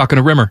thing. It's like talking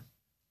to Rimmer.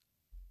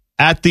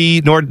 At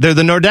the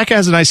Nordeca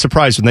has a nice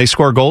surprise when they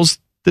score goals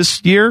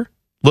this year.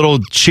 Little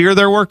cheer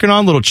they're working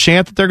on, little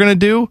chant that they're going to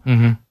do.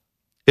 Mm-hmm.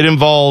 It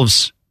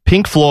involves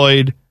Pink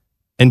Floyd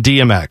and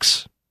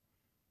DMX.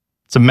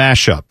 It's a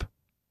mashup.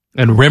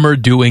 And Rimmer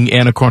doing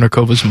Anna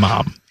Kournikovas'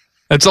 mom.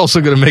 That's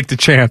also going to make the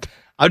chant.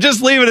 I'll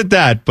just leave it at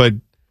that, but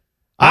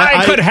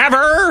I could have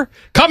her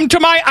come to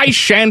my ice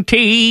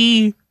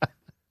shanty.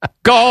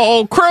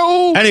 Go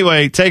Crew.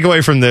 Anyway, take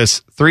away from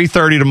this,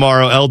 3:30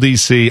 tomorrow,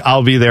 LDC.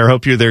 I'll be there.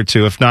 Hope you're there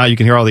too. If not, you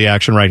can hear all the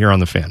action right here on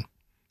the Fan.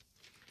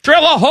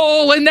 Drill a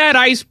hole in that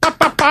ice. Pop,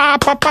 pop,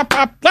 pop, pop, pop,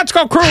 pop. Let's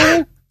go,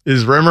 Crew.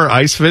 Is Rimmer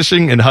ice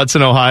fishing in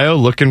Hudson, Ohio,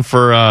 looking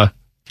for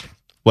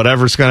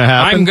whatever's going to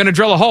happen? I'm going to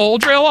drill a hole,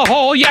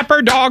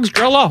 yapper dogs,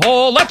 drill a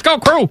hole. Let's go,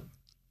 Crew.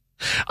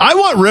 I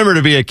want Rimmer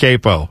to be a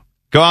capo.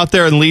 Go out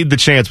there and lead the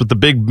chants with the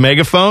big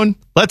megaphone.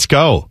 Let's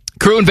go.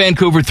 Crew in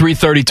Vancouver,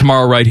 3:30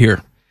 tomorrow right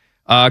here.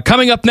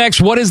 Coming up next,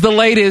 what is the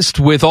latest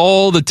with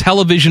all the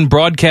television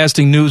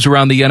broadcasting news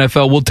around the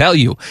NFL? We'll tell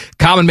you.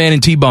 Common Man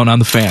and T-Bone on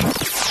the Fan.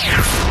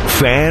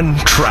 Fan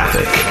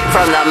traffic.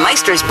 From the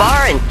Meister's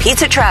Bar and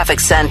Pizza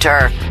Traffic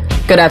Center.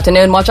 Good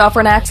afternoon. Watch out for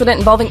an accident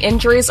involving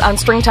injuries on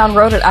Stringtown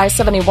Road at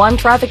I-71.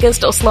 Traffic is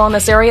still slow in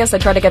this area as they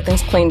try to get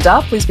things cleaned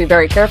up. Please be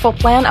very careful.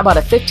 Plan about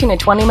a 15 to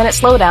 20-minute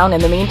slowdown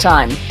in the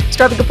meantime. This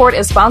traffic report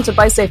is sponsored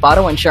by Safe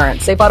Auto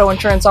Insurance. Safe Auto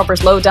Insurance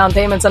offers low down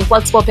payments and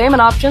flexible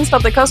payment options to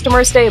help the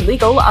customers stay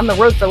legal on the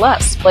road for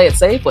less. Play it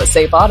safe with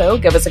Safe Auto.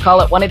 Give us a call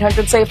at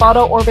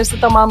 1-800-SAFE-AUTO or visit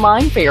them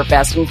online for your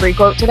fast and free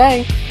quote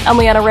today. I'm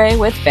Leanna Ray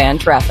with Fan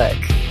Traffic.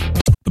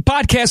 The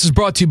podcast is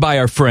brought to you by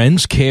our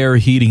friends, Care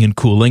Heating and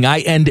Cooling. I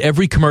end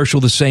every commercial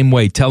the same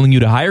way, telling you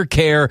to hire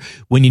Care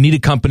when you need a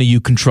company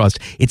you can trust.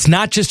 It's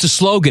not just a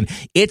slogan.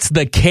 It's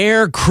the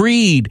Care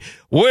creed.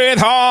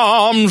 With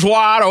arms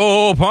wide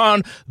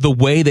open. The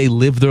way they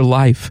live their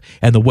life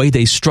and the way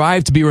they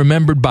strive to be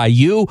remembered by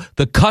you,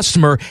 the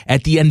customer,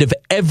 at the end of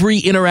every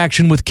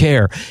interaction with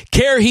Care.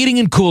 Care Heating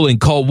and Cooling.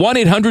 Call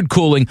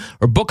 1-800-COOLING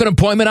or book an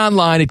appointment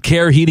online at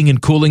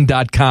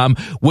careheatingandcooling.com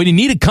when you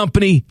need a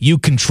company you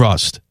can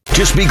trust.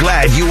 Just be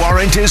glad you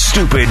aren't as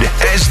stupid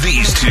as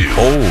these two.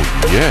 Oh,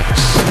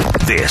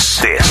 yes.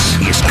 This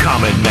is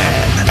Common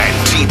Man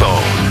and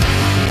T-Bone.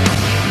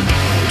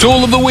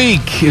 Tool of the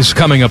Week is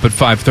coming up at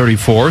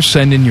 5:34.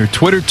 Send in your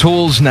Twitter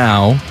tools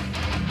now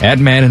at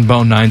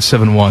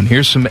ManandBone971.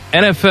 Here's some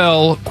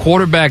NFL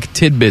quarterback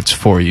tidbits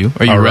for you.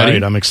 Are you ready?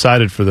 Right, I'm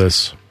excited for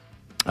this.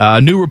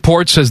 New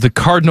report says the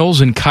Cardinals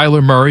and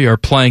Kyler Murray are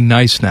playing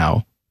nice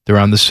now. They're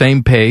on the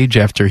same page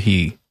after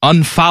he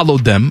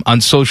unfollowed them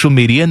on social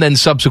media, and then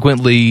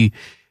subsequently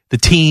the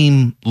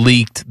team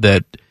leaked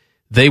that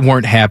they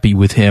weren't happy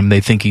with him.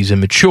 They think he's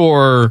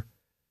immature.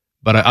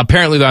 But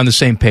apparently they're on the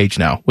same page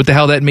now. What the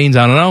hell that means,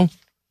 I don't know.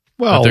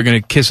 Well, but they're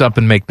going to kiss up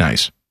and make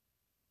nice.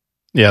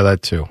 Yeah,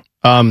 that too.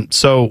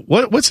 So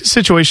what's the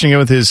situation again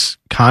with his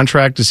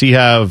contract? Does he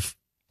have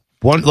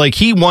one? Like,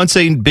 he wants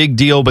a big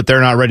deal, but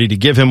they're not ready to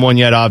give him one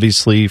yet,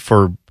 obviously,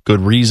 for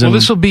good reason. Well,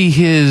 this will be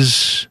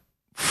his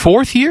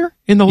fourth year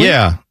in the league?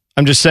 Yeah.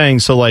 I'm just saying,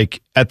 so like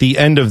at the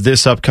end of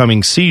this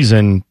upcoming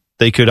season,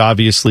 they could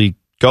obviously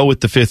go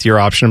with the fifth-year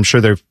option. I'm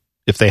sure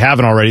if they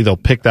haven't already, they'll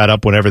pick that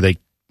up whenever they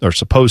are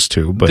supposed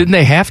to. But didn't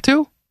they have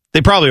to?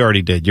 They probably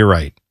already did. You're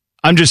right.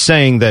 I'm just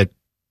saying that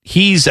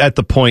he's at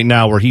the point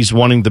now where he's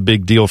wanting the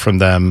big deal from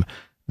them.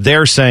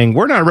 They're saying,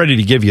 we're not ready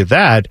to give you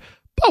that,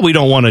 but we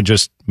don't want to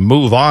just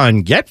move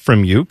on yet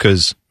from you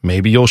because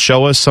maybe you'll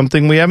show us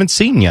something we haven't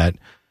seen yet.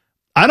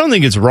 I don't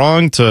think it's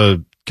wrong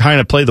to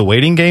kind of play the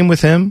waiting game with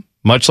him,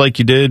 much like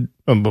you did,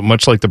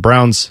 much like the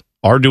Browns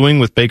are doing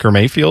with Baker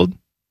Mayfield,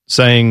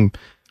 saying,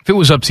 if it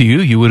was up to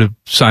you, you would have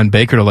signed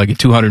Baker to like a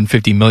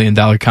 $250 million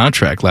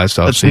contract last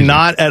offseason. That's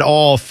not at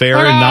all fair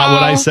and not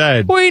what I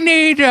said. We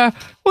need to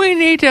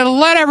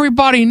let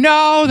everybody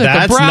know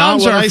that the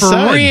Browns are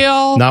for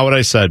real. Not what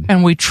I said.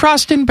 And we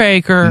trust in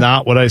Baker.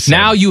 Not what I said.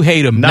 Now you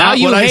hate him. Now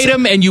you hate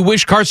him and you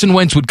wish Carson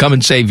Wentz would come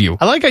and save you.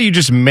 I like how you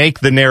just make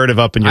the narrative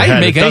up in your head. I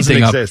didn't make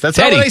anything up. That's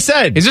Teddy, not what I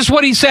said. Is this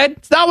what he said?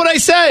 It's not what I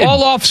said.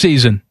 All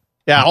offseason.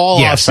 Yeah, all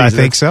offseason. Yes, I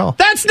think so.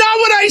 That's not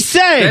what I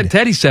said.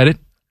 Teddy said it.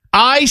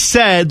 I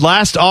said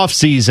last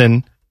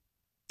offseason,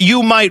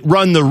 you might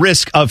run the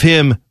risk of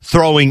him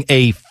throwing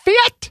a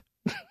fit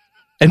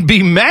and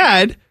be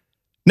mad.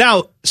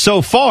 Now,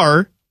 so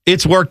far,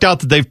 it's worked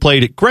out that they've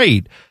played it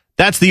great.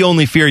 That's the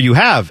only fear you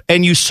have.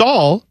 And you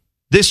saw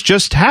this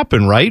just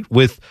happen, right?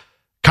 With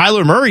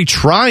Kyler Murray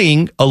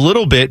trying a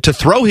little bit to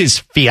throw his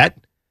fit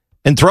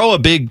and throw a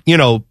big,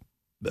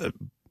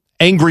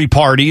 angry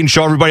party and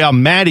show everybody how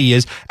mad he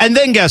is. And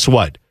then guess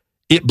what?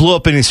 It blew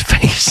up in his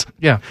face.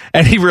 Yeah.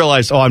 And he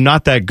realized, I'm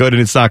not that good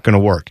and it's not going to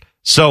work.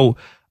 So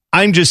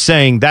I'm just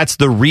saying that's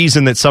the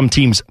reason that some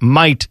teams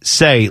might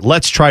say,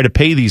 let's try to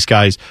pay these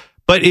guys.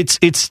 But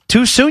it's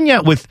too soon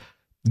yet with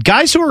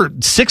guys who are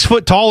 6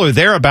 foot tall or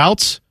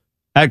thereabouts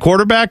at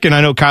quarterback. And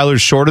I know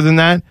Kyler's shorter than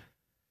that.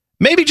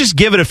 Maybe just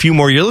give it a few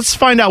more years. Let's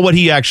find out what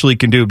he actually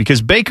can do,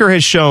 because Baker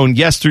has shown,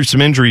 yes, through some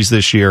injuries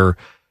this year,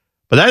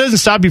 But that doesn't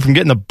stop you from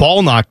getting the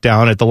ball knocked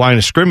down at the line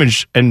of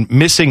scrimmage and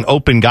missing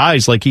open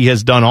guys like he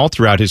has done all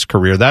throughout his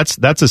career. That's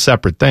a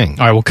separate thing.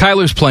 All right, well,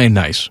 Kyler's playing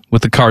nice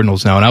with the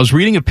Cardinals now. And I was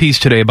reading a piece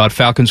today about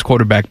Falcons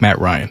quarterback Matt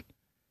Ryan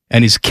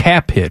and his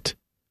cap hit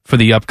for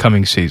the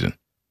upcoming season.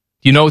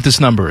 Do you know what this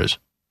number is?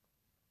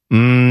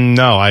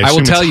 No, I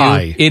will tell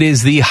high. you, it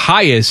is the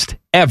highest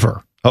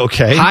ever.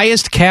 Okay.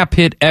 Highest cap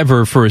hit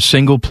ever for a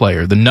single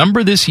player. The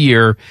number this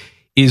year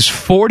is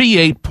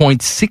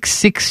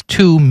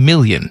 $48.662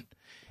 million.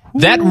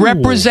 That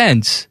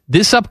represents,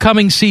 this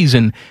upcoming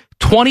season,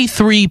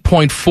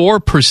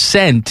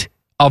 23.4%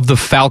 of the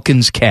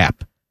Falcons'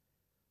 cap.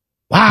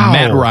 Wow.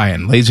 Matt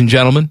Ryan, ladies and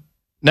gentlemen.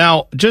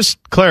 Now, just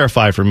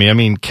clarify for me. I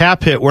mean,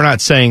 cap hit, we're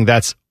not saying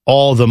that's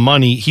all the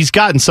money. He's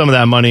gotten some of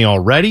that money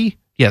already?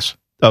 Yes.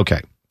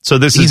 Okay. So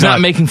He's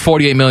not making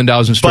 $48 million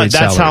in straight salary. But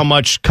that's how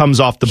much comes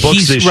off the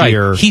books this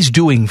year. He's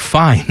doing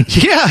fine.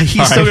 Yeah,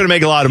 he's still going to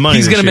make a lot of money.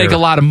 He's going to make a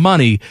lot of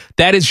money.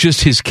 That is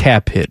just his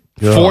cap hit.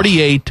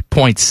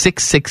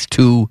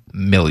 $48.662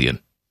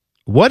 million.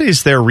 What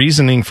is their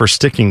reasoning for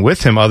sticking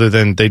with him other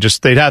than they'd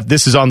have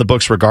this is on the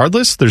books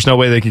regardless? There's no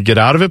way they could get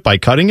out of it by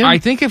cutting him? I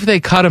think if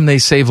they cut him, they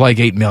save like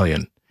 $8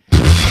 million.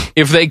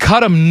 If they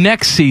cut him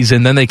next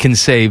season, then they can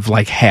save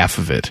like half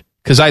of it.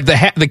 Because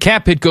the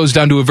cap hit goes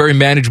down to a very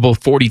manageable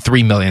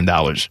 $43 million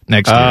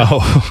next year.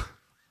 Oh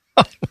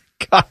my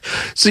God.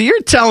 So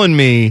you're telling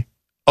me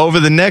over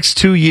the next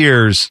 2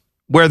 years,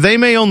 where they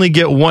may only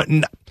get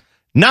one,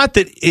 not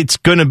that it's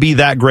going to be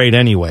that great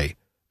anyway,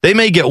 they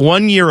may get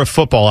 1 year of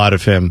football out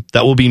of him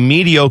that will be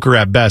mediocre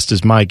at best,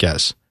 is my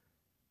guess.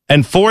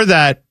 And for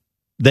that,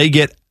 they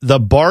get the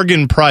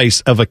bargain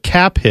price of a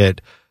cap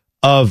hit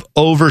of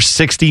over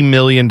 $60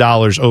 million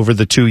over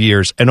the 2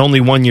 years and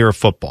only 1 year of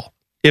football.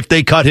 If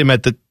they cut him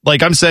at the,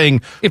 like I'm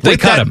saying, if they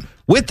cut him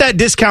with that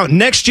discount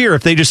next year,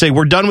 if they just say,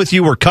 we're done with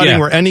you, we're cutting,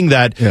 we're ending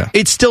that,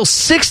 it's still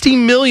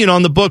 $60 million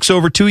on the books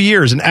over 2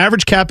 years, an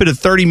average cap hit of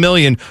 $30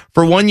 million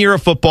for 1 year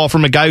of football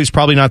from a guy who's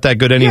probably not that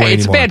good anyway.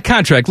 It's anymore. a bad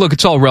contract. Look,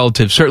 it's all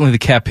relative. Certainly the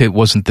cap hit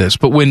wasn't this.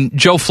 But when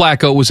Joe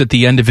Flacco was at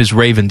the end of his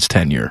Ravens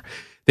tenure,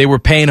 they were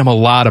paying him a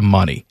lot of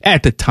money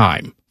at the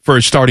time for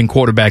a starting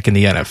quarterback in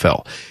the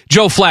NFL.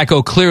 Joe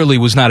Flacco clearly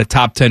was not a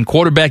top 10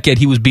 quarterback, yet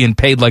he was being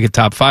paid like a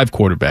top 5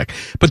 quarterback.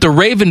 But the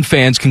Raven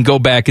fans can go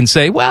back and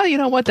say, well, you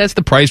know what? That's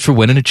the price for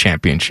winning a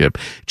championship.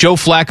 Joe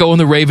Flacco and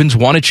the Ravens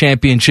won a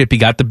championship. He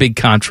got the big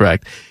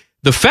contract.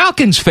 The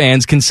Falcons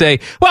fans can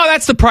say, well,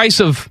 that's the price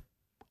of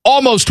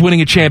almost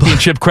winning a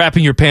championship,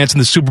 crapping your pants in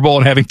the Super Bowl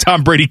and having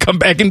Tom Brady come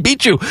back and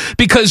beat you,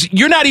 because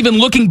you're not even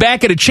looking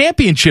back at a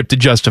championship to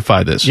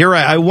justify this. You're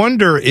right. I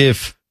wonder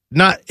if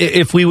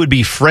we would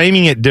be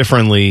framing it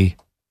differently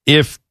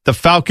if the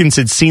Falcons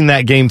had seen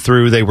that game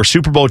through. They were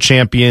Super Bowl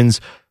champions.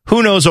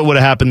 Who knows what would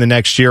have happened the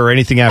next year or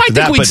anything after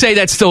that. I think we'd say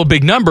that's still a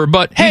big number,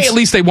 but hey, at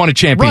least they won a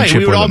championship. Right,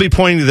 we would all be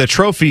pointing to the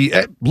trophy.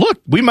 Look,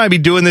 we might be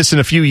doing this in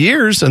a few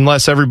years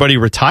unless everybody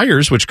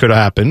retires, which could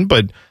happen,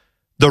 but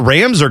the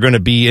Rams are going to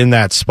be in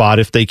that spot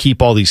if they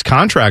keep all these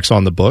contracts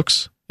on the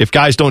books. If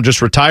guys don't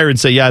just retire and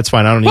say, yeah, it's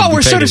fine, I don't need to be paid. Well,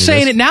 we're sort of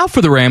saying it now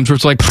for the Rams, where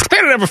it's like, they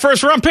didn't have a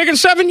first-round pick in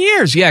 7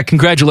 years. Yeah,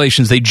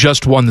 congratulations, they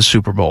just won the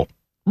Super Bowl.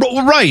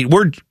 Right.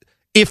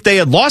 If they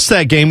had lost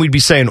that game, we'd be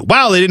saying,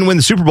 wow, they didn't win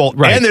the Super Bowl,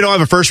 and they don't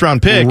have a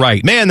first-round pick.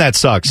 Right. Man, that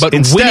sucks. But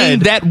winning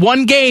that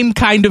one game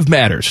kind of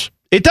matters.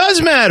 It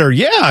does matter,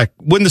 yeah.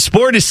 When the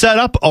sport is set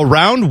up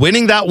around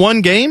winning that one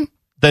game,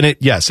 then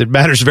it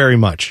matters very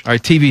much. All right,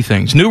 TV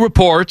things. New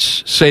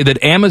reports say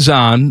that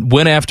Amazon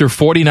went after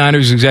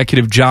 49ers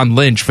executive John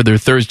Lynch for their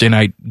Thursday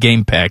night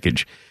game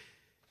package.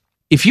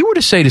 If you were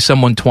to say to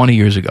someone 20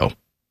 years ago,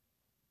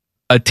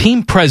 a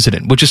team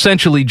president, which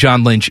essentially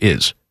John Lynch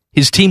is,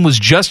 his team was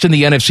just in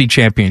the NFC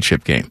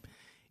Championship game,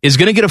 is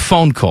going to get a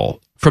phone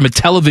call from a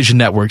television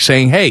network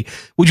saying, hey,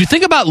 would you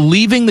think about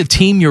leaving the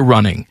team you're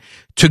running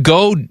to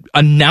go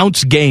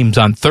announce games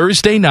on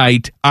Thursday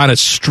night on a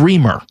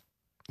streamer?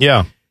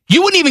 Yeah.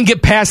 You wouldn't even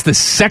get past the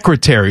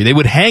secretary. They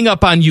would hang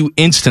up on you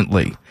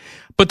instantly.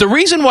 But the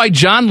reason why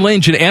John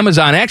Lynch and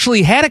Amazon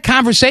actually had a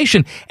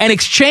conversation and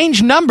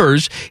exchanged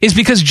numbers is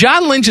because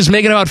John Lynch is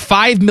making about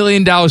 $5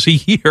 million a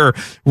year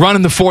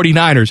running the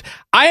 49ers.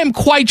 I am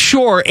quite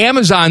sure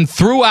Amazon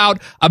threw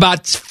out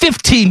about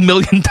 $15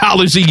 million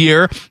a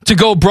year to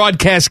go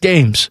broadcast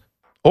games.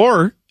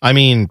 Or, I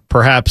mean,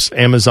 perhaps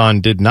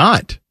Amazon did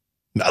not.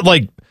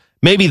 Like,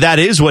 maybe that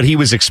is what he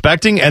was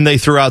expecting, and they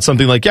threw out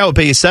something like, yeah, we'll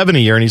pay you $7 a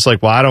year. And he's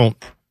like, well,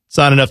 it's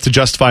not enough to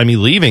justify me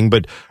leaving.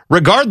 But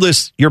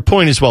regardless, your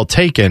point is well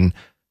taken.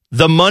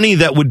 The money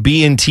that would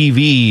be in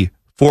TV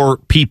for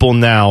people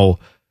now,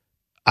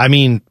 I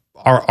mean,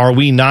 are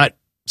we not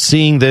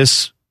seeing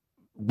this?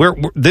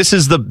 This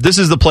is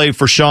the play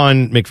for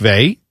Sean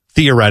McVay,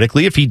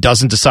 theoretically, if he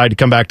doesn't decide to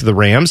come back to the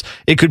Rams.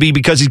 It could be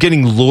because he's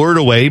getting lured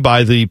away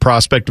by the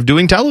prospect of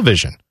doing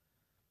television.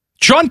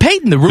 Sean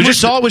Payton, the rumor. We just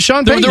saw it with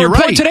Sean Payton. The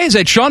report today is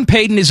that Sean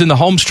Payton is in the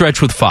home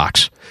stretch with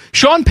Fox.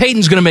 Sean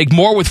Payton's going to make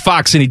more with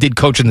Fox than he did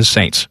coaching the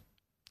Saints.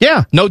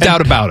 Yeah. No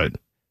doubt about it.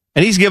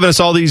 And he's giving us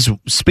all these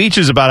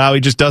speeches about how he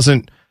just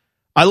doesn't.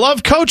 I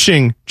love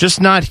coaching, just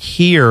not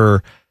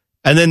here.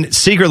 And then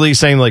secretly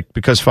saying, like,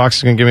 because Fox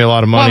is going to give me a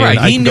lot of money, and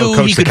I he can go knew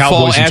coach he the could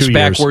fall Cowboys in 2 ass years.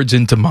 backwards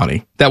into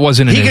money. That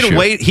wasn't an issue. Can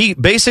wait. He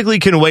basically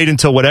can wait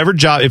until whatever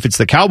job, if it's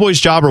the Cowboys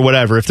job or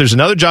whatever, if there's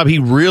another job he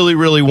really,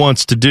 really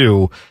wants to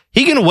do,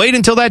 he can wait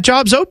until that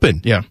job's open.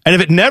 Yeah. And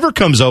if it never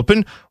comes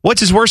open, what's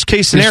his worst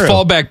case scenario? His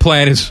fallback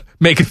plan is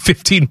making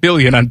 $15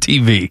 million on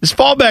TV. His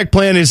fallback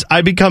plan is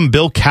I become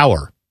Bill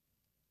Cowher.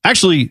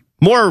 Actually,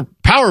 more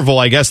powerful,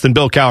 I guess, than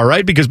Bill Cowher,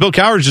 right? Because Bill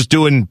Cowher is just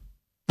doing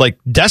like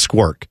desk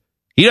work.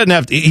 He doesn't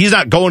have to, he's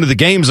not going to the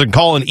games and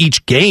calling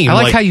each game. I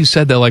like how you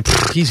said that, like,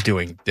 he's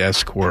doing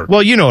desk work.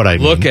 Well, you know what I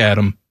mean. Look at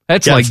him.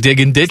 That's like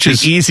digging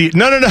ditches. Easy.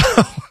 No.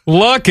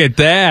 Look at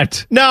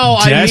that. No,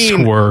 desk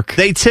work.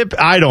 They tip,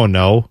 I don't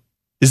know.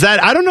 Is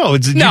that, I don't know.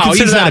 Do you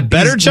consider that a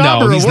better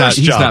job or a worse job?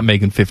 He's not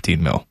making $15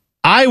 million.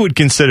 I would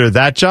consider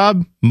that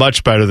job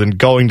much better than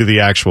going to the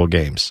actual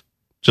games.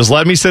 Just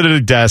let me sit at a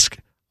desk.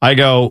 I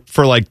go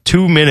for like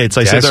 2 minutes.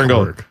 I sit there and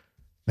go,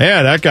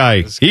 man, that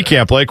guy, he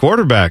can't play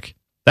quarterback.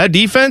 That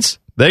defense,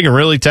 they can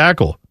really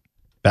tackle.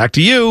 Back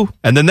to you.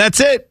 And then that's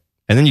it.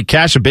 And then you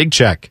cash a big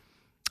check.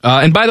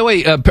 And by the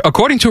way,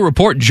 according to a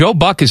report, Joe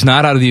Buck is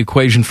not out of the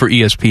equation for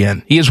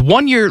ESPN. He has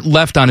 1 year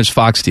left on his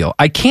Fox deal.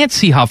 I can't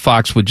see how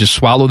Fox would just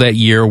swallow that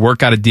year,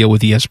 work out a deal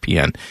with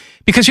ESPN.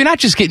 Because you're not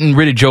just getting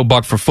rid of Joe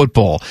Buck for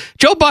football.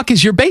 Joe Buck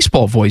is your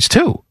baseball voice,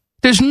 too.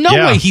 There's no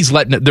way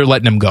they're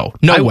letting him go.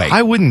 No way.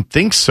 I wouldn't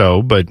think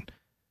so, but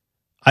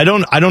I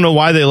don't know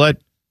why they let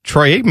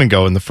Troy Aikman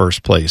go in the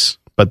first place,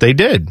 but they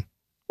did.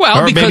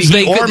 Well, because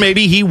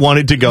maybe he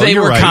wanted to go. They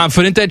were right.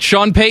 confident that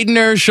Sean Payton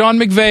or Sean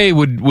McVay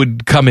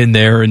would come in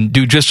there and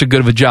do just as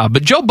good of a job.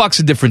 But Joe Buck's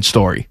a different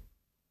story.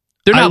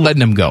 They're not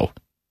letting him go.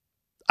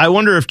 I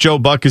wonder if Joe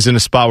Buck is in a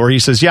spot where he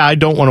says, "Yeah, I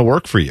don't want to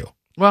work for you."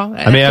 Well,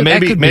 I mean,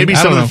 maybe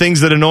some of the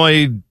things that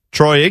annoy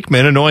Troy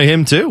Aikman annoy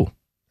him too.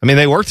 I mean,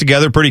 they worked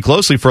together pretty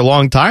closely for a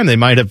long time. They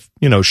might have,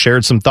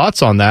 shared some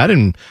thoughts on that,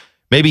 and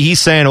maybe he's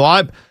saying,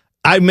 "Well,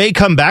 I may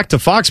come back to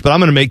Fox, but I'm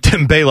going to make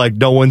them pay like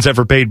no one's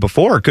ever paid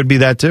before." It could be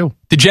that too.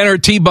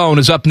 Degenerate T-Bone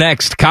is up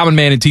next. Common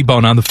Man and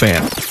T-Bone on the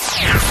Fan.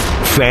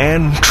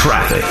 Fan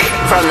traffic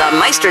from the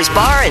Meister's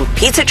Bar and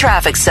Pizza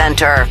Traffic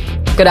Center.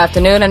 Good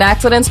afternoon. An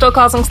accident still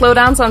causing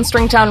slowdowns on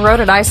Stringtown Road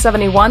at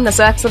I-71. This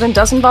accident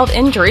does involve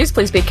injuries.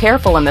 Please be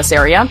careful in this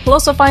area. You'll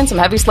also find some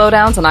heavy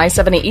slowdowns on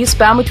I-70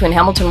 eastbound between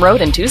Hamilton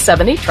Road and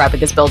 270.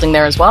 Traffic is building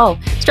there as well.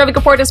 This traffic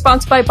report is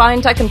sponsored by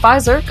BioNTech and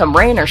Pfizer. Come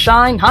rain or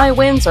shine, high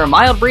winds or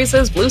mild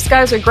breezes, blue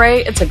skies or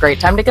gray, it's a great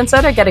time to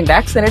consider getting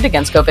vaccinated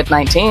against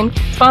COVID-19.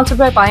 Sponsored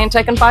by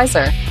BioNTech and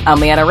Pfizer. I'm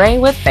Leanna Ray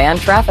with Fan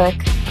Traffic.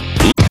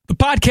 The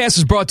podcast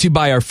is brought to you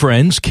by our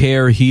friends,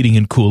 Care Heating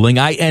and Cooling.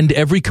 I end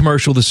every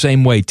commercial the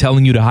same way,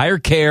 telling you to hire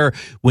Care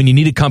when you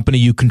need a company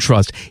you can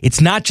trust. It's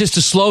not just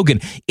a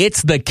slogan.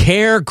 It's the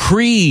Care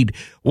creed.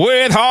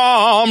 With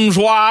arms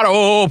wide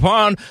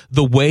open.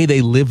 The way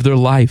they live their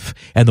life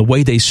and the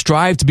way they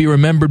strive to be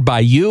remembered by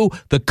you,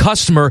 the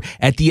customer,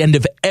 at the end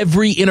of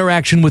every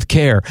interaction with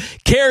Care.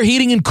 Care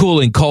Heating and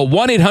Cooling. Call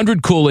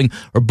 1-800-COOLING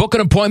or book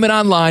an appointment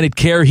online at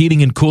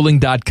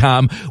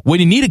careheatingandcooling.com when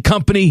you need a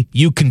company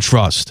you can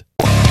trust.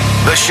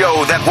 The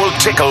show that will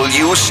tickle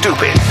you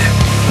stupid.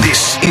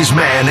 This is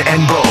Man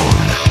and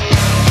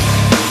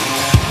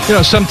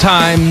Bone.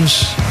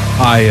 Sometimes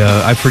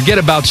I forget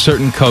about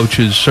certain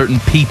coaches, certain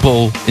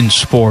people in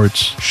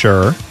sports.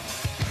 Sure.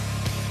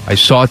 I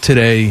saw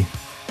today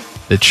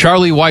that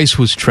Charlie Weiss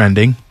was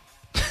trending.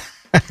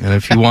 And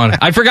if you want,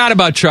 I forgot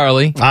about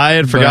Charlie. I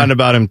had forgotten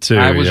about him too.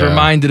 I was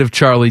reminded of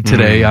Charlie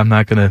today. I'm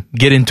not going to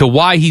get into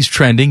why he's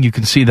trending. You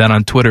can see that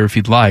on Twitter if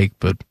you'd like,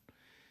 but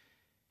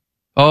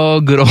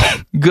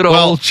good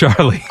old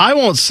Charlie. I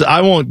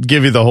won't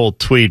give you the whole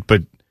tweet,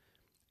 but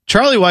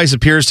Charlie Weiss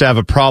appears to have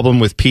a problem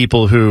with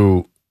people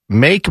who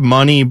make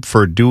money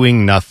for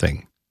doing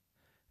nothing.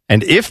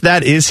 And if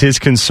that is his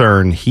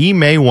concern, he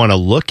may want to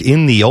look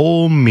in the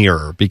old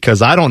mirror,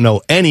 because I don't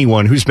know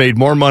anyone who's made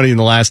more money in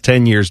the last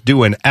 10 years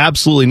doing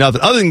absolutely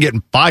nothing other than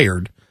getting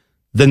fired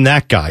than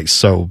that guy.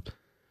 So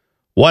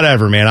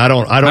whatever, man. I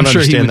don't I'm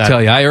understand sure he would that.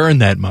 tell you, I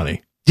earned that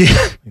money.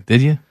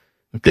 Did you?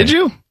 Okay. Did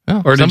you?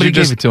 Oh, or did somebody you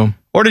just gave it to him.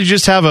 Or did you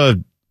just have a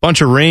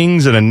bunch of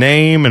rings and a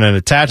name and an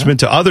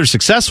attachment to other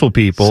successful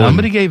people?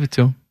 Somebody gave it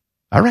to him.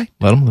 All right.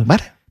 Let him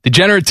live.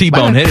 Degenerate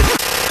T-Bone, hit it.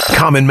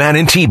 Common Man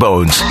and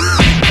T-Bones.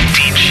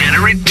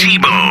 Degenerate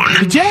T-Bone.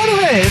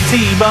 Degenerate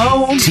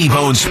T-Bone.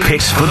 T-Bone's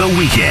picks for the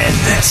weekend.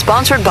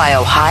 Sponsored by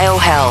Ohio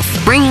Health,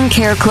 bringing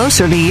care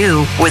closer to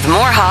you with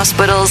more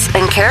hospitals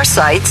and care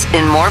sites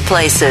in more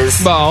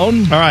places.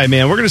 Bone. All right,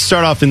 man. We're going to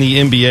start off in the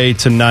NBA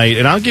tonight,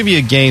 and I'll give you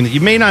a game that you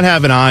may not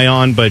have an eye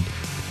on, but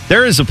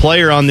there is a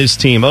player on this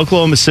team,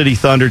 Oklahoma City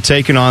Thunder,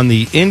 taking on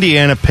the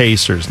Indiana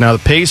Pacers. Now,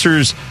 the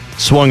Pacers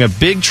swung a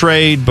big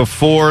trade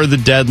before the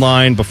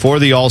deadline, before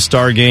the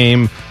All-Star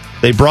game.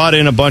 They brought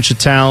in a bunch of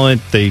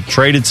talent. They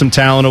traded some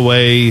talent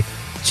away.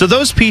 So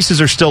those pieces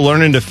are still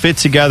learning to fit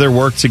together,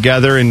 work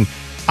together, and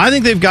I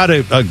think they've got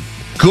a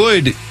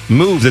good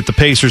move that the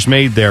Pacers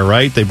made there,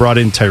 right? They brought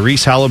in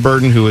Tyrese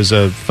Halliburton, who is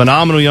a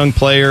phenomenal young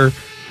player.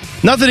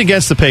 Nothing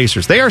against the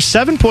Pacers. They are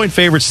 7-point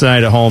favorites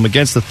tonight at home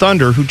against the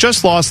Thunder, who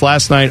just lost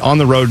last night on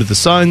the road to the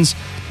Suns.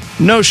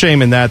 No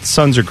shame in that. The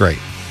Suns are great.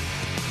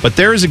 But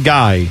there is a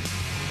guy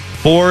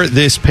for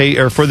this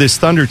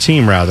Thunder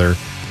team, rather,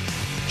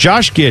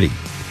 Josh Giddey.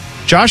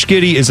 Josh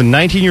Giddey is a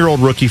 19-year-old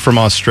rookie from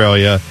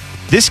Australia.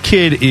 This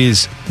kid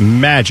is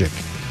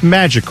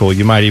magical,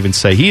 you might even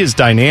say. He is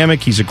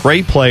dynamic. He's a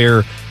great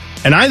player.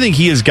 And I think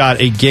he has got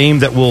a game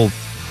that will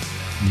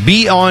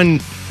be on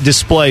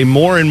display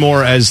more and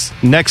more as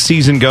next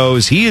season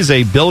goes. He is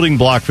a building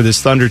block for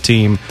this Thunder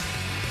team.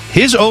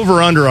 His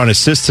over-under on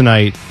assists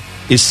tonight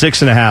is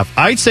 6.5.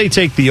 I'd say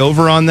take the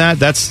over on that.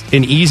 That's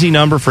an easy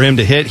number for him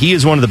to hit. He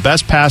is one of the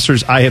best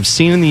passers I have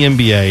seen in the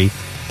NBA.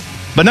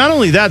 But not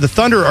only that, the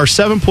Thunder are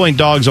 7-point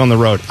dogs on the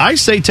road. I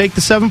say take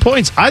the 7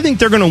 points. I think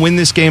they're going to win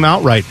this game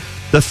outright.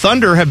 The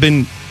Thunder have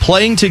been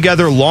playing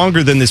together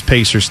longer than this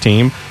Pacers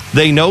team.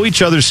 They know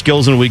each other's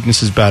skills and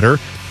weaknesses better.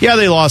 Yeah,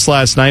 they lost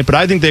last night, but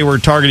I think they were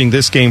targeting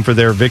this game for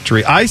their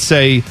victory. I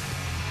say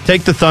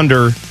take the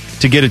Thunder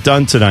to get it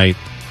done tonight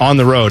on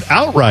the road.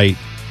 Outright,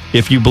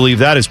 if you believe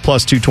that, is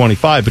plus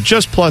 225, but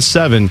just plus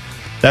 7,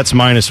 that's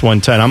minus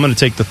 110. I'm going to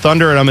take the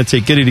Thunder, and I'm going to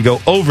take Giddey to go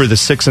over the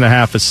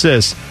 6.5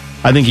 assists.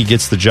 I think he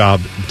gets the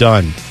job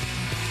done.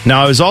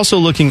 Now, I was also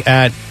looking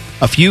at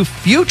a few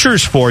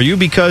futures for you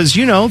because,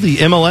 the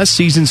MLS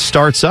season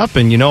starts up,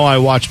 and I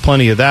watch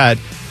plenty of that.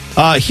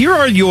 Here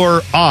are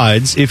your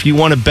odds if you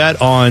want to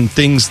bet on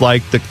things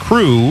like the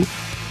Crew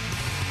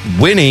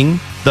winning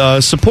the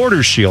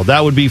Supporters Shield.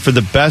 That would be for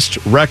the best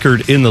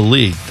record in the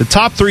league. The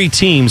top 3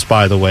 teams,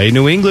 by the way,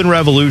 New England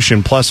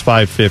Revolution plus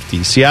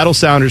 550, Seattle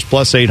Sounders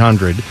plus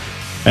 800,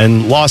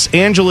 and Los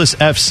Angeles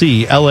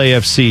FC,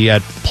 LAFC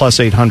at plus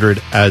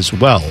 800 as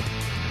well.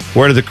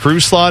 Where do the Crew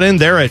slot in?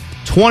 They're at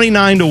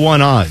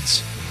 29-1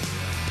 odds.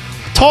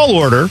 Tall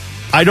order.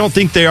 I don't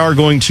think they are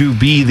going to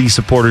be the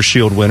Supporters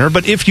Shield winner,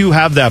 but if you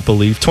have that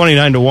belief,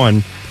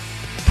 29-1,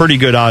 pretty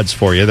good odds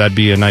for you. That'd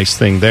be a nice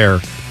thing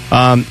there.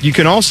 You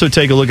can also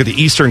take a look at the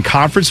Eastern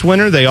Conference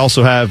winner. They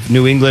also have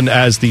New England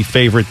as the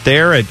favorite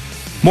there at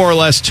more or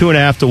less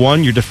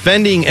 2.5-1. Your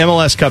defending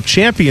MLS Cup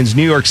champions,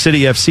 New York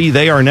City FC,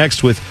 they are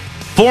next with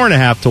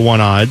 4.5-1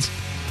 odds.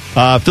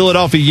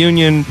 Philadelphia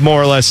Union,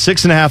 more or less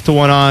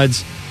 6.5-1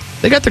 odds.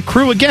 They got the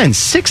Crew again,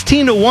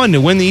 16-1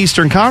 to win the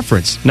Eastern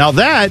Conference. Now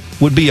that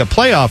would be a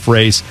playoff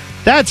race.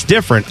 That's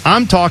different.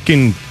 I'm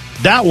talking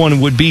that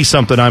one would be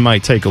something I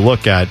might take a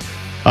look at.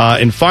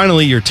 And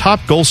finally, your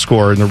top goal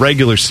scorer in the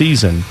regular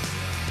season,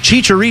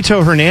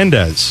 Chicharito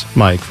Hernandez,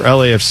 Mike, for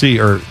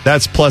LAFC,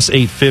 that's plus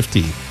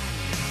 850.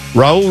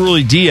 Raul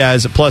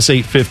Ruiz-Diaz at plus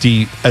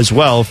 850 as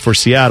well for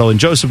Seattle, and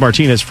Joseph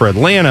Martinez for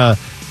Atlanta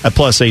at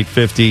plus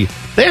 850.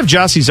 They have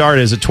Gyasi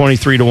Zardes at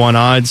 23-1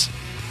 odds.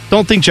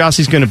 Don't think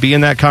Jossie's going to be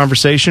in that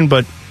conversation,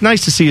 but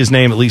nice to see his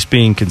name at least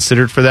being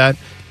considered for that.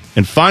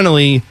 And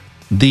finally,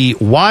 the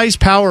Wise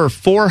Power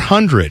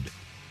 400.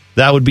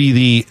 That would be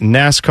the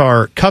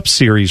NASCAR Cup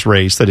Series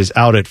race that is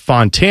out at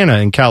Fontana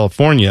in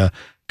California.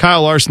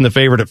 Kyle Larson, the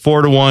favorite, at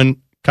 4-1.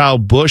 Kyle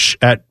Busch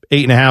at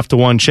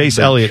 8.5-1. Chase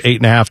Elliott,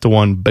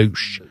 8.5-1.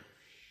 Busch.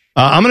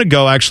 I'm going to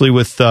go actually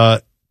with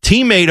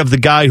teammate of the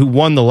guy who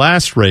won the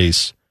last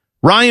race,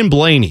 Ryan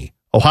Blaney,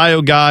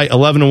 Ohio guy,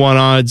 11-1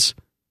 odds.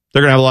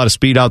 They're going to have a lot of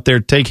speed out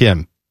there. Take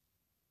him.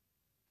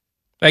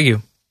 Thank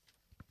you.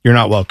 You're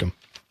not welcome.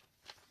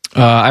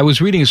 I was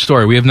reading a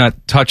story. We have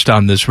not touched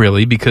on this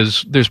really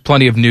because there's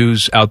plenty of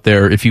news out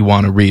there if you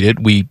want to read it.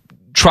 We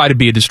try to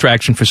be a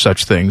distraction for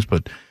such things,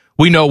 but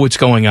we know what's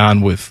going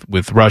on with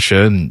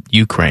Russia and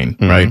Ukraine,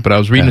 right? But I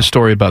was reading a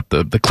story about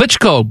the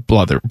Klitschko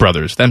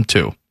brothers, them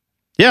two.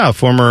 Yeah,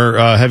 former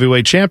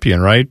heavyweight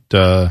champion, right?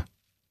 Who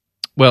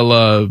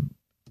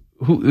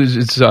is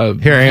it's here?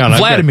 Hang on,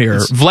 Vladimir.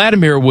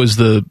 Vladimir was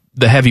the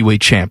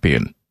heavyweight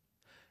champion.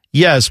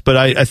 Yes, but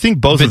I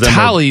think both of them.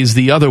 Vitaly is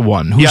the other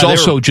one, who's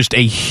also just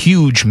a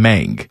huge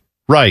mang.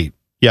 Right.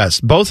 Yes,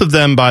 both of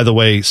them, by the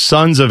way,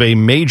 sons of a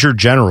major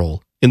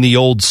general in the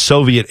old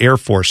Soviet Air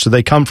Force. So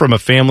they come from a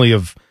family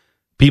of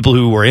people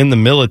who were in the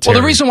military.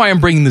 Well, the reason why I'm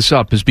bringing this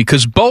up is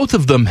because both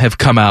of them have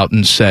come out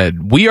and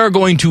said, we are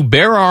going to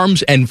bear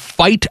arms and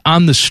fight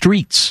on the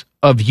streets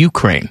of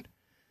Ukraine.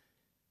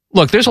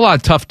 Look, there's a lot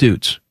of tough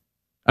dudes.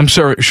 I'm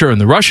sure in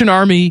the Russian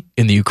army,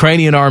 in the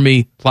Ukrainian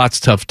army, lots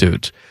of tough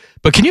dudes.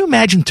 But can you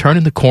imagine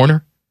turning the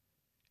corner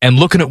and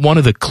looking at one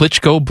of the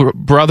Klitschko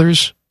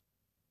brothers?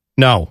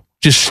 No.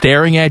 Just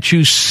staring at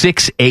you,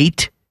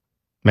 6'8"?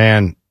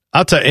 Man,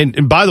 I'll tell you.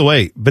 And by the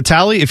way,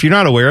 Vitaly, if you're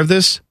not aware of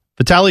this,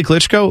 Vitaly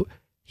Klitschko,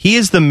 he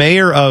is the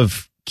mayor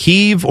of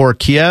Kiev or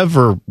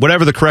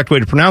whatever the correct way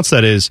to pronounce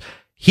that is.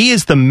 He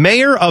is the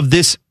mayor of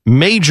this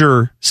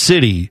major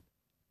city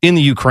in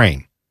the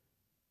Ukraine.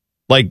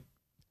 Like,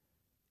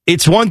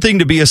 it's one thing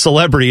to be a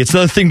celebrity. It's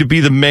another thing to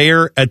be the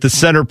mayor at the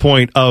center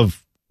point of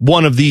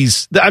one of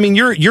these. I mean,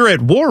 you're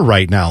at war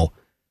right now.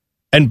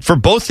 And for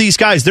both these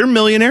guys, they're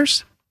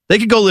millionaires. They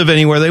could go live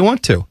anywhere they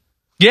want to.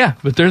 Yeah,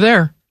 but they're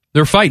there.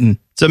 They're fighting.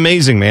 It's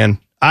amazing, man.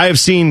 I have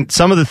seen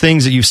some of the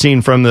things that you've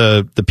seen from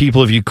the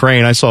people of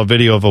Ukraine. I saw a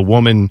video of a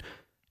woman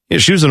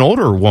She was an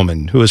older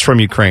woman who was from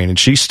Ukraine, and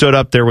she stood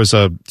up. There was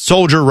a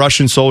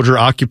Russian soldier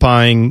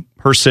occupying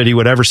her city,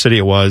 whatever city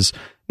it was.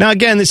 Now,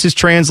 again, this is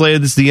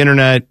translated. This is the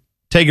internet.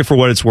 Take it for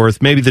what it's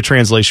worth. Maybe the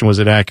translation was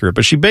inaccurate,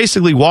 but she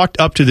basically walked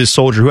up to this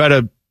soldier who had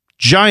a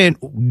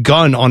giant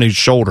gun on his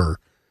shoulder,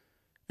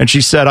 and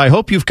she said, "I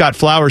hope you've got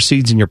flower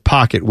seeds in your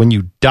pocket when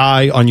you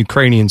die on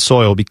Ukrainian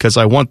soil, because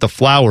I want the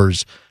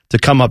flowers to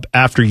come up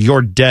after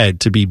you're dead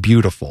to be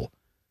beautiful."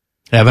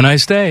 Have a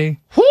nice day.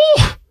 Whew.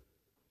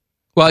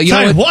 Well, you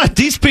know what?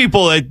 These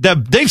people,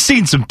 they've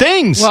seen some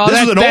things. Well,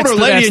 this is an older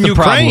lady in the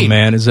Ukraine. Problem,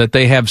 man, is that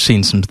they have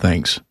seen some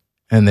things,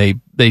 and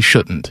they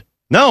shouldn't.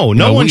 No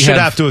one should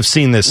have to have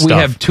seen this stuff. We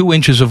have 2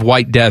 inches of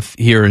white death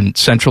here in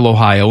central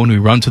Ohio, and we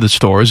run to the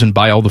stores and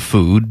buy all the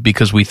food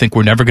because we think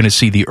we're never going to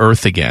see the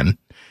earth again,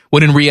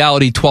 when in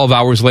reality, 12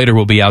 hours later,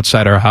 we'll be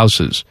outside our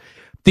houses.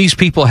 These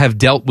people have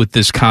dealt with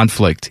this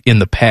conflict in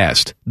the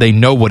past. They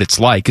know what it's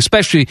like,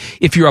 especially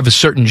if you're of a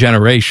certain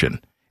generation.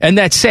 And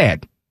that's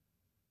sad.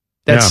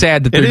 That's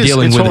sad that they're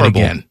dealing with it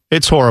again.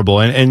 It's horrible.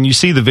 And you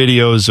see the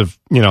videos of,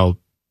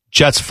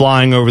 jets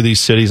flying over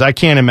these cities. I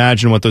can't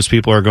imagine what those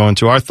people are going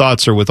through. Our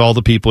thoughts are with all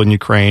the people in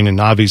Ukraine,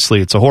 and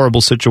obviously it's a horrible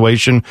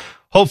situation.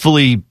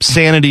 Hopefully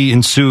sanity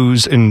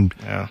ensues and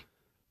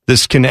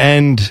this can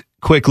end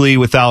quickly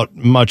without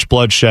much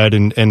bloodshed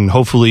and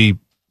hopefully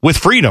with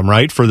freedom,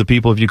 right, for the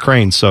people of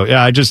Ukraine. So,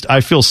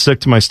 I feel sick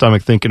to my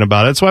stomach thinking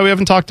about it. That's why we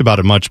haven't talked about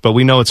it much, but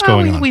we know what's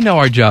going on. We know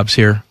our jobs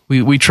here.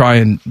 We try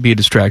and be a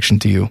distraction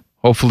to you.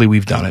 Hopefully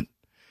we've done it.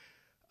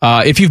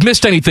 If you've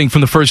missed anything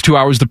from the first 2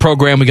 hours of the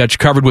program, we got you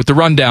covered with the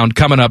rundown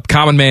coming up.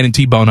 Common Man and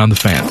T-Bone on the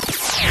Fan.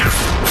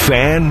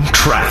 Fan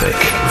traffic.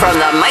 From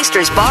the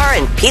Meister's Bar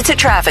and Pizza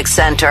Traffic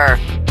Center.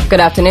 Good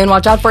afternoon.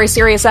 Watch out for a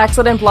serious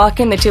accident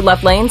blocking the 2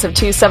 left lanes of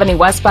 270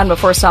 westbound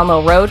before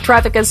Sawmill Road.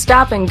 Traffic is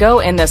stop and go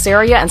in this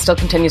area and still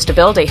continues to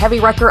build. A heavy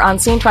wrecker on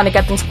scene trying to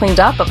get things cleaned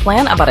up, but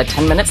plan about a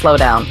 10-minute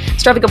slowdown.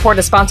 This traffic report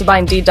is sponsored by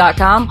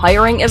Indeed.com.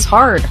 Hiring is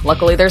hard.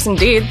 Luckily, there's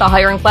Indeed. The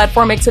hiring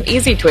platform makes it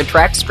easy to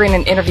attract, screen,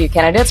 and interview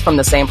candidates from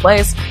the same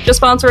place. Just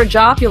sponsor a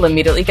job, you'll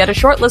immediately get a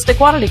short list of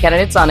quality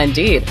candidates on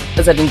Indeed.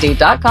 Visit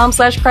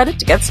Indeed.com/credit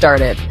to get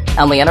started.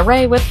 I'm Leanna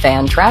Ray with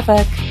Fan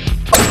Traffic.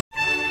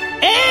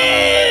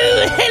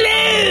 Oh,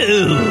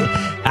 hello!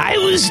 I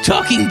was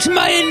talking to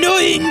my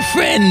annoying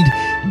friend,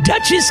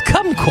 Duchess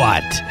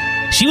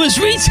Kumquat. She was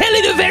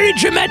retelling a very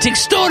dramatic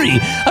story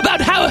about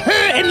how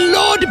her and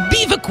Lord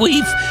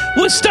Beaverqueef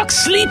were stuck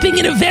sleeping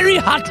in a very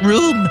hot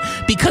room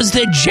because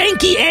their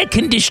janky air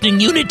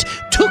conditioning unit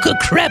took a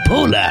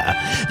crapola.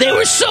 They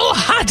were so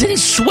hot and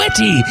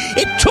sweaty,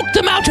 it took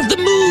them out of the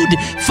mood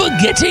for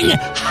getting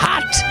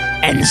hot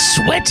and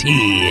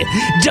sweaty.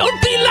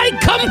 Don't be like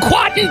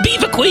Kumquat and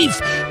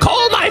Beaverqueef.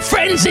 Call my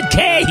friends at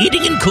Care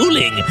Heating and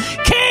Cooling.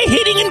 Care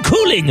Heating and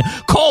Cooling.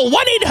 Call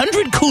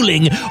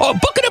 1-800-COOLING or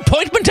book an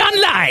appointment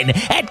online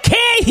at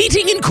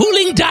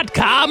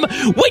careheatingandcooling.com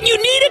when you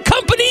need a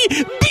company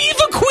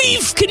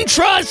Beaverqueef can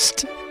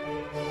trust.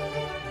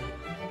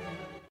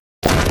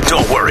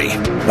 Don't worry,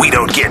 we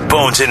don't get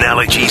bones and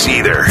allergies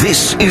either.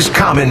 This is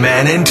Common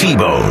Man and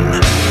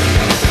T-Bone.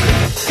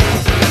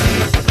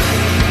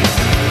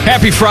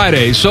 Happy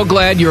Friday. So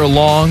glad you're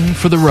along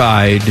for the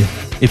ride.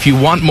 If you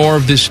want more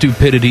of this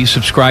stupidity,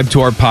 subscribe to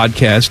our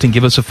podcast and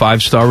give us a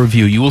 5-star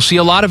review. You will see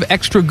a lot of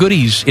extra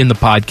goodies in the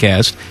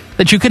podcast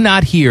that you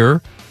cannot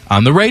hear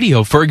on the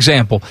radio. For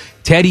example,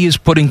 Teddy is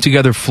putting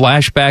together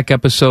flashback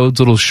episodes,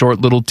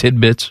 little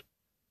tidbits.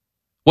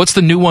 What's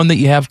the new one that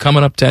you have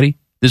coming up, Teddy,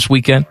 this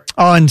weekend?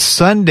 On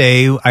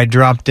Sunday, I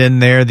dropped in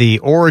there the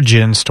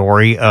origin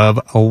story of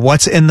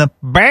What's in the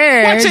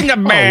Bag. What's in the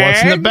bag?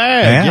 What's in the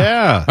bag?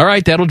 Yeah. All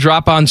right, that'll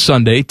drop on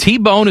Sunday.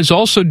 T-Bone is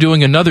also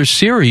doing another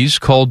series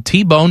called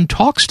T-Bone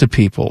Talks to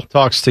People.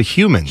 Talks to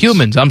humans.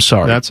 Humans, I'm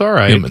sorry. That's all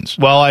right. Humans.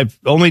 Well, I've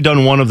only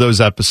done one of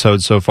those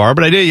episodes so far,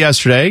 but I did it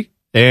yesterday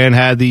and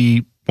had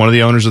one of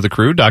the owners of the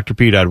crew, Dr.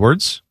 Pete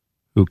Edwards,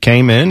 who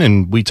came in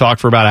and we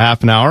talked for about a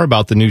half an hour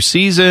about the new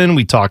season.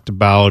 We talked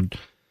about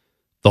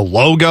the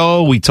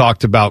logo. We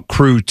talked about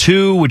Crew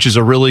 2, which is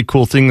a really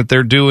cool thing that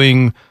they're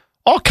doing.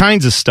 All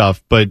kinds of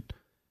stuff. But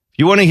if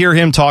you want to hear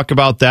him talk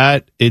about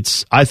that,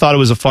 I thought it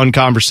was a fun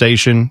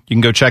conversation. You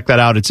can go check that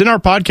out. It's in our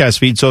podcast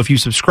feed. So if you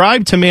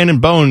subscribe to Man and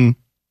Bone,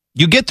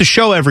 you get the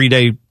show every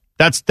day.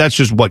 That's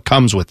just what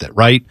comes with it,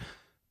 right?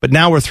 But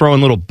now we're throwing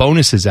little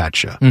bonuses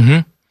at you. Mm-hmm.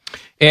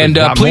 And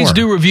please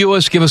do review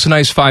us. Give us a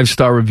nice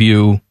 5-star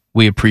review.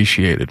 We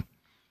appreciate it.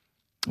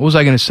 What was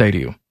I going to say to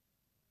you?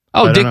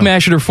 Oh, Dick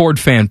Masheter Ford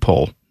fan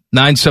poll,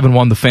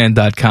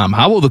 971thefan.com.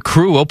 How will the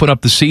Crew open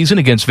up the season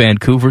against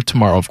Vancouver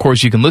tomorrow? Of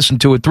course, you can listen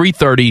to it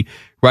 3:30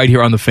 right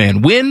here on the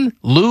Fan. Win,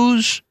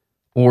 lose,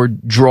 or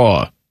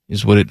draw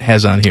is what it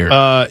has on here.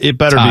 It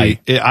better be.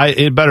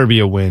 It better be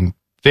a win.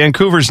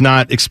 Vancouver's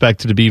not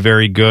expected to be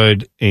very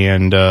good,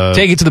 and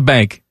take it to the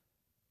bank.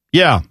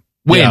 Yeah,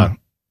 win. Yeah.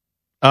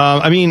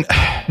 I mean,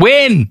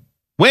 win.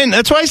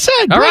 That's what I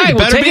said. All right,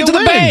 better take it to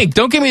the bank.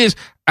 Don't give me this.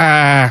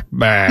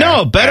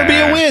 No, better be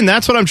a win.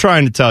 That's what I'm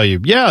trying to tell you.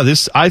 Yeah,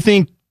 I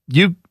think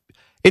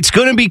it's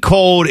going to be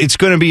cold. It's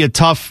going to be a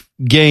tough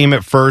game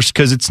at first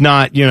because it's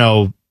not,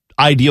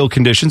 ideal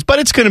conditions, but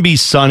it's going to be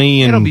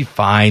sunny and it'll be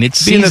fine.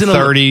 It's be in the seasonal.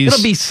 30s.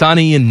 It'll be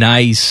sunny and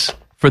nice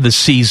for the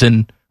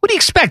season. What do you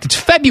expect? It's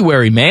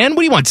February, man.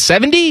 What do you want,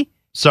 70?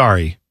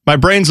 Sorry. My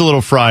brain's a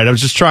little fried. I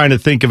was just trying to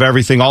think of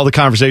everything, all the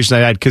conversations I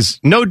had, because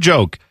no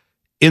joke,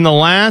 in the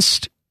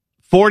last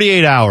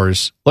 48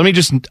 hours,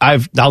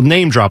 I'll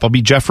name drop. I'll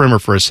be Jeff Rimmer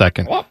for a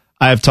second. What?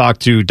 I have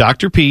talked to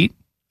Dr. Pete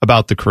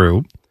about the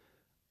crew.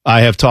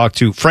 I have talked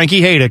to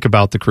Frankie Haydick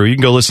about the crew. You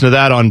can go listen to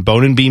that on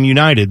Bone and Beam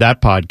United,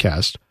 that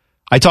podcast.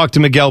 I talked to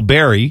Miguel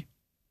Berry,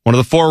 one of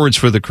the forwards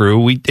for the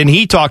crew, and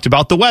he talked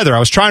about the weather. I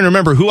was trying to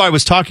remember who I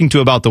was talking to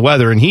about the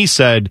weather, and he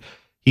said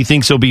he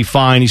thinks he'll be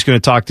fine. He's going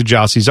to talk to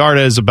Jossie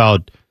Zardes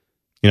about,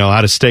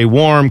 how to stay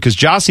warm, because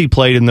Jossie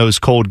played in those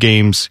cold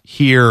games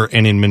here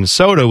and in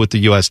Minnesota with the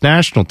U.S.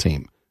 national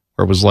team,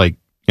 where it was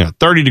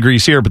 30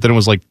 degrees here, but then it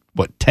was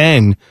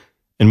 10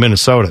 in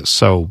Minnesota.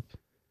 So,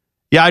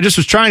 yeah, I just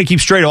was trying to keep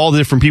straight all the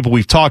different people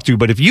we've talked to.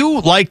 But if you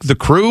like the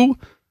crew,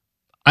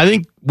 I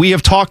think we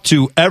have talked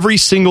to every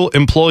single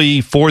employee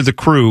for the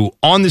crew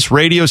on this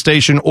radio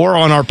station or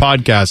on our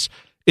podcast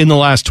in the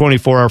last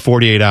 24 or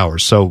 48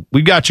 hours. So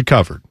we've got you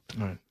covered.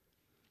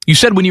 You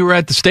said when you were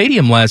at the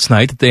stadium last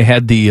night that they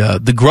had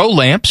the grow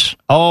lamps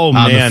on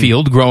the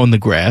field growing the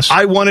grass.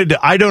 I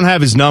don't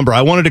have his number.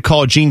 I wanted to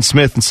call Gene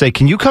Smith and say,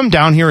 can you come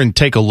down here and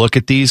take a look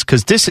at these?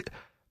 Because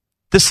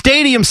the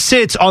stadium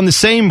sits on the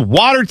same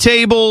water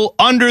table,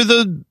 under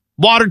the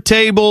water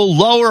table,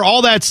 lower,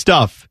 all that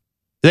stuff.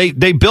 They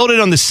built it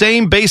on the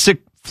same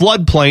basic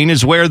floodplain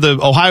as where the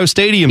Ohio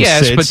Stadium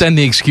sits. Yes, but then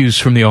the excuse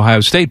from the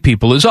Ohio State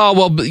people is,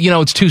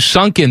 it's too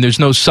sunken. There's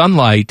no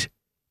sunlight.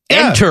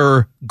 Yeah.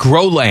 Enter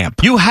grow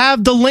lamp. You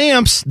have the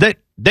lamps that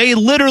they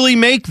literally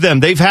make them.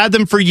 They've had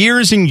them for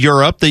years in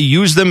Europe. They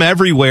use them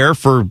everywhere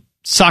for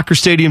soccer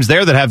stadiums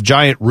there that have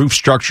giant roof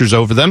structures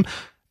over them.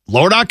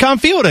 Lower.com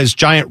Field has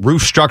giant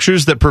roof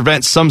structures that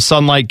prevent some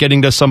sunlight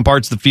getting to some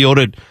parts of the field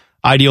at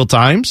ideal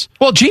times.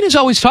 Well, Gene is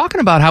always talking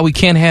about how we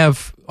can't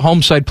have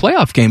home side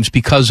playoff games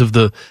because of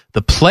the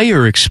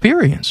player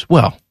experience.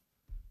 Well,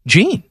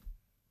 Gene,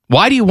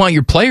 why do you want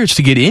your players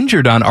to get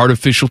injured on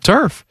artificial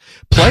turf?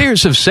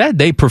 Players have said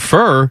they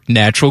prefer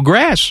natural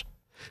grass.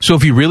 So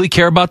if you really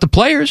care about the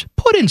players,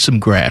 put in some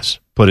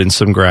grass. Put in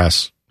some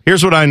grass.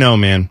 Here's what I know,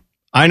 man.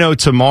 I know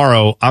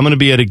tomorrow I'm going to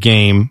be at a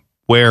game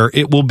where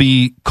it will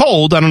be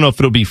cold. I don't know if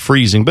it'll be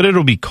freezing, but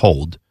it'll be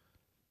cold.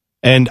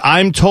 And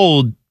I'm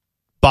told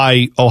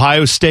by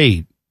Ohio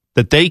State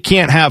that they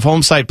can't have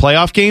home site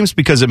playoff games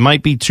because it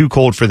might be too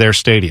cold for their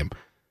stadium.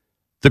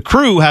 The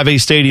crew have a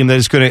stadium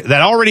that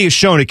already has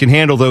shown it can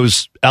handle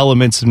those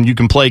elements, and you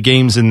can play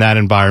games in that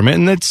environment,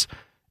 and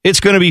it's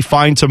going to be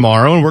fine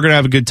tomorrow, and we're going to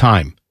have a good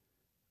time.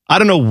 I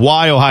don't know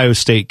why Ohio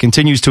State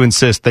continues to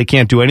insist they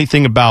can't do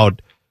anything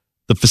about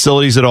the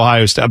facilities at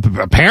Ohio State.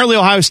 Apparently,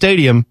 Ohio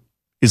Stadium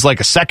is like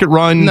a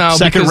second-rate type of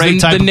place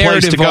to go. The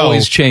narrative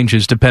always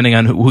changes depending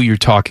on who you're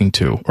talking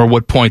to or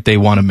what point they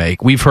want to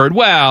make. We've heard,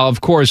 well,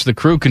 of course the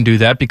crew can do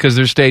that because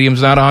their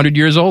stadium's not 100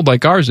 years old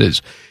like ours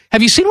is.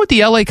 Have you seen what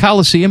the LA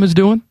Coliseum is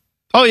doing?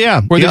 Oh,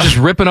 yeah. Where they're just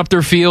ripping up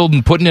their field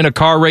and putting in a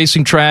car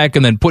racing track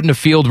and then putting a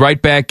field right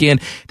back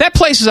in. That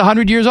place is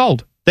 100 years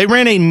old. They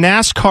ran a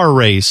NASCAR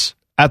race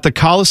at the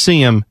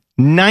Coliseum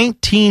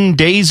 19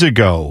 days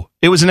ago.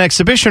 It was an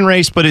exhibition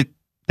race, but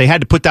they had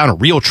to put down a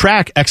real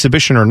track,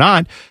 exhibition or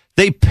not.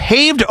 They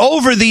paved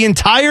over the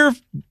entire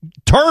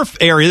turf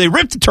area. They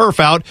ripped the turf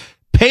out,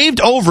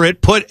 paved over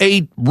it, put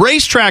a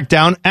racetrack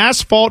down,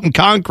 asphalt and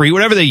concrete,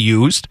 whatever they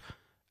used.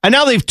 And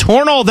now they've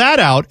torn all that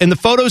out. And the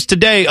photos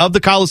today of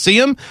the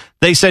Coliseum,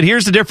 they said,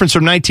 here's the difference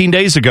from 19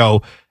 days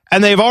ago.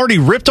 And they've already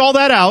ripped all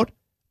that out.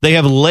 They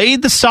have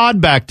laid the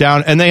sod back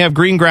down, and they have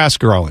green grass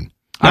growing.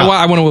 Now,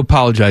 I want to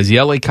apologize.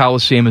 The LA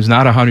Coliseum is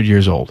not 100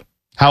 years old.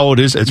 How old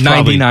is it? It's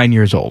 99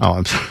 years old. Oh,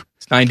 it's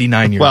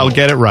 99 years old. Well,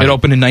 get it right. It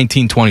opened in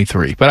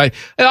 1923. But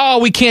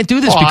we can't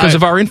do this because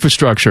of our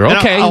infrastructure.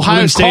 Okay,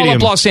 Ohio Stadium, call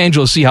up Los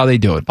Angeles, see how they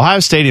do it. Ohio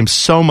Stadium's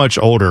so much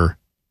older.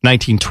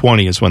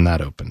 1920 is when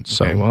that opened.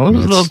 So, okay, well,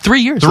 it was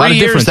 3 years. 3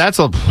 years. That's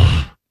you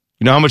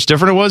know how much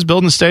different it was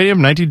building the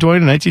stadium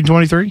 1920 to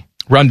 1923?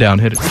 Rundown,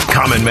 hit it.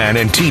 Common Man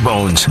and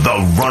T-Bone's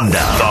The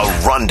Rundown.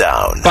 The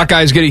Rundown.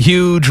 Buckeyes get a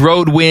huge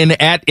road win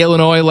at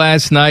Illinois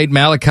last night.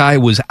 Malachi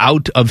was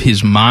out of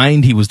his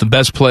mind. He was the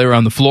best player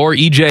on the floor.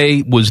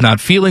 EJ was not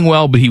feeling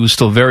well, but he was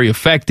still very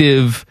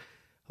effective.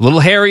 A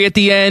little hairy at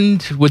the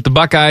end with the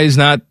Buckeyes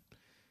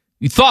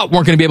you thought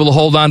weren't going to be able to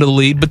hold on to the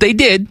lead, but they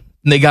did.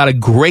 And they got a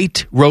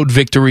great road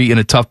victory in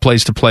a tough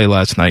place to play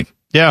last night.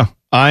 Yeah,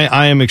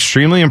 I am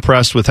extremely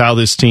impressed with how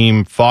this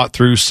team fought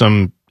through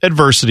some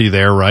adversity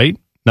there, right?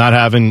 Not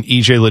having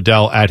EJ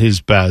Liddell at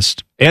his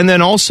best. And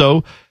then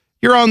also,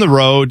 you're on the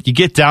road, you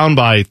get down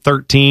by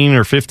 13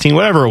 or 15,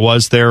 whatever it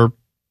was there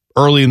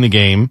early in the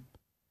game.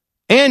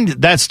 And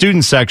that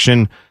student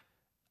section,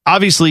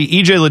 obviously,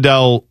 EJ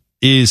Liddell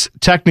is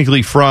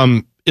technically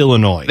from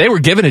Illinois. They were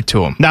giving it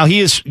to him. Now, he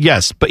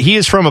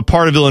is from a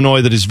part of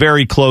Illinois that is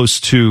very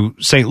close to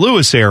St.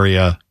 Louis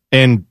area.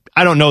 And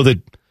I don't know that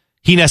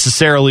he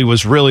necessarily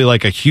was really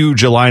like a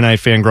huge Illini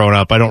fan growing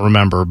up. I don't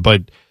remember.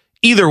 But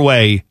either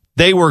way,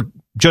 they were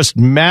just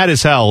mad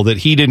as hell that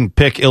he didn't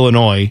pick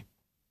Illinois.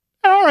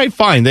 All right,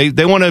 fine.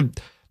 They want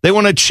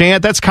to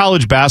chant. That's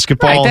college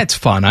basketball. Right, that's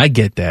fun. I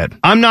get that.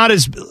 I'm not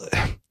as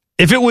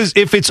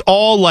if it's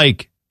all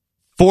like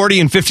 40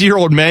 and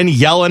 50-year-old men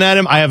yelling at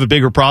him, I have a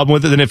bigger problem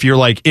with it than if you're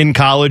like in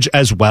college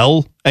as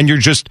well and you're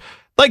just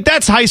like,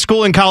 that's high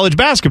school and college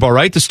basketball,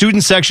 right? The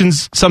student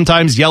sections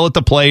sometimes yell at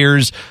the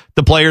players.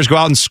 The players go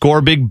out and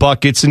score big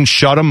buckets and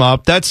shut them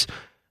up.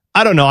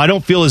 I don't know. I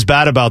don't feel as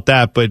bad about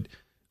that, but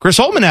Chris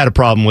Holtmann had a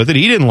problem with it.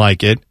 He didn't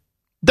like it.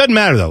 Doesn't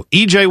matter, though.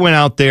 EJ went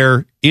out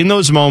there in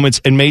those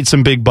moments and made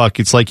some big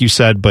buckets, like you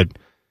said, but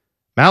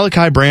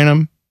Malachi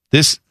Branham,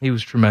 he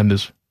was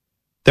tremendous.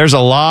 There's a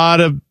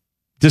lot of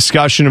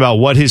discussion about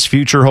what his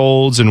future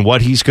holds and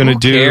what he's going to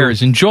do. Who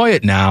cares? Enjoy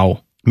it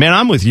now. Man,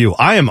 I'm with you.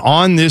 I am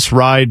on this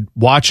ride.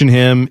 Watching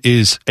him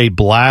is a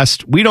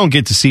blast. We don't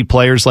get to see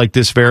players like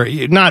this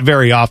not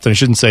very often. I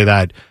shouldn't say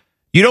that.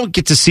 You don't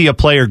get to see a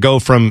player go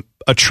from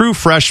a true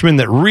freshman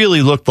that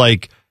really looked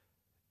like,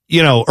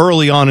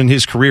 early on in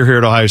his career here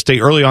at Ohio State,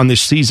 early on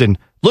this season,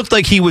 looked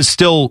like he was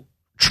still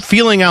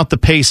feeling out the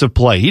pace of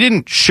play. He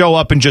didn't show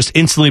up and just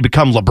instantly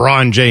become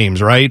LeBron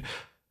James, right?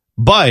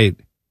 But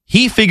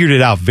he figured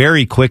it out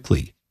very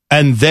quickly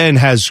and then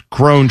has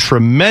grown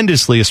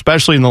tremendously,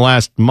 especially in the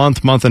last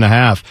month and a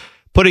half,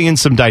 putting in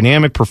some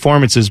dynamic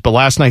performances. But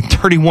last night,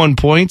 31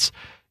 points.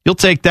 You'll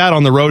take that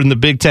on the road in the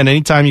Big Ten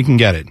anytime you can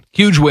get it.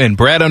 Huge win.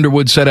 Brad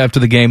Underwood said after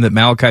the game that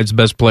Malachi's the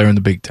best player in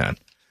the Big Ten.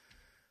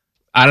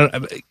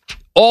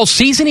 All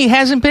season he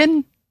hasn't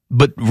been,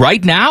 but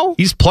right now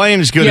he's playing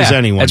as good as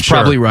anyone. That's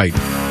probably right.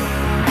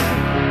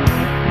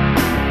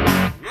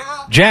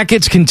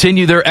 Jackets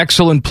continue their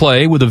excellent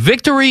play with a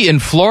victory in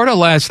Florida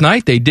last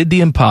night. They did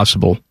the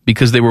impossible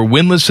because they were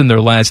winless in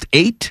their last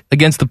 8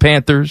 against the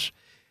Panthers.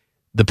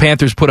 The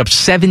Panthers put up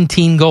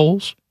 17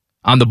 goals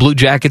on the Blue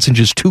Jackets in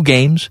just 2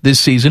 games this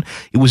season.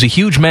 It was a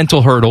huge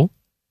mental hurdle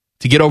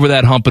to get over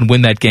that hump and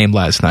win that game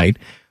last night.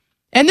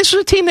 And this is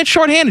a team that's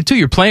shorthanded, too.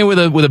 You're playing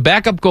with a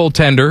backup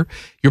goaltender.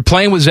 You're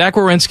playing with Zach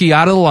Werenski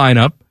out of the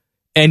lineup,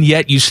 and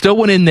yet you still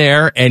went in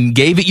there and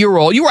gave it your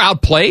all. You were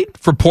outplayed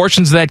for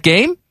portions of that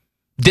game.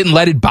 Didn't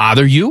let it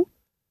bother you.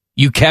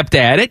 You kept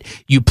at it.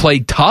 You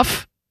played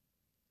tough.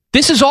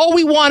 This is all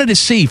we wanted to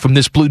see from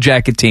this Blue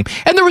Jacket team.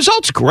 And the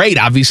result's great,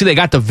 obviously. They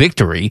got the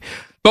victory.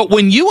 But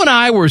when you and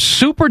I were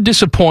super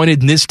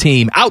disappointed in this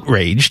team,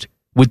 outraged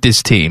with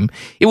this team,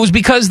 it was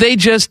because they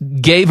just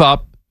gave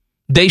up.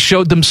 They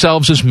showed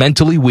themselves as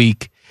mentally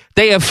weak.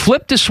 They have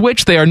flipped a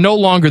switch. They are no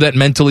longer that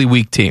mentally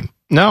weak team.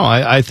 No,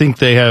 I think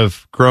they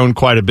have grown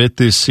quite a bit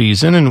this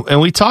season.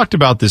 And we talked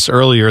about this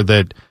earlier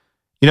that,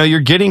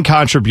 you're getting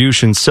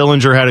contributions.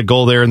 Sillinger had a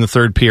goal there in the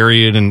third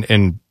period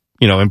and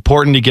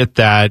important to get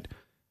that.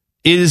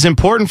 It is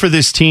important for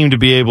this team to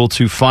be able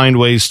to find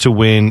ways to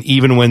win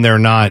even when they're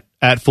not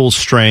at full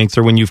strength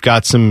or when you've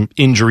got some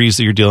injuries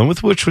that you're dealing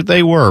with, which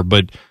they were.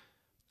 But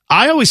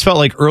I always felt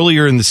like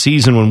earlier in the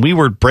season when we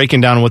were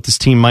breaking down what this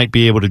team might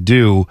be able to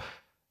do,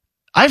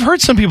 I've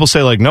heard some people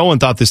say, like, no one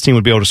thought this team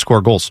would be able to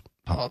score goals.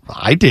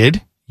 I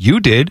did. You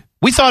did.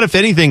 We thought, if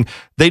anything,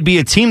 they'd be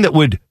a team that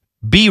would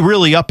be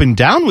really up and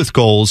down with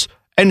goals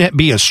and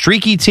be a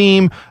streaky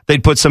team.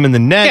 They'd put some in the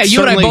net. Yeah,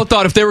 you and I both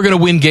thought if they were going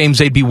to win games,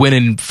 they'd be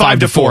winning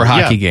 5-4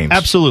 hockey games.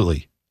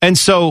 Absolutely. And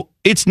so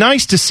it's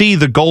nice to see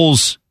the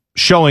goals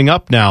showing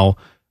up now.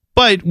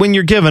 But when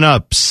you're giving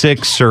up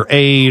 6 or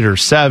 8 or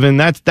 7,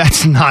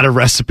 that's not a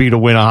recipe to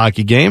win a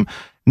hockey game.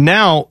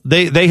 Now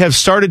they have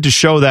started to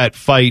show that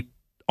fight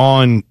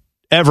on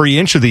every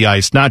inch of the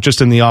ice, not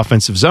just in the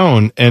offensive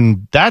zone.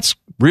 And that's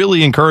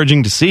really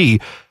encouraging to see.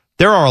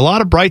 There are a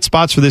lot of bright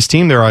spots for this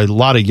team. There are a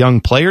lot of young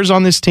players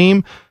on this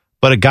team.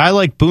 But a guy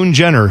like Boone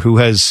Jenner, who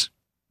has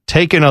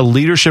taken a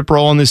leadership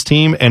role on this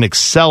team and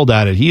excelled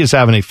at it, he is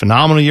having a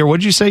phenomenal year. What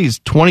did you say? He's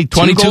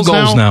 22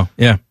 goals now.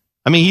 Yeah.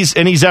 I mean,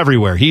 he's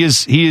everywhere. He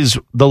is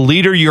the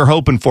leader you're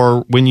hoping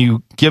for when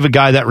you give a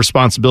guy that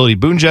responsibility.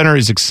 Boone Jenner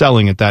is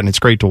excelling at that, and it's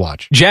great to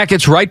watch.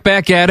 Jackets right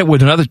back at it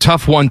with another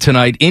tough one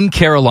tonight in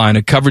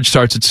Carolina. Coverage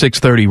starts at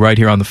 6:30 right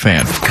here on The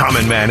Fan.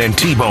 Common Man and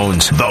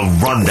T-Bone's The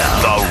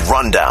Rundown. The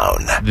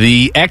Rundown.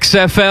 The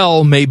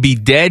XFL may be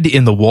dead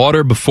in the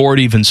water before it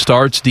even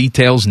starts.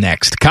 Details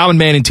next. Common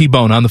Man and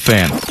T-Bone on The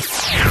Fan.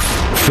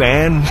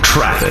 Fan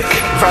traffic.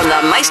 From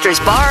the Meister's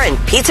Bar and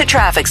Pizza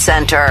Traffic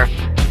Center.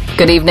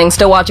 Good evening.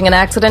 Still watching an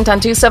accident on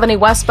 270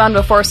 westbound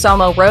before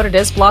Selmo Road. It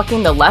is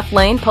blocking the left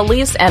lane.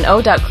 Police and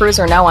ODOT crews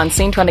are now on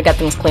scene trying to get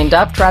things cleaned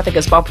up. Traffic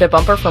is bumper to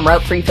bumper from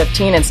Route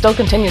 315 and still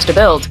continues to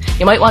build.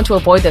 You might want to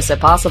avoid this if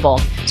possible.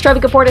 This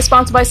traffic report is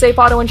sponsored by Safe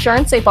Auto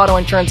Insurance. Safe Auto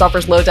Insurance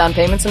offers low down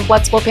payments and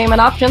flexible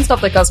payment options to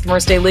help their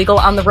customers stay legal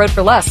on the road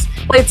for less.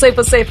 Play it safe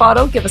with Safe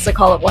Auto. Give us a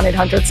call at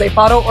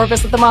 1-800-SAFE-AUTO or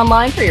visit them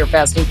online for your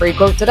fast and free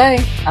quote today.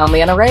 I'm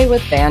Leanna Ray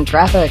with Fan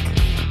Traffic.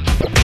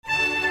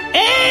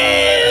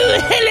 Oh,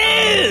 hello!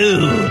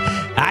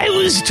 I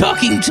was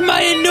talking to my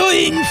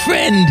annoying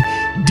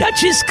friend,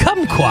 Duchess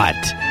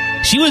Kumquat.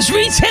 She was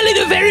retelling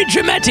a very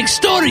dramatic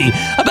story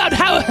about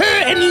how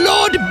her and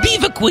Lord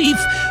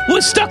Beaverqueef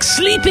were stuck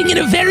sleeping in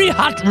a very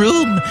hot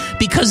room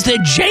because their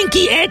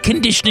janky air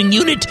conditioning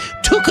unit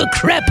took a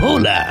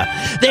crapola.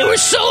 They were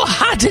so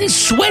hot and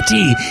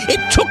sweaty,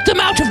 it took them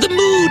out of the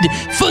mood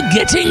for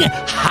getting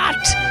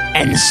hot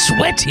and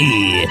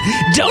sweaty.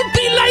 Don't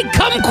be like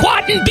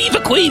Kumquat and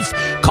Beaverqueef.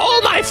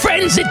 Call my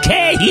friends at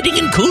Care Heating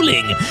and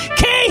Cooling.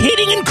 Care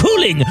Heating and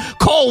Cooling.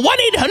 Call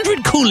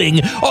 1-800-COOLING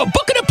or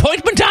book an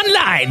appointment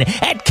online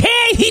at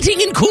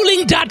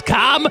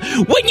careheatingandcooling.com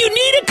when you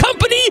need a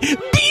company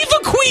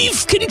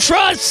Beaverqueef can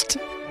trust.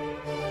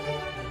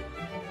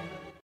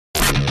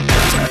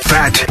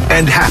 Fat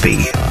and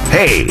happy.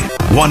 Hey,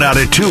 1 out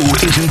of 2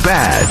 isn't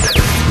bad.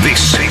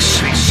 This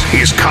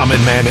is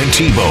Common Man and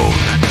T-Bone.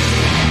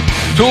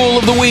 Tool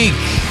of the Week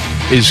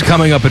is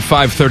coming up at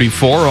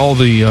 5:34. All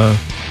the, I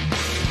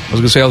was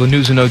going to say all the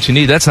news and notes you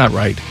need. That's not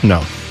right.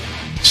 No.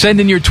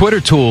 Send in your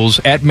Twitter tools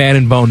at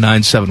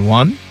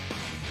ManandBone971.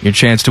 Your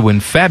chance to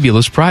win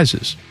fabulous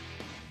prizes.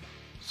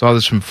 Saw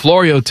this from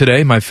Florio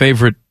today, my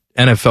favorite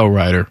NFL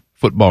writer,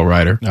 football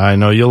writer. I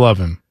know you love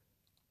him.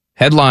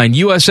 Headline,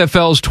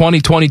 USFL's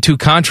 2022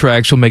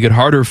 contracts will make it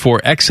harder for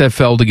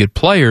XFL to get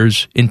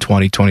players in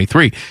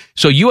 2023.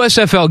 So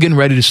USFL getting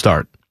ready to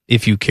start,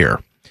 if you care.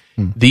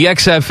 The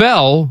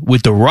XFL,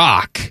 with The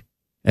Rock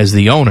as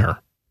the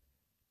owner,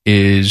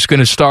 is going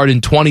to start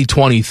in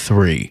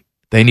 2023.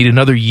 They need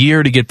another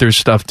year to get their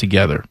stuff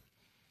together.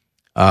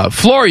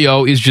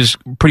 Florio is just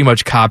pretty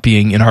much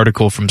copying an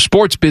article from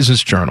Sports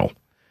Business Journal,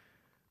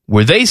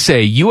 where they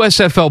say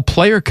USFL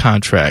player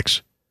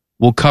contracts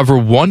will cover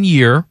 1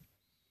 year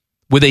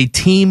with a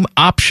team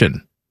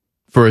option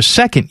for a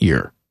second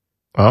year.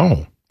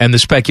 Oh. And the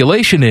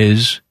speculation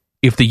is,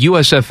 if the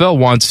USFL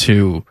wants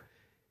to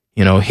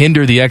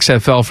hinder the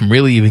XFL from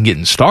really even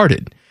getting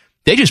started,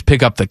 they just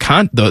pick up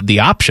the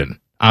option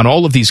on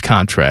all of these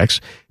contracts.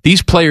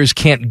 These players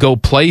can't go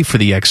play for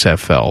the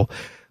XFL.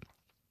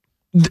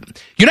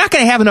 You're not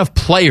going to have enough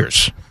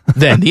players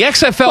then. The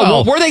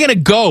XFL, where are they going to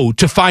go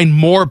to find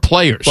more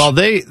players? Well,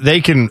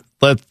 they can,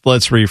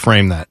 let's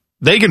reframe that.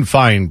 They can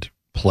find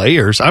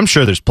players. I'm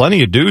sure there's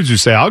plenty of dudes who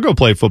say, I'll go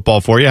play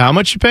football for you. How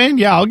much you paying?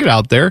 Yeah, I'll get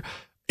out there.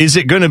 Is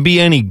it going to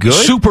be any good?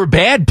 Super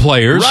bad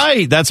players.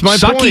 Right, that's my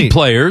point. Sucky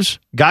players.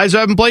 Guys who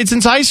haven't played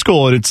since high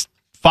school, and it's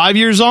 5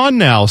 years on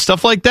now.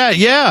 Stuff like that,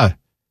 yeah.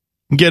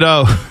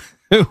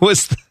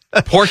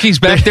 Porky's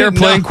back there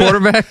playing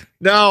quarterback?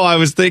 No, I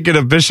was thinking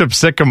of Bishop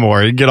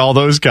Sycamore. You get all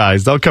those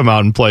guys. They'll come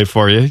out and play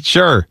for you.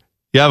 Sure.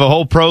 You have a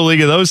whole pro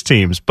league of those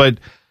teams. But,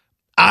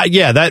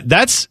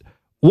 that's...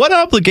 What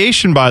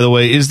obligation, by the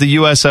way, is the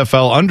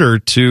USFL under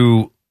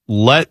to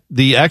let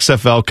the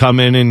XFL come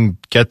in and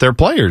get their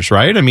players,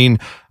 right? I mean,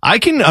 I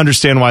can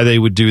understand why they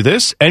would do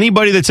this.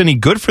 Anybody that's any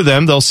good for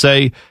them, they'll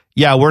say,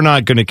 yeah, we're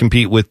not going to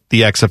compete with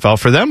the XFL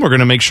for them. We're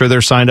going to make sure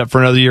they're signed up for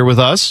another year with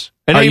us.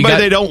 And anybody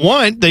they don't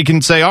want, they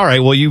can say, all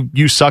right, well,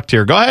 you sucked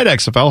here. Go ahead,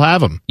 XFL,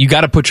 have them. You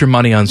got to put your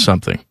money on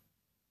something.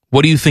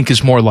 What do you think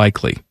is more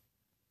likely?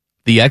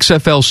 The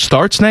XFL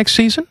starts next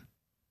season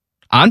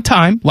on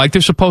time, like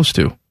they're supposed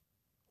to,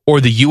 or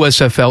the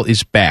USFL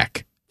is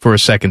back for a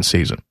second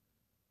season?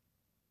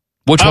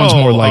 Which one's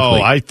more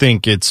likely? I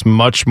think it's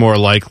much more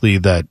likely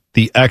that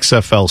the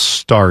XFL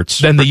starts.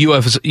 Then the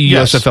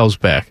USFL's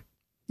back.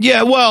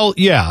 Yeah, well,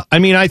 yeah. I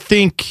mean, I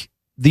think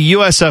the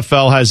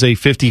USFL has a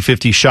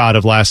 50-50 shot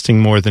of lasting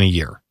more than a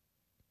year.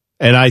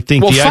 And I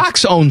think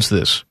Fox owns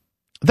this.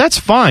 That's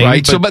fine.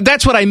 Right? But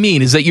that's what I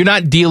mean, is that you're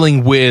not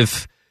dealing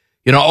with,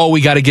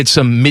 we got to get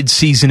some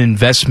mid-season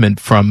investment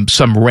from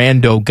some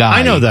rando guy.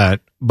 I know that.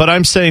 But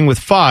I'm saying with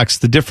Fox,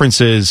 the difference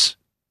is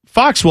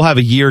Fox will have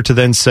a year to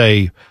then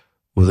say,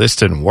 well, this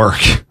didn't work.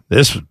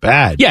 This was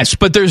bad. Yes,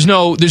 but there's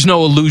no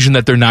illusion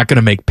that they're not going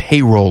to make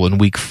payroll in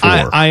week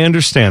 4. I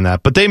understand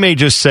that. But they may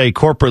just say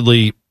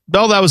corporately,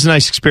 oh, that was a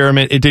nice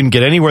experiment. It didn't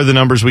get anywhere the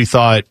numbers we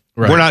thought.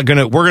 Right. We're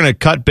going to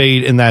cut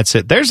bait and that's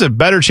it. There's a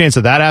better chance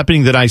of that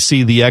happening than I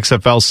see the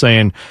XFL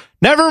saying,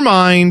 never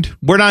mind,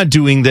 we're not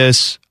doing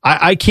this.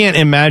 I can't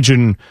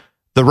imagine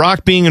The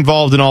Rock being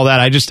involved in all that.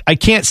 I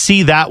can't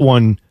see that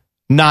one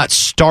not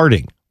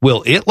starting.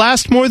 Will it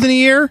last more than a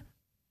year?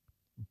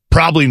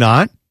 Probably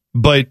not.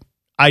 But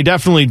I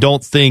definitely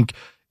don't think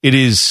it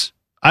is.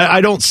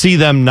 I don't see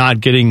them not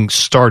getting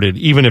started,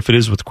 even if it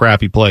is with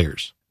crappy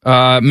players.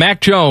 Mac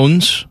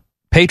Jones,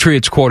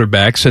 Patriots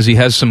quarterback, says he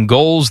has some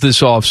goals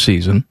this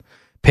offseason.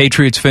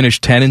 Patriots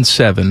finished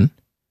 10-7.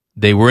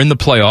 They were in the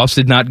playoffs,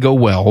 did not go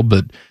well,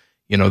 but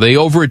they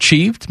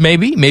overachieved,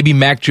 maybe. Maybe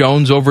Mac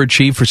Jones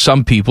overachieved for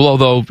some people,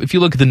 although if you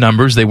look at the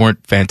numbers, they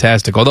weren't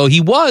fantastic. Although he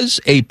was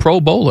a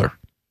Pro Bowler.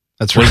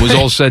 That's right. When it was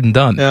all said and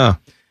done. Yeah.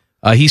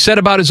 He said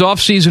about his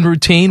offseason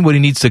routine, what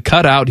he needs to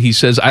cut out, he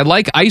says, I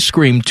like ice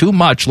cream too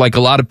much like a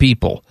lot of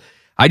people.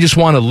 I just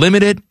want to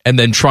limit it and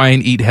then try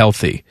and eat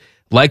healthy.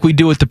 Like we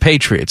do with the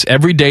Patriots.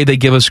 Every day they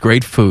give us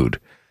great food.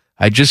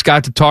 I just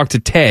got to talk to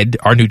Ted,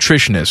 our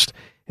nutritionist,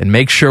 and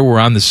make sure we're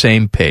on the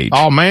same page.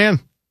 Oh,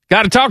 man.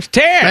 Got to talk to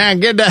Ted. Man,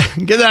 get that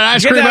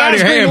ice cream out of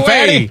your hand,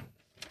 fatty.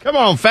 Come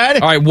on, fatty.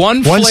 All right,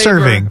 one One flavor.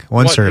 serving.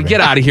 One serving.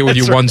 Get out of here with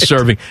your one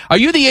serving. Are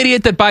you the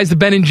idiot that buys the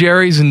Ben &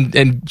 Jerry's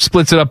and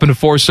splits it up into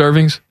 4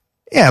 servings?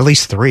 Yeah, at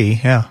least 3.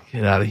 Yeah.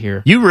 Get out of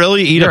here. You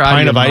really eat You're a out of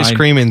pint your of ice mind.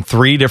 cream in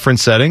 3 different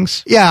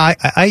settings? Yeah,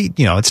 I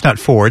it's not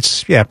 4.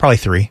 It's probably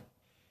 3.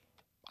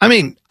 I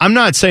mean, I'm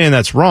not saying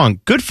that's wrong.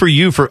 Good for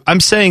you I'm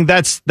saying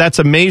that's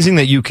amazing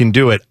that you can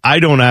do it. I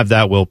don't have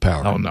that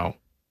willpower. Oh, no.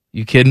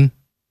 You kidding?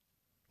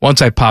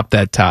 Once I pop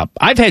that top.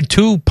 I've had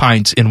 2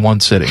 pints in one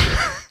sitting.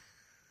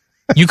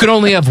 You can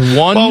only have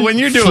one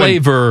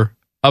flavor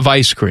of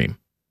ice cream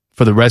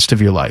for the rest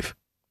of your life.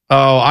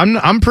 Oh,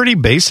 I'm pretty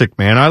basic,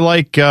 man. I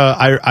like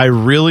I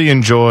really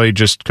enjoy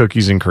just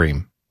cookies and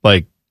cream.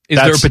 Like, is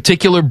there a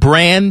particular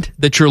brand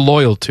that you're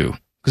loyal to?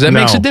 Because that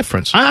makes a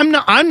difference. I'm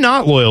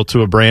not loyal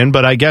to a brand,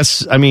 but I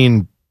guess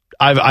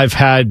I've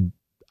had.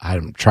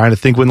 I'm trying to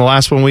think when the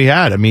last one we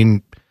had. I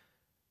mean,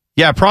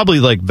 yeah, probably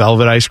like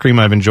Velvet ice cream.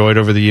 I've enjoyed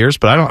over the years,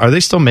 but I don't. Are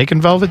they still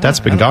making Velvet? That's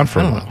been gone for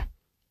a while.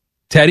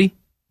 Teddy,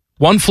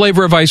 one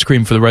flavor of ice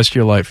cream for the rest of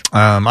your life.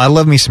 I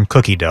love me some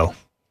cookie dough.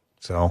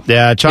 So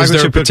yeah, chocolate is there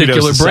a chip cookie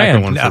particular dough's the brand?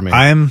 second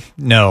one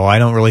for me. I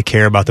don't really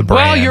care about the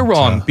brand. Well, you're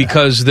wrong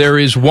because there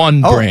is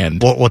one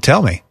brand. Well,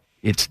 tell me.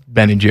 It's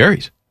Ben &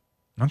 Jerry's.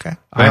 Okay.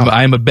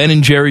 I'm a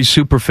Ben & Jerry's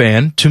super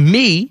fan. To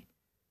me,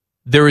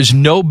 there is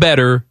no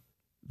better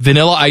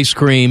vanilla ice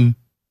cream,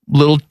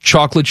 little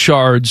chocolate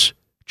shards,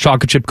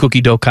 chocolate chip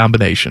cookie dough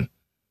combination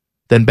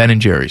than Ben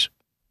 & Jerry's.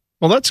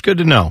 Well, that's good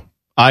to know.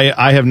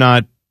 I have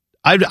not.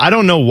 I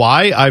don't know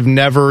why. I've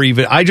never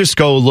even. I just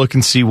go look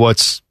and see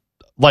what's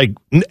like.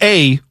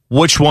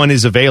 Which one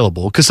is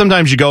available? Because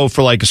sometimes you go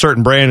for like a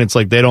certain brand. It's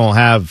like they're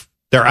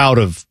out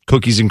of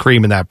cookies and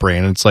cream in that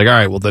brand. And it's like, all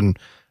right, well then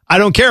I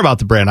don't care about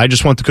the brand. I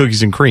just want the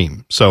cookies and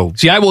cream. So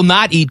see, I will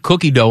not eat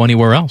cookie dough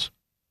anywhere else.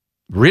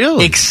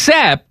 Really?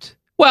 Except,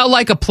 well,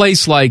 like a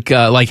place like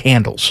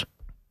Handel's.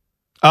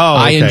 Oh,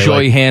 okay. I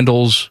enjoy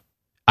Handel's.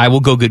 I will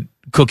go get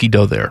cookie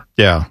dough there.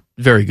 Yeah,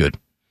 very good.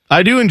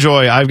 I do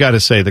enjoy. I've got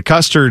to say, the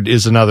custard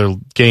is another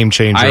game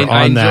changer.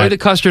 I enjoy the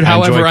custard.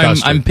 However,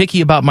 I'm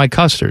picky about my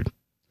custard.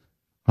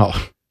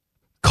 Oh,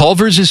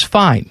 Culver's is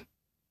fine.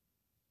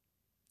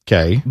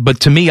 Okay,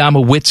 but to me, I'm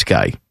a Wits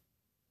guy.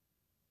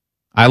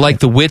 I like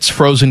the Wits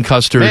frozen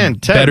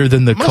custard better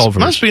than the Culver's.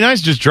 Must be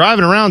nice just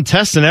driving around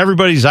testing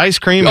everybody's ice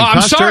cream and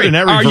custard and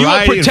every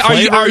variety of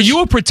flavors. Are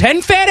you a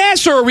pretend fat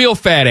ass or a real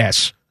fat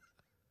ass?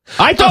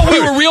 I thought we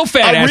were real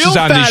fat asses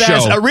on this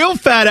show. A real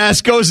fat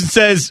ass goes and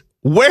says,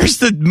 where's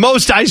the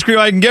most ice cream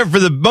I can get for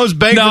the most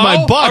bang for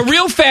my buck? A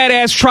real fat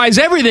ass tries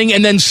everything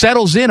and then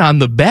settles in on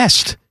the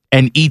best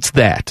and eats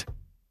that.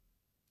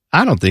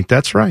 I don't think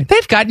that's right.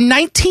 They've got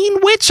 19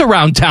 Wits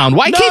around town.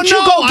 Why can't you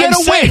go get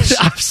a Wits?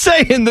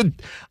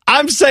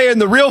 I'm saying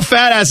the real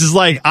fat ass is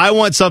like, I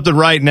want something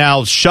right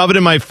now. Shove it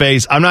in my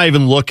face. I'm not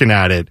even looking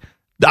at it.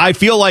 I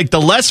feel like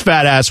the less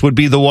fat ass would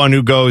be the one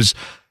who goes,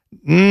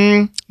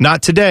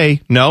 not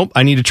today. Nope.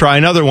 I need to try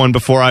another one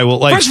before I will.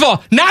 First of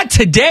all, not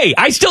today.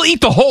 I still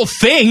eat the whole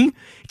thing.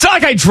 It's not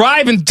like I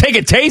drive and take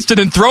a taste and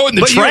then throw it in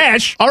the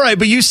trash. All right,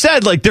 but you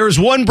said like there's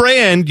one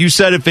brand. You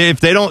said if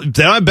they don't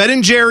have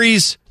Ben &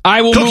 Jerry's,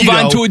 I will move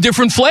on to a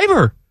different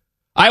flavor.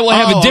 I will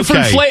have a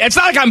different flavor. It's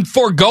not like I'm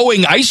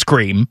foregoing ice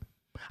cream.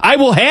 I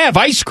will have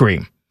ice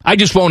cream. I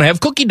just won't have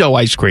cookie dough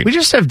ice cream. We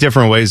just have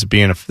different ways of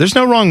being there's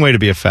no wrong way to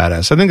be a fat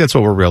ass. I think that's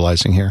what we're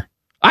realizing here.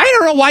 I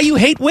don't know why you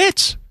hate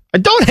Wits. I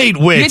don't hate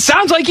Wits. It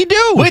sounds like you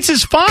do. Wits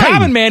is fine.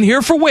 Common man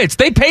here for Wits.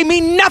 They pay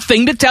me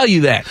nothing to tell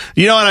you that.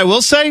 You know what I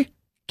will say?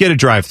 Get a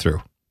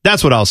drive-through.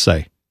 That's what I'll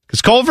say.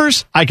 Because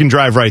Culver's, I can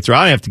drive right through.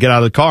 I don't have to get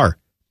out of the car.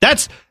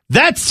 That's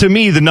to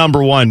me the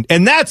number one.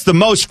 And that's the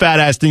most fat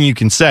ass thing you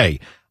can say.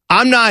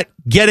 I'm not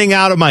getting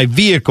out of my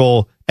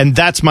vehicle, and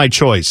that's my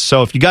choice.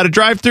 So if you got a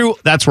drive-through,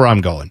 that's where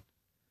I'm going.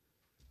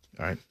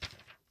 All right.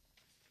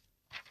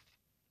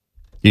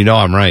 You know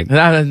I'm right.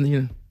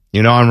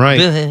 You know I'm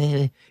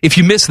right. If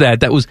you missed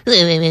that was...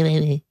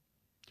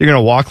 You're going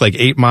to walk like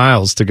 8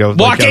 miles to go...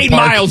 Walk 8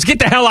 miles. Get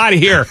the hell out of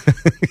here.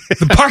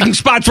 The parking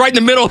spot's right in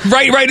the middle,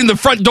 right in the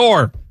front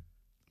door.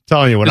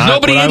 Telling you, when there's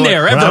nobody in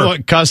there ever. When I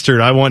want custard,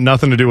 I want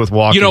nothing to do with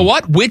walking. You know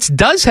what? Wits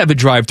does have a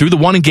drive-through. The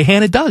one in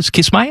Gahanna does.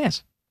 Kiss my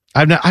ass.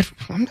 I've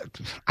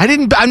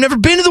never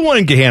been to the one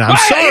in Gahanna. I'm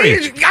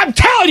sorry. I'm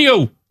telling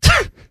you.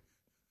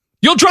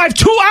 You'll drive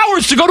 2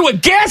 hours to go to a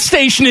gas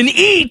station and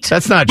eat.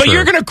 That's not true. But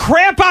you're going to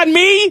crap on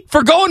me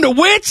for going to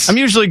Wits? I'm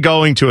usually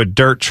going to a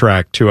dirt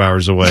track 2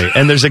 hours away,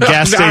 and there's a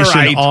gas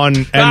station on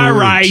en route. All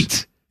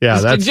right.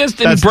 Yeah,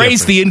 just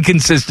embrace the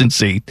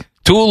inconsistency.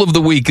 Tool of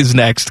the week is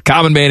next.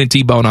 Common Man and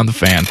T-Bone on the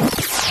Fan.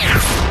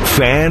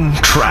 Fan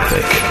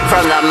traffic.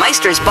 From the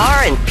Meister's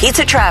Bar and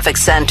Pizza Traffic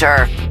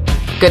Center.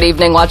 Good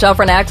evening. Watch out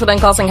for an accident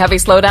causing heavy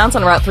slowdowns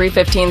on Route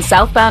 315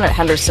 southbound at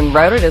Henderson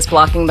Road. It is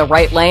blocking the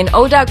right lane.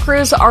 ODOT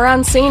crews are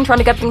on scene trying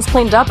to get things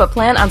cleaned up, but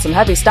plan on some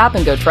heavy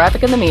stop-and-go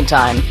traffic in the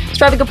meantime. This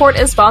traffic report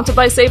is sponsored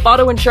by Safe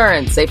Auto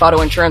Insurance. Safe Auto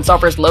Insurance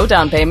offers low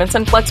down payments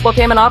and flexible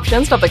payment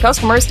options to help the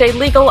customer stay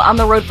legal on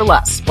the road for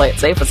less. Play it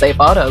safe with Safe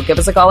Auto. Give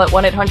us a call at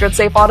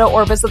 1-800-SAFE-AUTO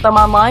or visit them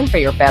online for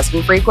your fast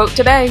and free quote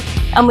today.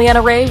 I'm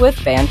Leanna Ray with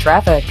Fan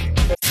Traffic.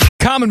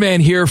 Common Man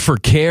here for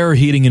Care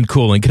Heating and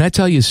Cooling. Can I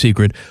tell you a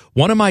secret?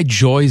 One of my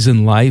joys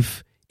in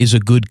life is a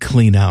good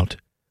clean out.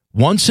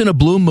 Once in a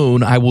blue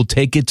moon, I will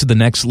take it to the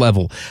next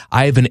level.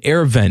 I have an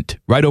air vent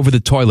right over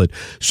the toilet.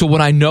 So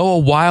when I know a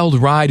wild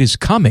ride is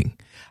coming,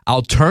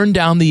 I'll turn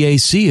down the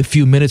AC a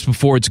few minutes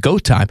before it's go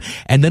time.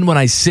 And then when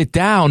I sit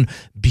down,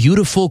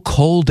 beautiful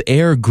cold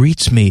air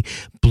greets me,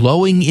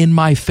 blowing in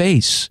my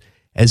face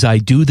as I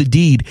do the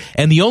deed.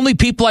 And the only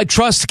people I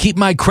trust to keep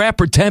my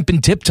crapper temp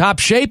in tip-top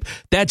shape,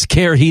 that's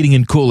Care Heating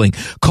and Cooling.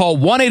 Call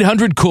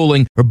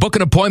 1-800-COOLING or book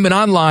an appointment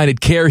online at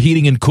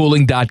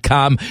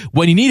careheatingandcooling.com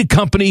when you need a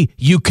company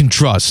you can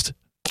trust.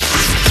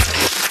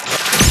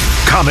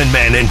 Common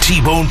Man and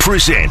T-Bone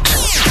present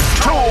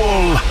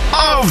Tool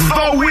of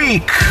the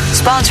Week.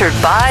 Sponsored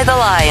by the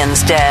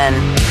Lion's Den.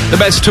 The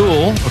best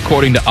tool,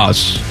 according to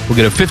us, will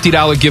get a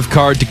 $50 gift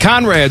card to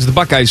Conrad's, the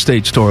Buckeye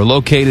State store,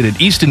 located at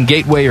Easton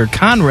Gateway or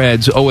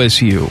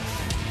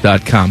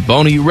Conrad'sOSU.com.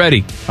 Boney, you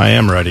ready? I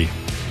am ready.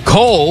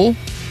 Cole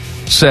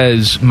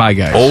says, my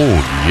guys.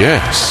 Oh,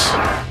 yes.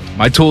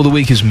 My tool of the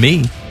week is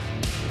me.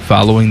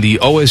 Following the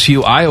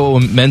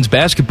OSU-Iowa men's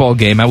basketball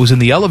game, I was in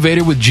the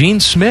elevator with Gene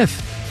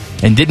Smith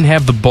and didn't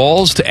have the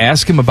balls to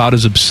ask him about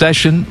his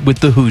obsession with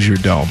the Hoosier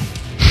Dome.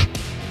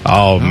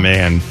 Oh,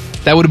 man.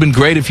 That would have been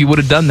great if you would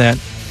have done that.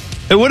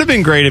 It would have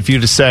been great if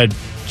you'd have said,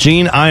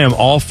 Gene, I am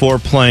all for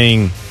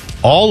playing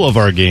all of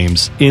our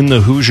games in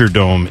the Hoosier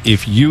Dome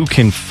if you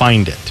can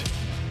find it.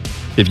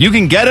 If you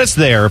can get us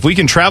there, if we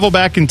can travel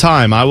back in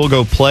time, I will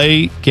go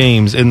play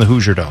games in the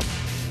Hoosier Dome.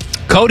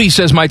 Cody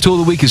says my tool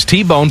of the week is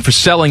T-Bone for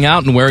selling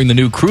out and wearing the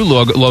new crew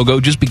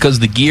logo just because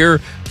the gear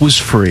was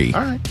free.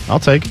 All right, I'll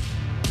take it.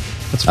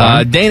 That's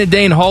fine. Dana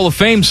Dane Hall of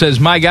Fame says,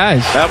 my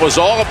guys. That was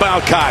all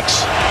about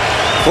Cox.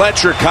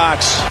 Fletcher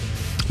Cox.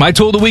 My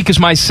tool of the week is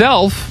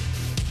myself.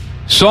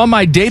 Saw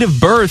my date of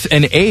birth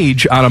and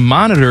age on a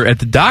monitor at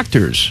the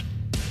doctor's.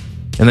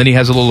 And then he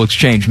has a little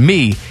exchange.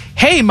 Me,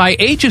 hey, my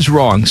age is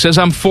wrong. Says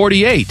I'm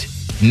 48.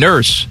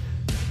 Nurse,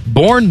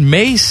 born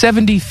May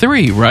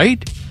 73,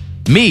 right?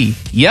 Me,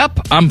 yep,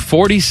 I'm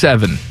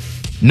 47.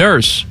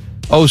 Nurse,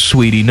 oh,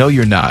 sweetie, no,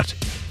 you're not.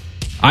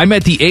 I'm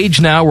at the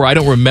age now where I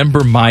don't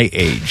remember my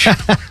age.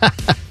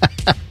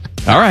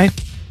 All right.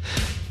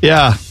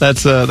 Yeah,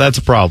 that's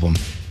a problem.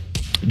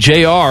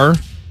 JR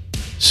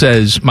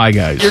says, my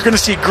guys. You're going to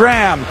see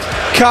Graham,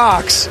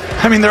 Cox.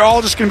 I mean, they're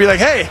all just going to be like,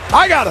 hey,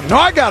 I got him. No,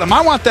 I got him.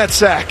 I want that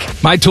sack.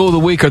 My tool of the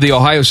week are the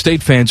Ohio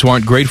State fans who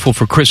aren't grateful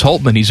for Chris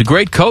Holtmann. He's a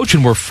great coach,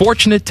 and we're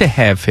fortunate to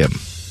have him.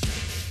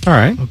 All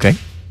right. Okay.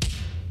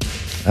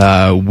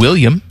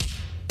 William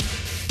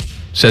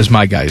says,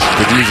 my guys.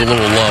 Could use a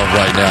little love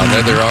right now.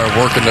 There they are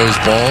working those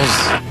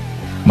balls.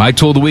 My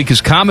tool of the week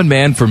is Common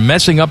Man for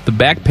messing up the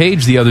back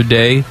page the other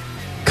day.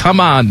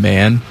 Come on,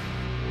 man.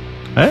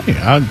 Hey,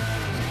 I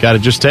got to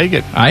just take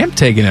it. I am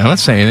taking it. I'm not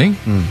saying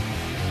anything.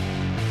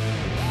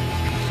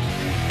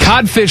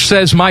 Codfish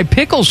says, my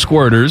pickle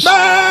squirters.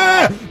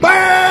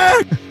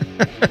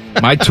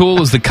 My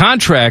tool is the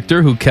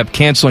contractor who kept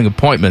canceling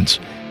appointments.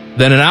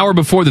 Then an hour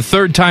before the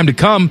third time to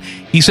come,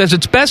 he says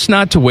it's best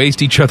not to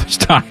waste each other's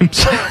time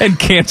and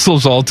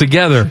cancels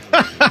altogether.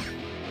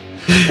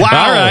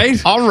 Wow.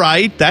 All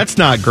right. That's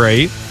not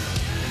great.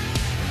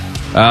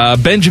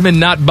 Benjamin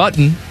Not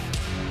Button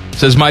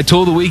says my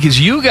tool of the week is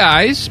you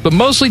guys, but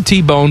mostly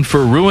T-Bone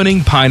for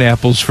ruining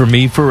pineapples for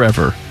me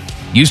forever.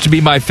 Used to be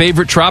my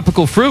favorite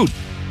tropical fruit.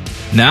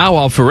 Now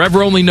I'll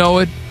forever only know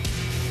it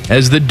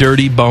as the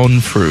dirty bone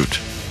fruit.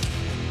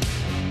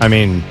 I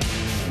mean,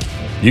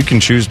 you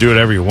can choose to do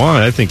whatever you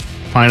want. I think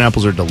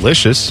pineapples are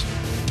delicious.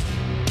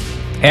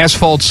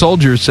 Asphalt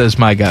Soldier says,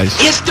 my guys.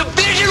 It's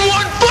Division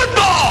I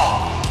football!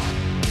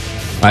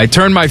 I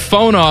turned my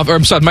phone off, or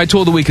I'm sorry, my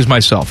tool of the week is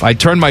myself. I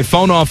turned my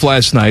phone off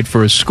last night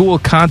for a school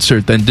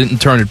concert, then didn't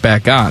turn it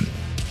back on.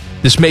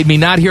 This made me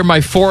not hear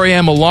my 4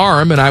 a.m.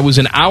 alarm, and I was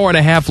an hour and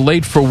a half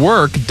late for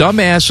work.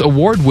 Dumbass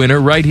award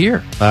winner right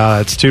here.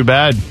 That's too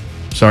bad.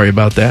 Sorry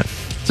about that.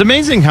 It's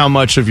amazing how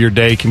much of your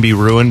day can be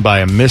ruined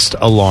by a missed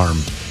alarm.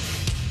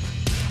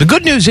 The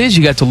good news is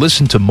you got to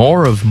listen to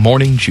more of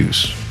Morning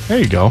Juice. There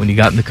you go. When you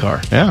got in the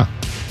car. Yeah.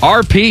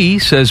 RP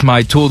says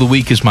my tool of the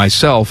week is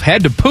myself.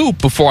 Had to poop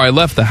before I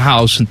left the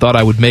house and thought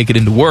I would make it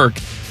into work.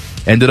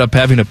 Ended up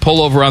having to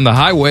pull over on the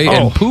highway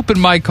and poop in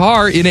my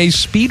car in a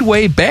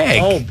Speedway bag.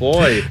 Oh,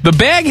 boy. The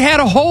bag had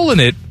a hole in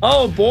it.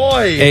 Oh,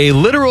 boy. A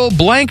literal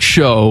blank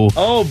show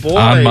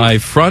on my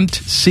front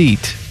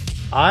seat.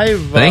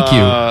 Thank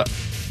you.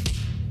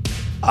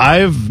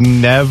 I've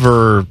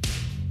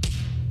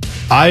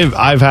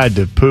had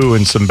to poo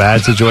in some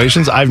bad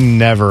situations. I've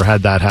never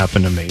had that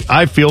happen to me.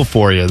 I feel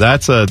for you.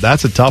 That's a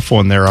tough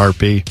one there,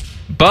 RP.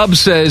 Bub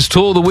says,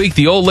 tool of the week,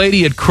 the old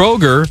lady at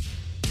Kroger.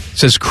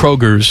 Says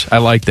Kroger's. I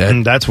like that.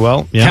 And that's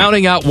yeah.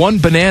 Counting out one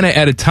banana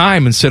at a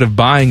time instead of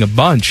buying a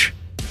bunch.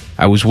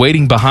 I was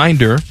waiting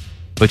behind her,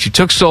 but she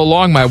took so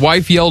long my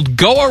wife yelled,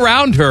 go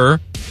around her,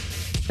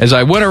 as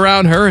I went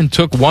around her and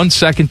took 1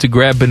 second to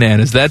grab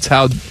bananas. That's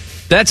how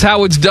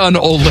it's done,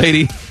 old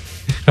lady.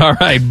 All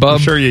right, Bub. I'm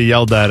sure you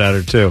yelled that at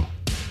her, too.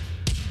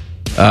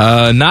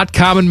 Not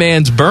Common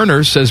Man's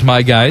burner, says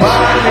my guys.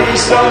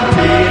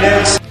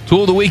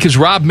 Tool of the week is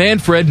Rob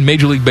Manfred,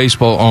 Major League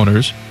Baseball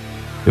owners.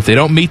 If they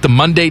don't meet the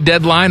Monday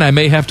deadline, I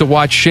may have to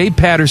watch Shea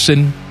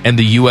Patterson and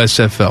the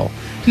USFL.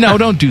 No,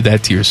 don't do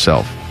that to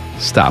yourself.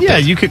 Stop it. Yeah,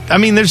 you could. I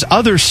mean, there's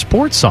other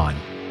sports on.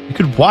 You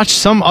could watch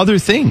some other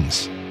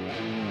things.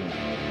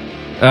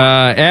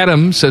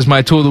 Adam says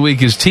my tool of the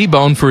week is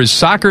T-Bone for his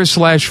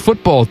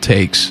soccer/football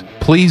takes.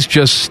 Please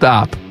just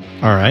stop.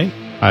 All right.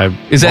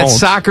 Is that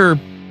soccer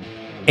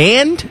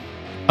and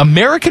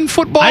American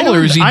football,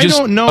 or is he just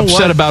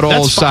upset about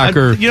all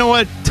soccer? You know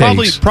what?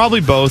 Takes?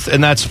 Probably both,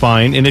 and that's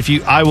fine. And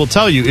I will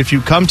tell you, if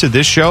you come to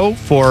this show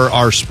for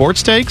our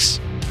sports takes,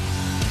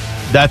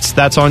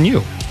 that's on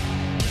you.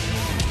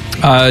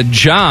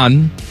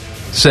 John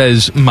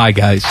says, my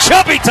guys.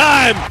 Chubby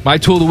time! My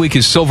tool of the week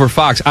is Silver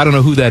Fox. I don't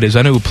know who that is.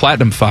 I know who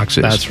Platinum Fox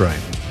is. That's right.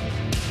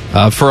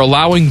 For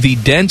allowing the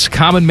dense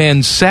common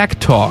man sack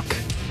talk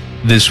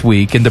this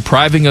week and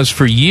depriving us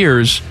for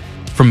years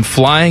from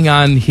flying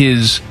on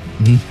his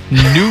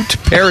Newt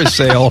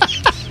parasail.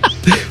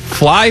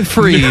 Fly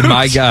free, Newt.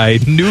 My guy.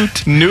 Newt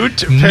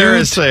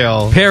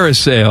parasail.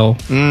 Parasail.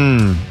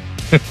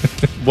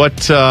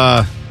 What,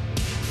 I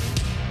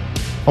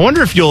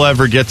wonder if you'll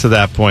ever get to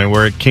that point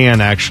where it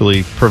can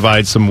actually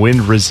provide some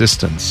wind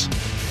resistance.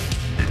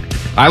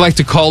 I like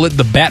to call it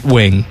the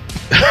Batwing.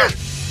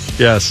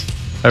 Yes,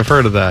 I've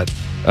heard of that.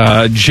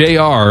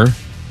 JR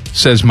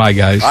says, my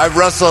guys. I've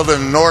wrestled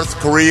in North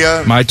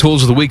Korea. My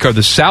tools of the week are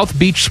the South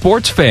Beach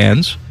sports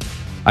fans.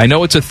 I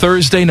know it's a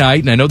Thursday night,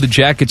 and I know the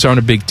Jackets aren't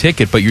a big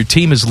ticket, but your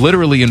team is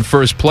literally in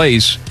first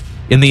place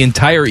in the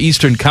entire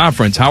Eastern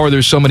Conference. How are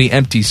there so many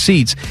empty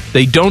seats?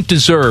 They don't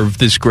deserve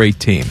this great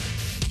team.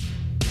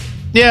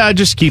 Yeah,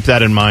 just keep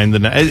that in mind.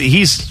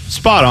 He's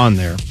spot on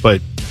there,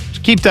 but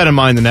keep that in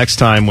mind the next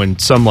time when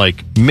some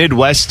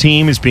Midwest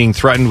team is being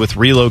threatened with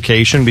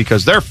relocation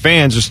because their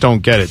fans just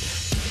don't get it.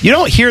 You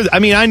don't hear. I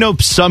mean, I know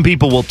some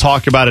people will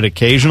talk about it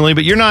occasionally,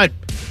 but you're not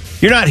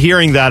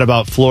hearing that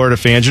about Florida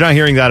fans. You're not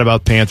hearing that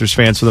about Panthers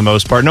fans for the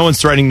most part. No one's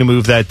threatening to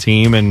move that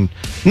team, and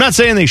I'm not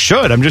saying they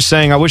should. I'm just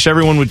saying I wish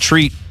everyone would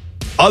treat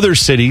other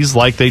cities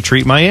like they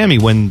treat Miami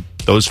when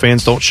those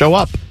fans don't show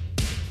up.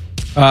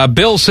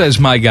 Bill says,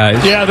 my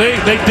guys. Yeah, they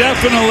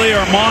definitely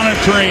are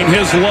monitoring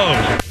his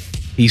load.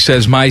 He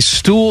says, my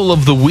stool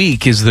of the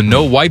week is the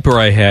no wiper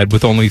I had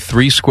with only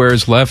 3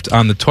 squares left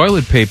on the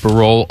toilet paper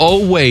roll.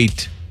 Oh,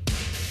 wait.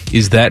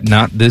 Is that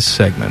not this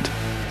segment?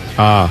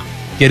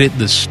 Get it?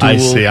 The stool. I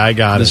see. I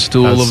got the it. The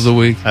stool of the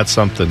week. That's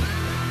something.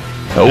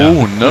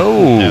 Oh,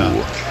 no.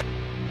 Yeah.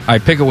 All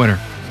right, pick a winner.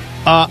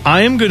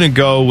 I am going to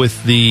go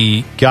with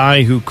the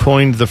guy who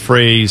coined the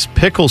phrase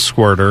pickle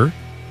squirter.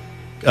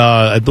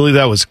 I believe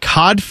that was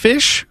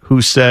Codfish,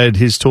 who said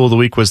his tool of the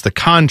week was the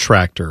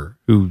contractor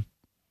who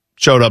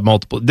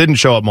didn't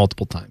show up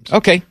multiple times.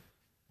 Okay.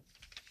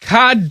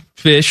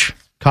 Codfish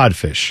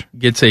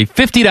gets a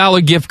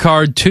 $50 gift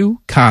card to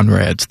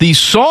Conrad's. The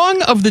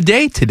song of the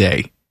day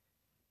today.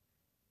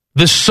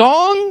 The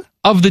song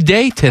of the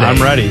day today.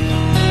 I'm ready.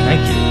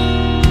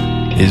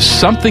 Thank you. Is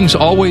Something's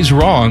Always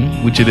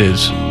Wrong, which it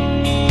is,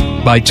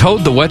 by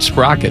Toad the Wet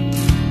Sprocket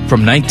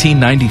from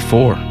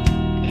 1994.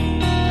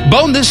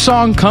 Bone, this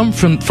song come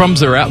from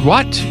their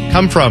what?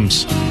 Come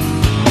froms.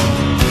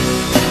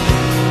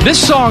 This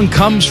song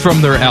comes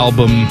from their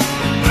album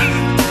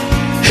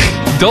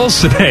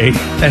Dulcinea.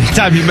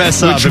 Anytime you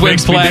mess up, which it went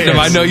makes me platinum.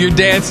 dance. I know you're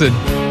dancing.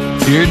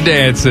 You're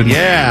dancing.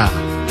 Yeah.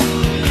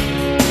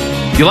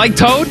 You like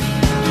Toad?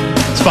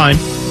 It's fine.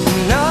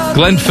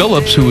 Glenn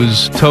Phillips, who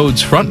is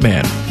Toad's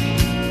frontman,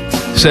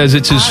 says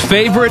it's his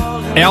favorite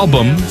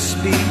album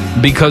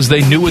because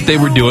they knew what they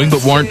were doing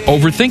but weren't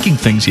overthinking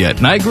things yet.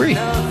 And I agree.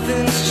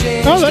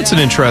 Oh, that's an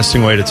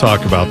interesting way to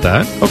talk about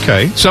that.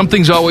 Okay.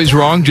 Something's Always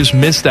Wrong just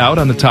missed out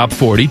on the top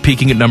 40,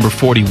 peaking at number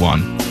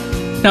 41.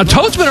 Now,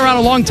 Toad's been around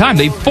a long time.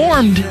 They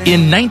formed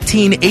in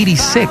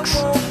 1986,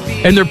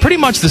 and they're pretty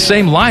much the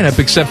same lineup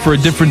except for a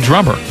different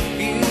drummer.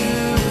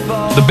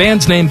 The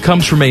band's name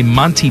comes from a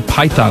Monty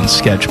Python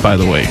sketch, by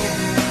the way,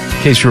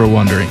 in case you were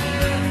wondering.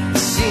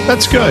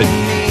 That's good.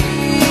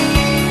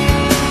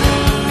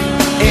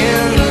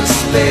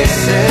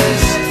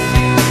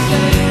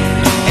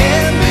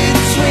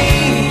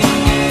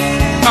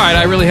 All right,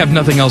 I really have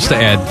nothing else to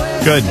add.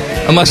 Good.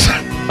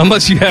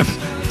 Unless you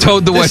have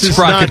Toad the Wet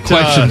Sprocket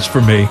questions for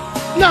me.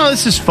 No,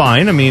 this is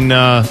fine. I mean,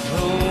 I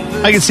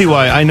can see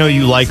why. I know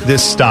you like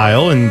this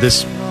style and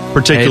this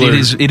particular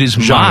and it is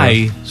genre.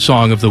 My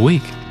song of the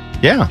week.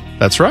 Yeah,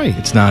 that's right.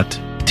 It's not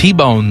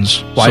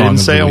T-Bone's well, song I didn't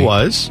say of the it week.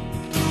 was.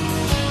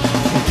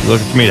 You're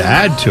looking for me to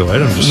add to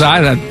it. I'm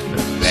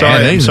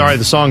just sorry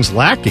the song's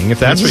lacking, if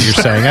that's what you're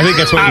saying. I think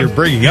that's what you're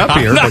bringing up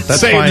here, but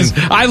that's fine. This.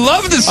 I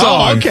love the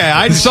song. Oh,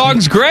 okay. The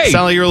song's great.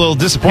 Sound like you're a little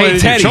disappointed Hey,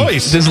 Teddy, in your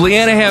choice. Does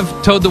Leanna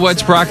have Toad the Wet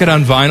Sprocket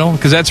on vinyl?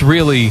 Because that's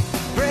really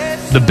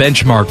the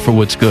benchmark for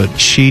what's good.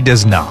 She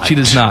does not. She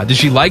does not. Does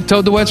she like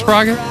Toad the Wet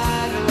Sprocket?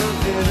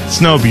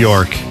 Snow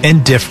Bjork.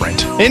 Indifferent.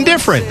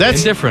 That's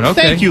indifferent.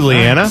 Okay. Thank you,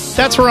 Leanna.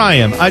 That's where I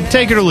am. I'd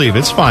take it or leave.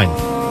 It's fine.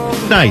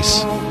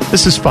 Nice.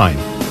 This is fine.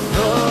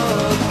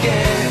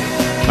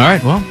 All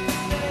right, well,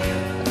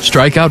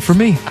 strikeout for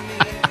me.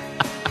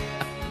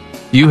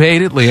 You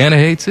hate it. Leanna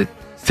hates it.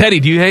 Teddy,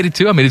 do you hate it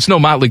too? I mean, it's no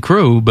Motley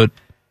Crue, but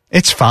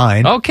it's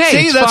fine. Okay,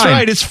 see, that's fine.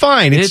 Right. It's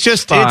fine. It's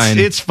just fine.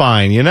 It's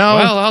fine. You know.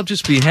 Well, I'll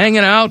just be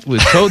hanging out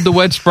with Toad the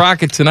Wet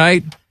Sprocket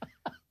tonight.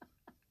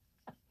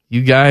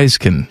 You guys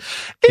can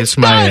kiss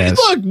my ass.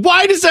 Look,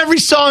 why does every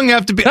song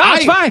have to be? No,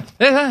 it's fine.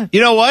 It's fine.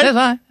 You know what? It's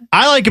fine.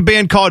 I like a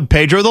band called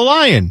Pedro the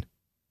Lion.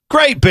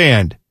 Great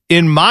band.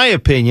 In my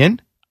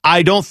opinion,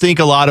 I don't think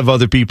a lot of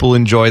other people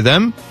enjoy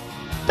them.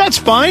 That's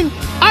fine.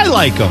 I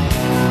like them.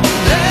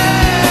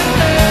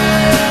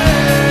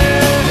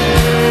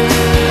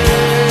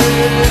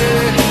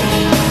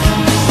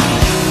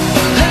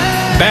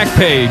 Back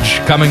page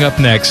coming up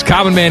next.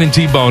 Common Man and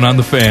T-Bone on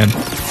the Fan.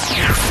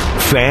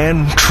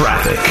 Fan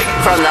traffic.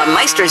 From the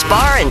Meister's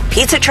Bar and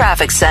Pizza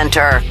Traffic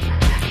Center.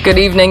 Good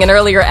evening. An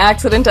earlier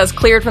accident has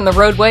cleared from the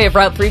roadway of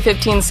Route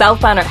 315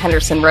 southbound at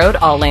Henderson Road.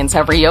 All lanes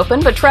have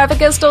reopened, but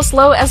traffic is still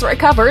slow as it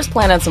recovers.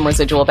 Plan on some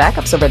residual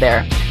backups over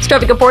there. This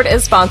traffic report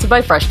is sponsored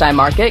by Fresh Time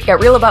Market. Get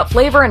real about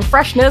flavor and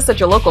freshness at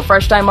your local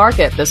Fresh Time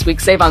Market. This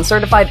week, save on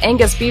certified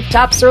Angus beef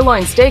top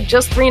sirloin steak,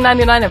 just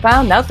 $3.99 a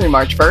pound, now through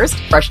March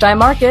 1st. Fresh Time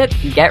Market,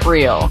 get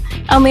real.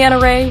 I'm Leanna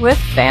Ray with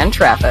Fan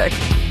Traffic.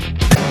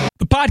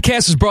 The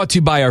podcast is brought to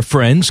you by our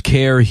friends,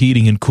 Care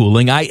Heating and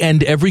Cooling. I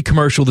end every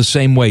commercial the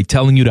same way,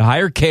 telling you to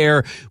hire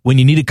Care when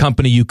you need a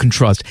company you can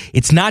trust.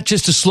 It's not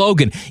just a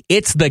slogan.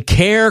 It's the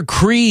Care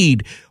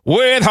creed.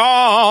 With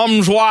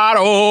arms wide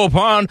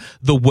open.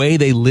 The way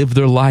they live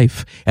their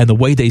life and the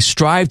way they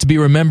strive to be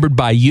remembered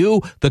by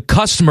you, the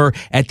customer,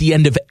 at the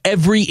end of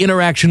every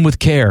interaction with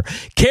Care.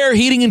 Care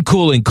Heating and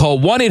Cooling. Call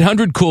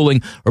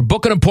 1-800-COOLING or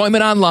book an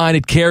appointment online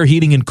at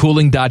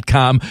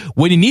careheatingandcooling.com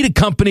when you need a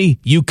company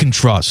you can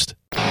trust.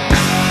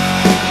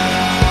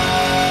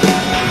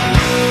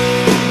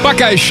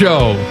 Buckeye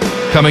Show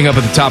coming up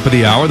at the top of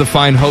the hour. The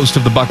fine host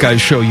of the Buckeye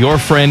Show, your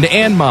friend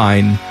and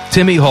mine,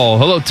 Timmy Hall.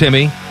 Hello,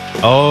 Timmy.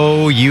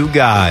 Oh, you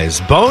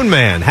guys. Bone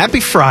Man, happy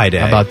Friday.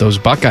 How about those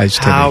Buckeyes,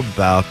 Timmy? How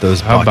about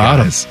those Buckeyes? How about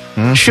them?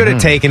 Mm-hmm. Should have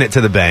taken it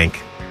to the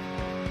bank.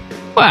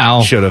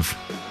 Well. Should have.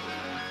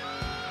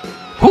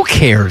 Who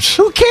cares?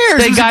 Who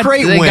cares? It was a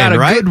great win, right? They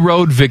got a good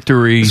road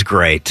victory. It's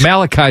great.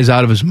 Malachi's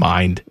out of his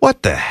mind.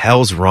 What the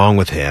hell's wrong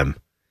with him?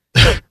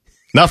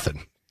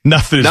 Nothing.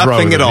 Nothing is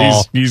wrong with at him.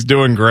 all. He's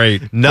doing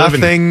great.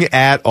 Nothing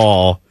at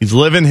all. He's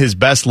living his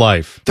best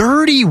life.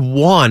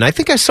 31. I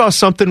think I saw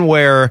something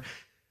where,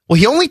 well,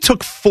 he only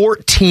took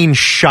 14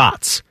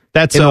 shots.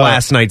 That's in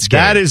last night's game.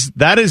 That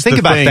is think the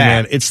about thing,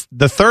 that. Man. It's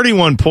the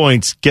 31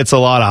 points gets a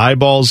lot of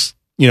eyeballs,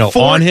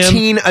 on him.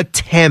 14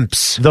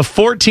 attempts. The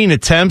 14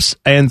 attempts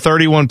and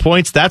 31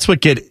 points. That's what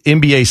get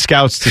NBA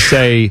scouts to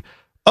say,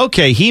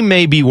 okay, he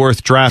may be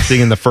worth drafting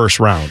in the first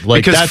round.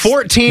 Because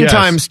 14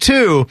 times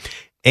 2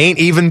 ain't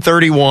even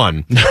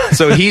 31.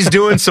 So he's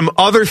doing some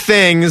other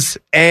things,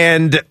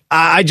 and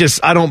I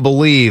don't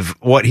believe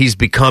what he's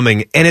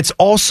becoming. And it's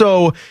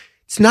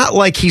not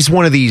like he's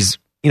one of these,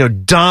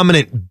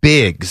 dominant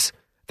bigs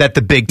that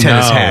the Big Ten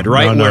has had,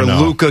 right? Where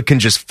Luka can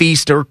just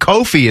feast, or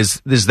Kofi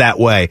is that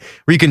way,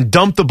 where you can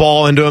dump the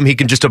ball into him, he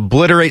can just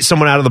obliterate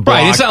someone out of the block.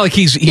 Right, it's not like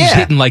he's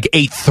hitting like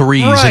 8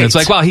 threes, and it's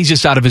like, well, he's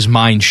just out of his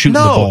mind shooting the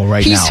ball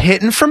right now. He's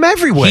hitting from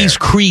everywhere. He's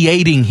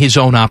creating his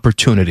own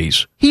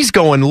opportunities. He's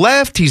going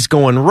left, he's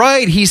going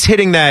right, he's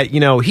hitting that,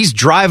 he's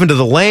driving to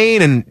the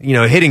lane and,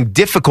 hitting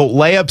difficult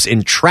layups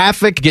in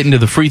traffic. Getting to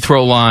the free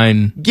throw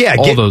line,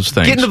 all those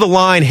things. Getting to the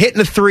line,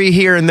 hitting a three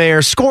here and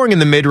there, scoring in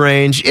the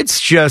mid-range.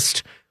 It's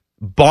just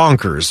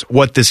bonkers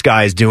what this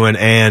guy is doing,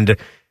 and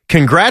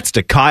congrats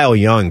to Kyle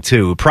Young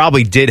too, who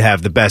probably did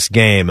have the best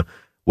game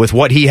with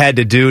what he had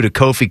to do to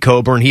Kofi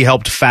Coburn. He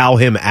helped foul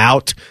him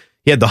out.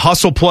 He had the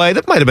hustle play.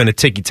 That might have been a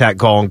ticky-tack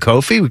call on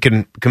Kofi. We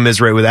can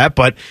commiserate with that,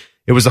 but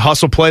it was a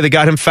hustle play that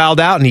got him fouled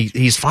out, and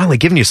he's finally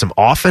giving you some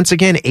offense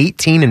again.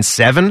 18 and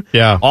 7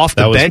 off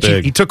the bench.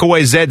 He took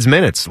away Zed's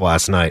minutes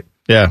last night.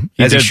 Yeah,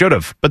 he should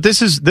have. But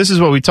this is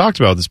what we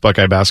talked about, this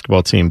Buckeye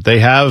basketball team. They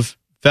have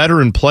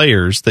veteran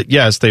players that,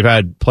 yes, they've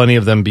had plenty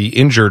of them be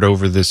injured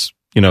over this,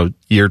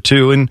 year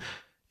two. And,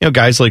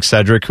 guys like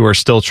Cedric who are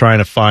still trying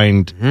to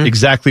find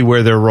exactly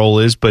where their role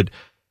is. But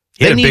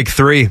he had a big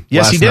three.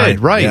 Yes, he did. Night.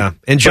 Right. Yeah.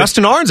 And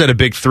Justin Arns had a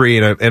big three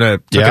and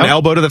took an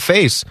elbow to the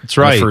face. That's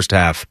right. In the first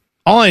half.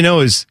 All I know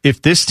is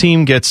if this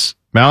team gets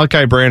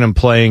Malachi Branham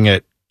playing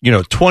at,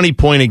 20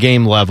 point a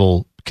game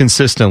level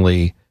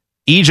consistently,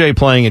 EJ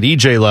playing at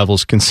EJ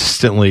levels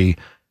consistently,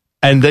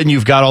 and then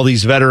you've got all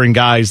these veteran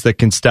guys that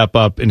can step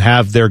up and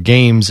have their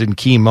games in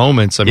key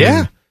moments. I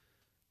mean,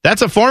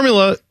 that's a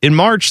formula in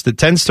March that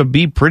tends to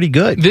be pretty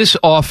good. This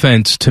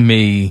offense, to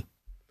me,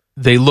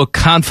 they look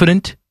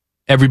confident.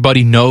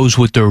 Everybody knows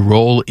what their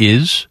role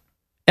is.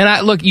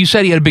 And look, you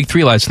said he had a big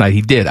three last night.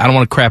 He did. I don't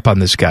want to crap on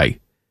this guy.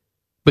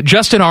 But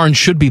Justin Arns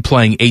should be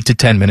playing 8 to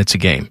 10 minutes a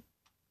game.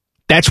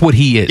 That's what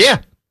he is. Yeah.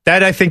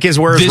 That, I think, is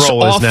where his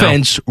role is now. This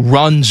offense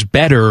runs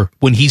better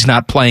when he's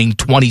not playing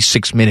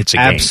 26 minutes a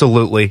game.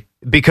 Absolutely.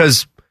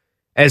 Because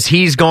as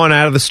he's gone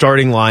out of the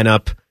starting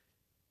lineup,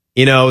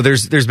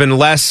 there's been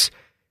less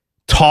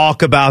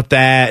talk about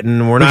that,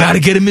 and we got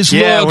to get him his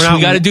looks.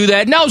 We got to do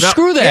that. No,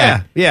 screw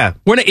that. Yeah.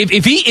 We're not,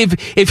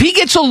 if he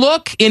gets a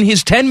look in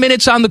his 10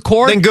 minutes on the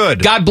court, then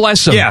good. God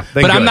bless him. Yeah,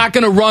 but I'm not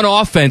going to run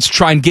offense,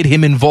 try and get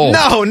him involved.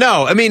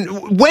 No. I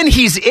mean, when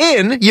he's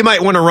in, you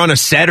might want to run a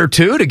set or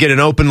two to get an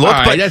open look. All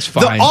right, but that's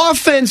fine. The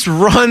offense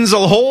runs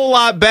a whole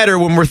lot better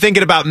when we're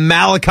thinking about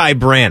Malachi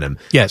Branham.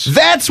 Yes.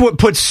 That's what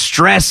puts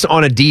stress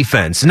on a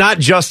defense, not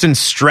Justin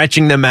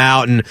stretching them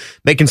out and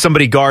making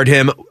somebody guard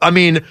him. I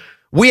mean,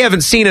 we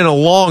haven't seen in a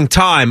long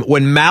time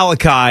when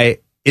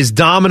Malachi is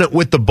dominant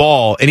with the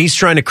ball and he's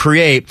trying to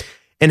create,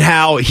 and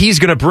how he's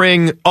going to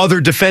bring other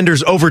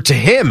defenders over to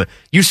him.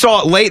 You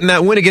saw it late in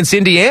that win against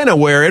Indiana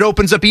where it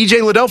opens up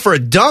E.J. Liddell for a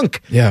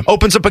dunk. Yeah.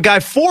 Opens up a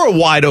guy for a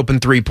wide open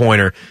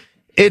three-pointer.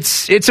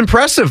 It's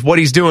impressive what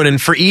he's doing.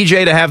 And for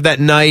E.J. to have that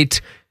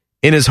night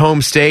in his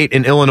home state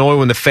in Illinois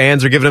when the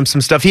fans are giving him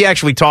some stuff. He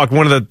actually talked,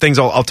 one of the things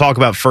I'll talk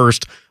about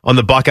first on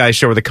the Buckeye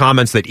Show were the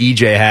comments that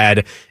EJ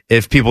had,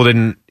 if people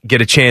didn't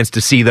get a chance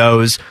to see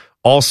those.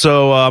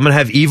 Also, I'm going to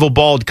have Evil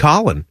Bald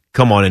Colin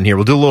come on in here.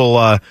 We'll do a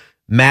little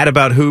Mad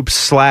About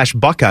Hoops /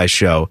 Buckeye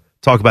Show.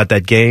 Talk about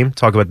that game,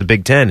 talk about the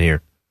Big Ten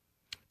here.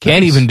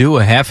 Can't even do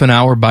a half an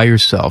hour by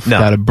yourself. No.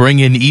 Got to bring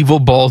in Evil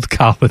Bald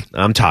Colin.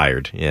 I'm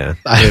tired, yeah.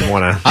 I didn't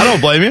want to. I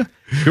don't blame you.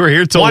 You were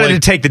here till wanted to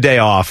take the day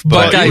off,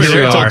 but Buckeye you were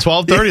here Show.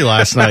 till 12:30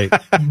 last night.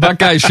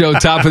 Buckeye Show,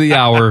 top of the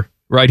hour,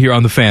 right here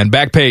on the Fan.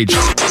 Back page.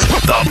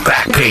 The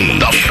Back Page.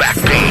 The Back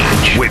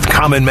Page with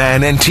Common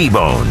Man and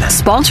T-Bone.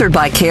 Sponsored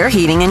by Care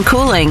Heating and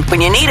Cooling.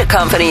 When you need a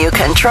company you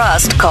can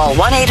trust, call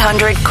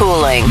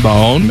 1-800-COOLING.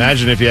 Bone.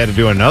 Imagine if you had to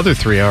do another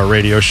 3-hour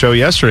radio show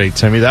yesterday,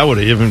 Timmy. That would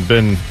have even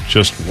been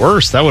just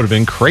worse. That would have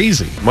been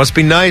crazy. Must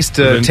be nice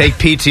to take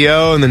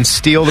PTO and then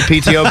steal the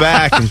PTO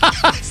back and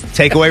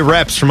take away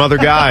reps from other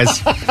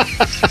guys.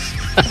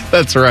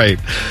 That's right.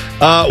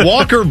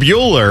 Walker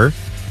Buehler,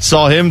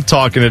 saw him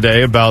talking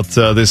today about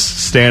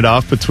this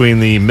standoff between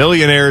the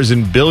millionaires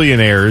and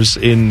billionaires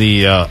in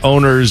the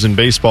owners and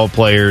baseball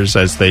players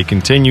as they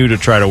continue to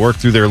try to work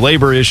through their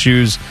labor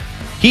issues.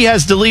 He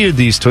has deleted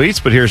these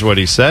tweets, but here's what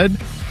he said.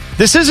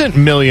 This isn't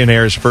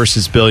millionaires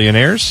versus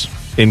billionaires.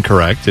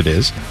 Incorrect, it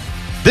is.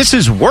 This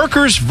is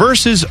workers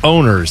versus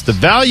owners. The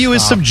value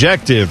is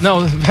subjective.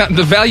 No,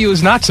 the value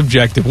is not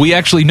subjective. We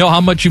actually know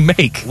how much you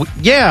make.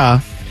 Yeah.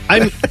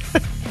 I'm...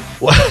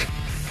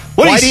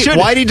 Why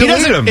did he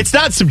delete him? It's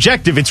not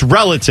subjective, it's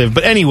relative.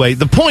 But anyway,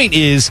 the point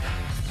is,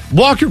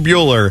 Walker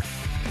Buehler,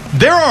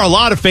 there are a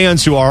lot of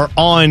fans who are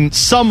on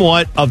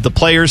somewhat of the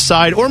players'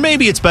 side, or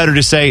maybe it's better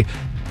to say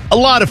a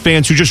lot of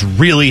fans who just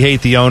really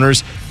hate the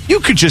owners. You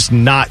could just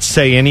not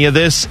say any of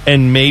this,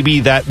 and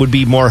maybe that would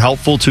be more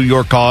helpful to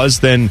your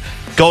cause than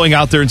going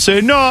out there and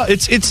saying, no,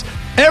 it's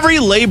every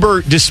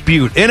labor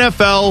dispute,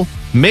 NFL,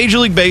 Major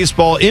League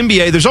Baseball,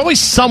 NBA, there's always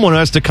someone who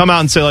has to come out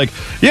and say, like,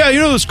 yeah, you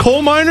know those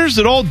coal miners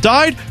that all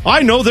died?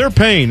 I know their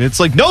pain. It's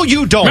like, no,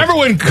 you don't. Remember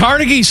when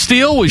Carnegie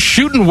Steel was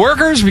shooting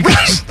workers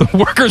because the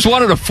workers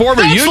wanted to form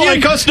a union?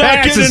 Like us not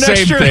That's getting the an same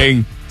extra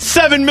thing.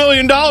 $7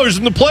 million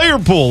in the player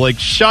pool. Like,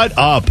 shut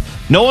up.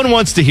 No one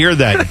wants to hear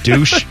that,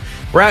 douche.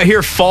 We're out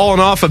here falling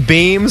off of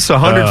beams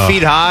 100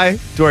 feet high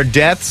to our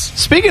deaths.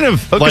 Speaking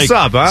of, hook us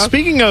up, huh?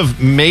 Speaking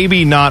of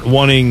maybe not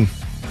wanting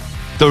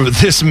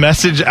this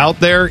message out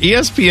there,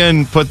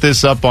 ESPN put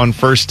this up on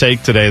First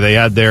Take today. They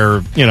had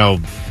their,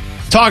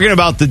 talking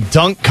about the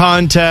dunk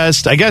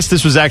contest. I guess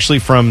this was actually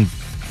from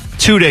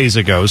 2 days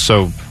ago,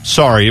 so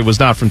sorry, it was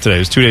not from today. It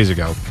was 2 days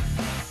ago.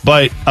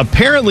 But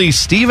apparently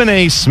Stephen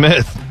A.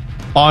 Smith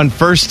on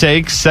First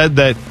Take said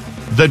that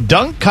the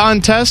dunk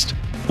contest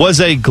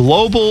was a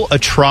global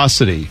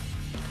atrocity.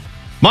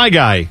 My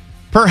guy,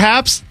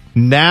 perhaps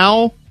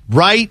now,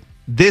 right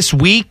this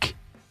week,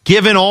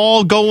 given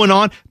all going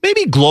on,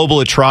 maybe global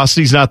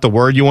atrocity is not the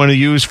word you want to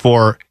use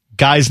for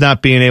guys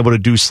not being able to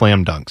do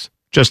slam dunks.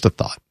 Just a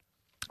thought.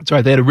 That's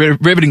right. They had a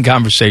riveting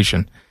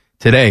conversation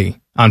today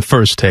on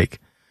First Take.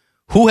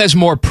 Who has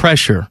more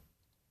pressure,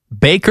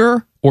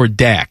 Baker or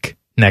Dak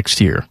next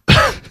year?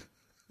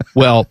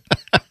 Well,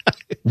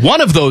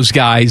 one of those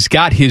guys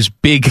got his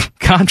big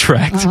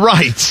contract.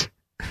 Right.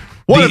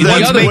 One of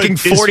them's making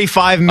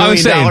 $45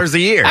 million a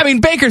year. I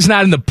mean, Baker's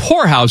not in the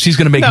poorhouse. He's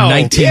going to make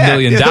 $19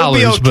 million. He'll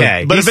be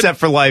okay. But he's set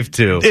for life,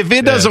 too. If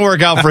it doesn't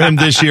work out for him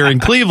this year in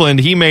Cleveland,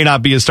 he may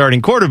not be a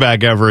starting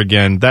quarterback ever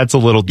again. That's a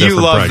little different.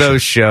 You love pressure.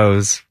 those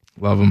shows.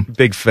 Love them.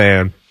 Big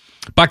fan.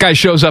 Buckeye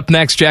shows up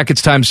next.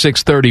 Jackets time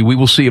 6:30. We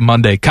will see you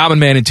Monday. Common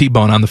Man and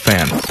T-Bone on the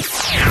Fan.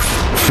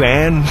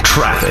 Fan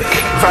traffic.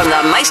 From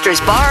the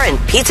Meister's Bar and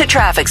Pizza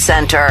Traffic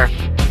Center.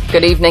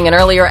 Good evening. An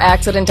earlier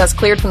accident has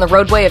cleared from the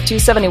roadway of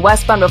 270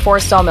 westbound before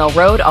Sawmill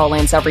Road. All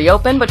lanes have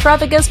reopened, but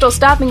traffic is still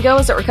stop and go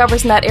as it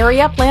recovers in that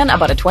area. Plan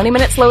about a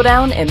 20-minute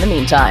slowdown in the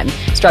meantime.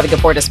 This traffic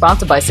report is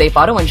sponsored by Safe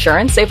Auto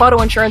Insurance. Safe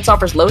Auto Insurance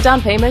offers low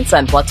down payments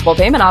and flexible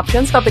payment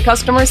options to help the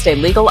customer stay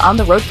legal on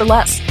the road for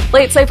less.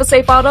 Play it safe with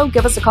Safe Auto.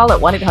 Give us a call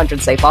at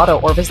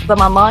 1-800-SAFE-AUTO or visit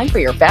them online for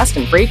your fast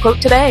and free quote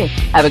today.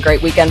 Have a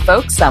great weekend,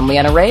 folks. I'm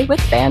Leanna Ray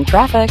with Fan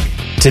Traffic.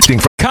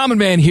 Common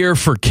Man here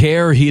for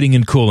Care Heating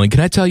and Cooling.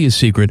 Can I tell you a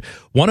secret?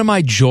 One of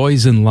my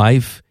joys in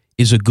life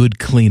is a good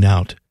clean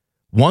out.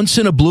 Once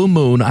in a blue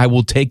moon, I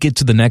will take it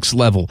to the next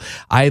level.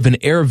 I have an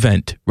air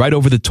vent right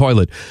over the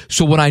toilet.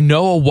 So when I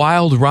know a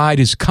wild ride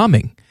is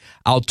coming,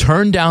 I'll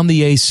turn down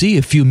the AC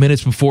a few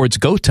minutes before it's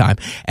go time.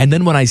 And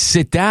then when I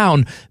sit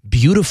down,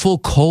 beautiful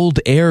cold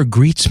air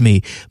greets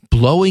me,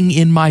 blowing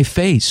in my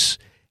face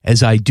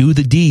as I do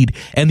the deed.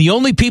 And the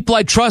only people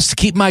I trust to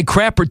keep my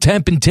crapper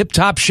temp in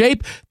tip-top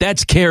shape,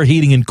 that's Care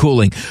Heating and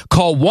Cooling.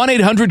 Call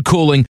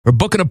 1-800-COOLING or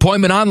book an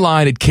appointment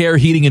online at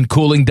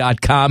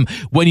careheatingandcooling.com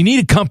when you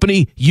need a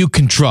company you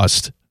can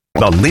trust.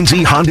 The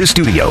Lindsay Honda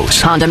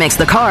Studios. Honda makes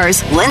the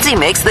cars. Lindsay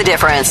makes the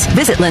difference.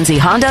 Visit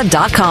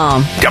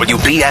lindsayhonda.com.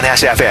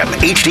 WBNS-FM,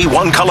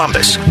 HD1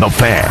 Columbus, The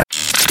Fan.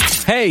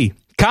 Hey,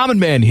 Common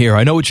Man here.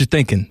 I know what you're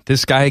thinking.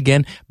 This guy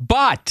again.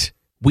 But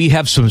we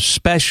have some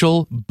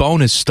special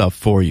bonus stuff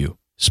for you.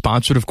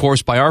 Sponsored, of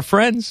course, by our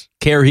friends,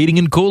 Care Heating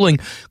and Cooling.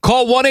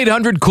 Call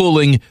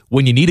 1-800-COOLING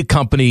when you need a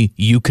company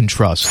you can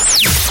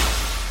trust.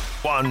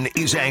 One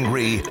is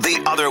angry,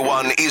 the other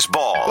one is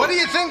bald. What do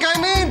you think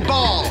I mean,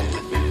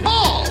 bald?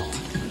 Bald!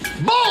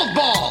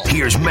 Bald!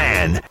 Here's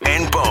Man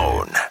and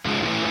Bone.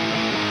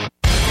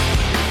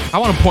 I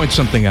want to point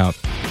something out.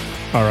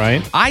 All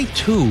right. I,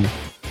 too,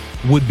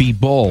 would be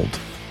bald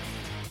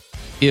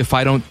if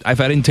I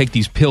didn't take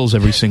these pills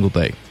every single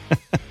day.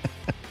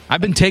 I've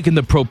been taking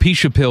the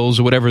Propecia pills,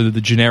 or whatever the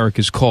generic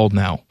is called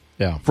now,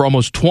 for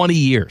almost 20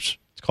 years.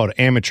 It's called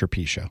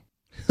Amateurpecia.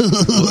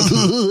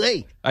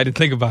 I didn't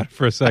think about it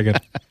for a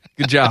second.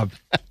 Good job.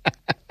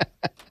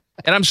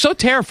 And I'm so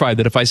terrified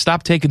that if I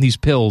stop taking these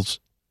pills,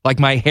 like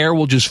my hair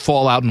will just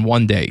fall out in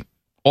one day.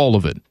 All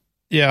of it.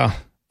 Yeah.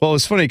 Well,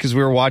 it's funny because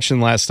we were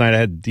watching last night. I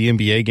had the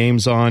NBA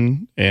games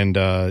on and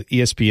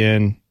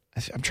ESPN.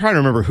 I'm trying to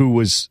remember who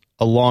was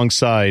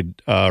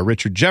alongside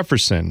Richard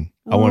Jefferson.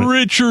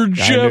 Richard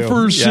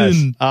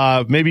Jefferson.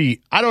 Yes.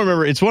 Maybe, I don't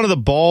remember. It's one of the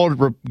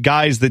bald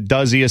guys that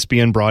does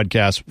ESPN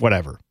broadcasts,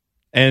 whatever.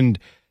 And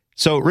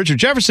so Richard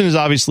Jefferson is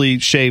obviously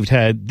shaved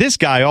head. This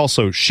guy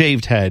also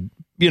shaved head,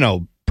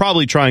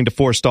 probably trying to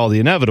forestall the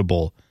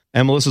inevitable.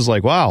 And Melissa's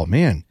like, wow,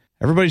 man,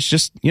 everybody's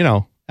just,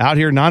 out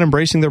here not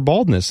embracing their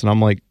baldness. And I'm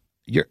like,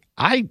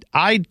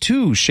 I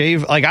too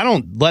shave. Like, I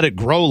don't let it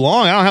grow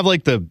long. I don't have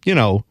like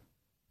the,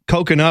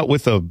 coconut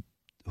with a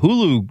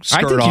Hulu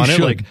skirt on it.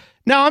 Like,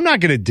 no, I'm not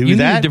going to do that. You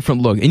need a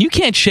different look. And you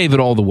can't shave it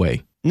all the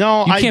way.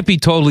 No, you can't be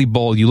totally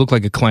bald. You look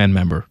like a Klan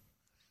member.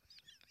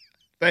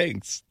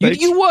 Thanks.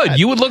 You would.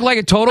 You would look like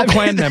a total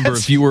Klan member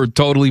if you were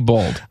totally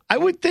bald. I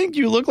would think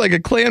you look like a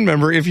Klan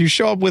member if you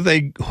show up with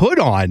a hood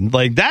on.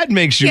 Like, that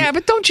makes you... Yeah,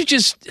 but don't you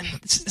just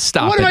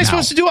stop What am I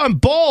supposed to do? I'm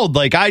bald.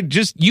 Like,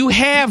 You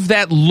have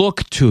that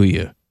look to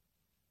you.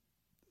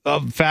 A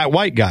fat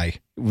white guy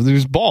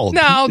who's bald.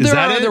 No, there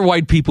are other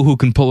white people who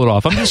can pull it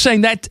off. I'm just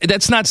saying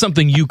that's not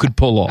something you could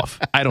pull off,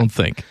 I don't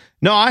think.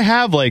 No, I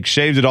have,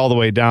 shaved it all the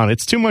way down.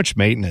 It's too much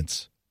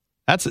maintenance.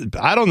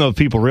 I don't know if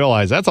people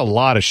realize that's a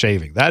lot of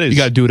shaving. That is, you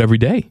got to do it every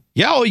day.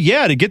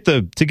 Yeah, to get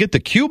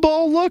the cue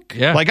ball look.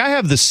 Yeah, I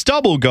have the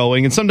stubble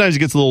going, and sometimes it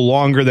gets a little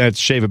longer. Then I have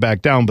to shave it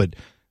back down. But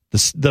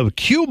the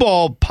cue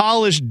ball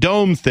polished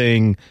dome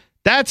thing,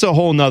 that's a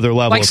whole nother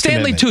level. Like of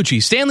Stanley commitment.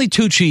 Tucci. Stanley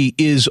Tucci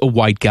is a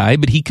white guy,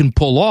 but he can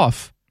pull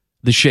off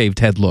the shaved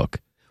head look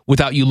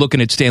without you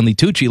looking at Stanley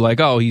Tucci like,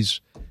 oh, he's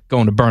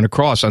going to burn a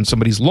cross on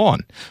somebody's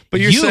lawn. But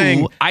you're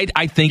saying, I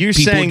think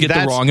people would get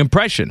the wrong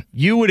impression.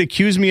 You would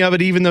accuse me of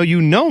it even though you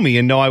know me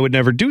and know I would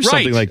never do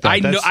something like that.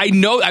 I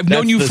know. I've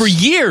known you for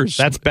years.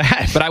 That's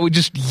bad. But I would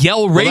just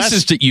yell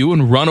racist at you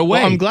and run away.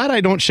 Well, I'm glad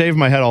I don't shave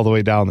my head all the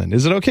way down then.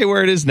 Is it okay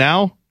where it is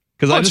now?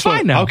 Because it's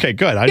fine now. Okay,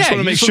 good. I just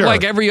want to make sure. Look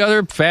like every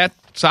other fat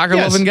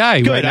soccer-loving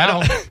guy good. right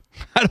now.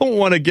 I don't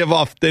want to give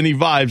off any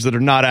vibes that are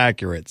not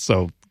accurate.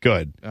 So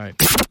good. All right.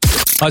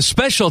 A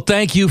special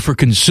thank you for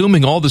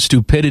consuming all the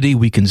stupidity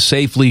we can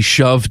safely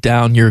shove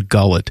down your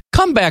gullet.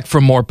 Come back for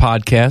more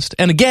podcast.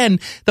 And again,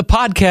 the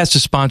podcast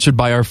is sponsored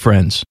by our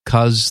friends,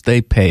 because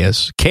they pay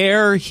us.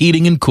 Care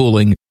Heating and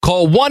Cooling.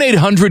 Call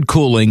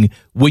 1-800-COOLING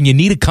when you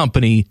need a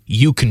company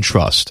you can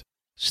trust.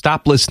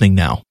 Stop listening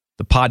now.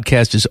 The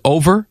podcast is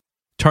over.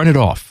 Turn it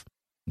off.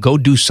 Go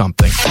do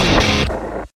something.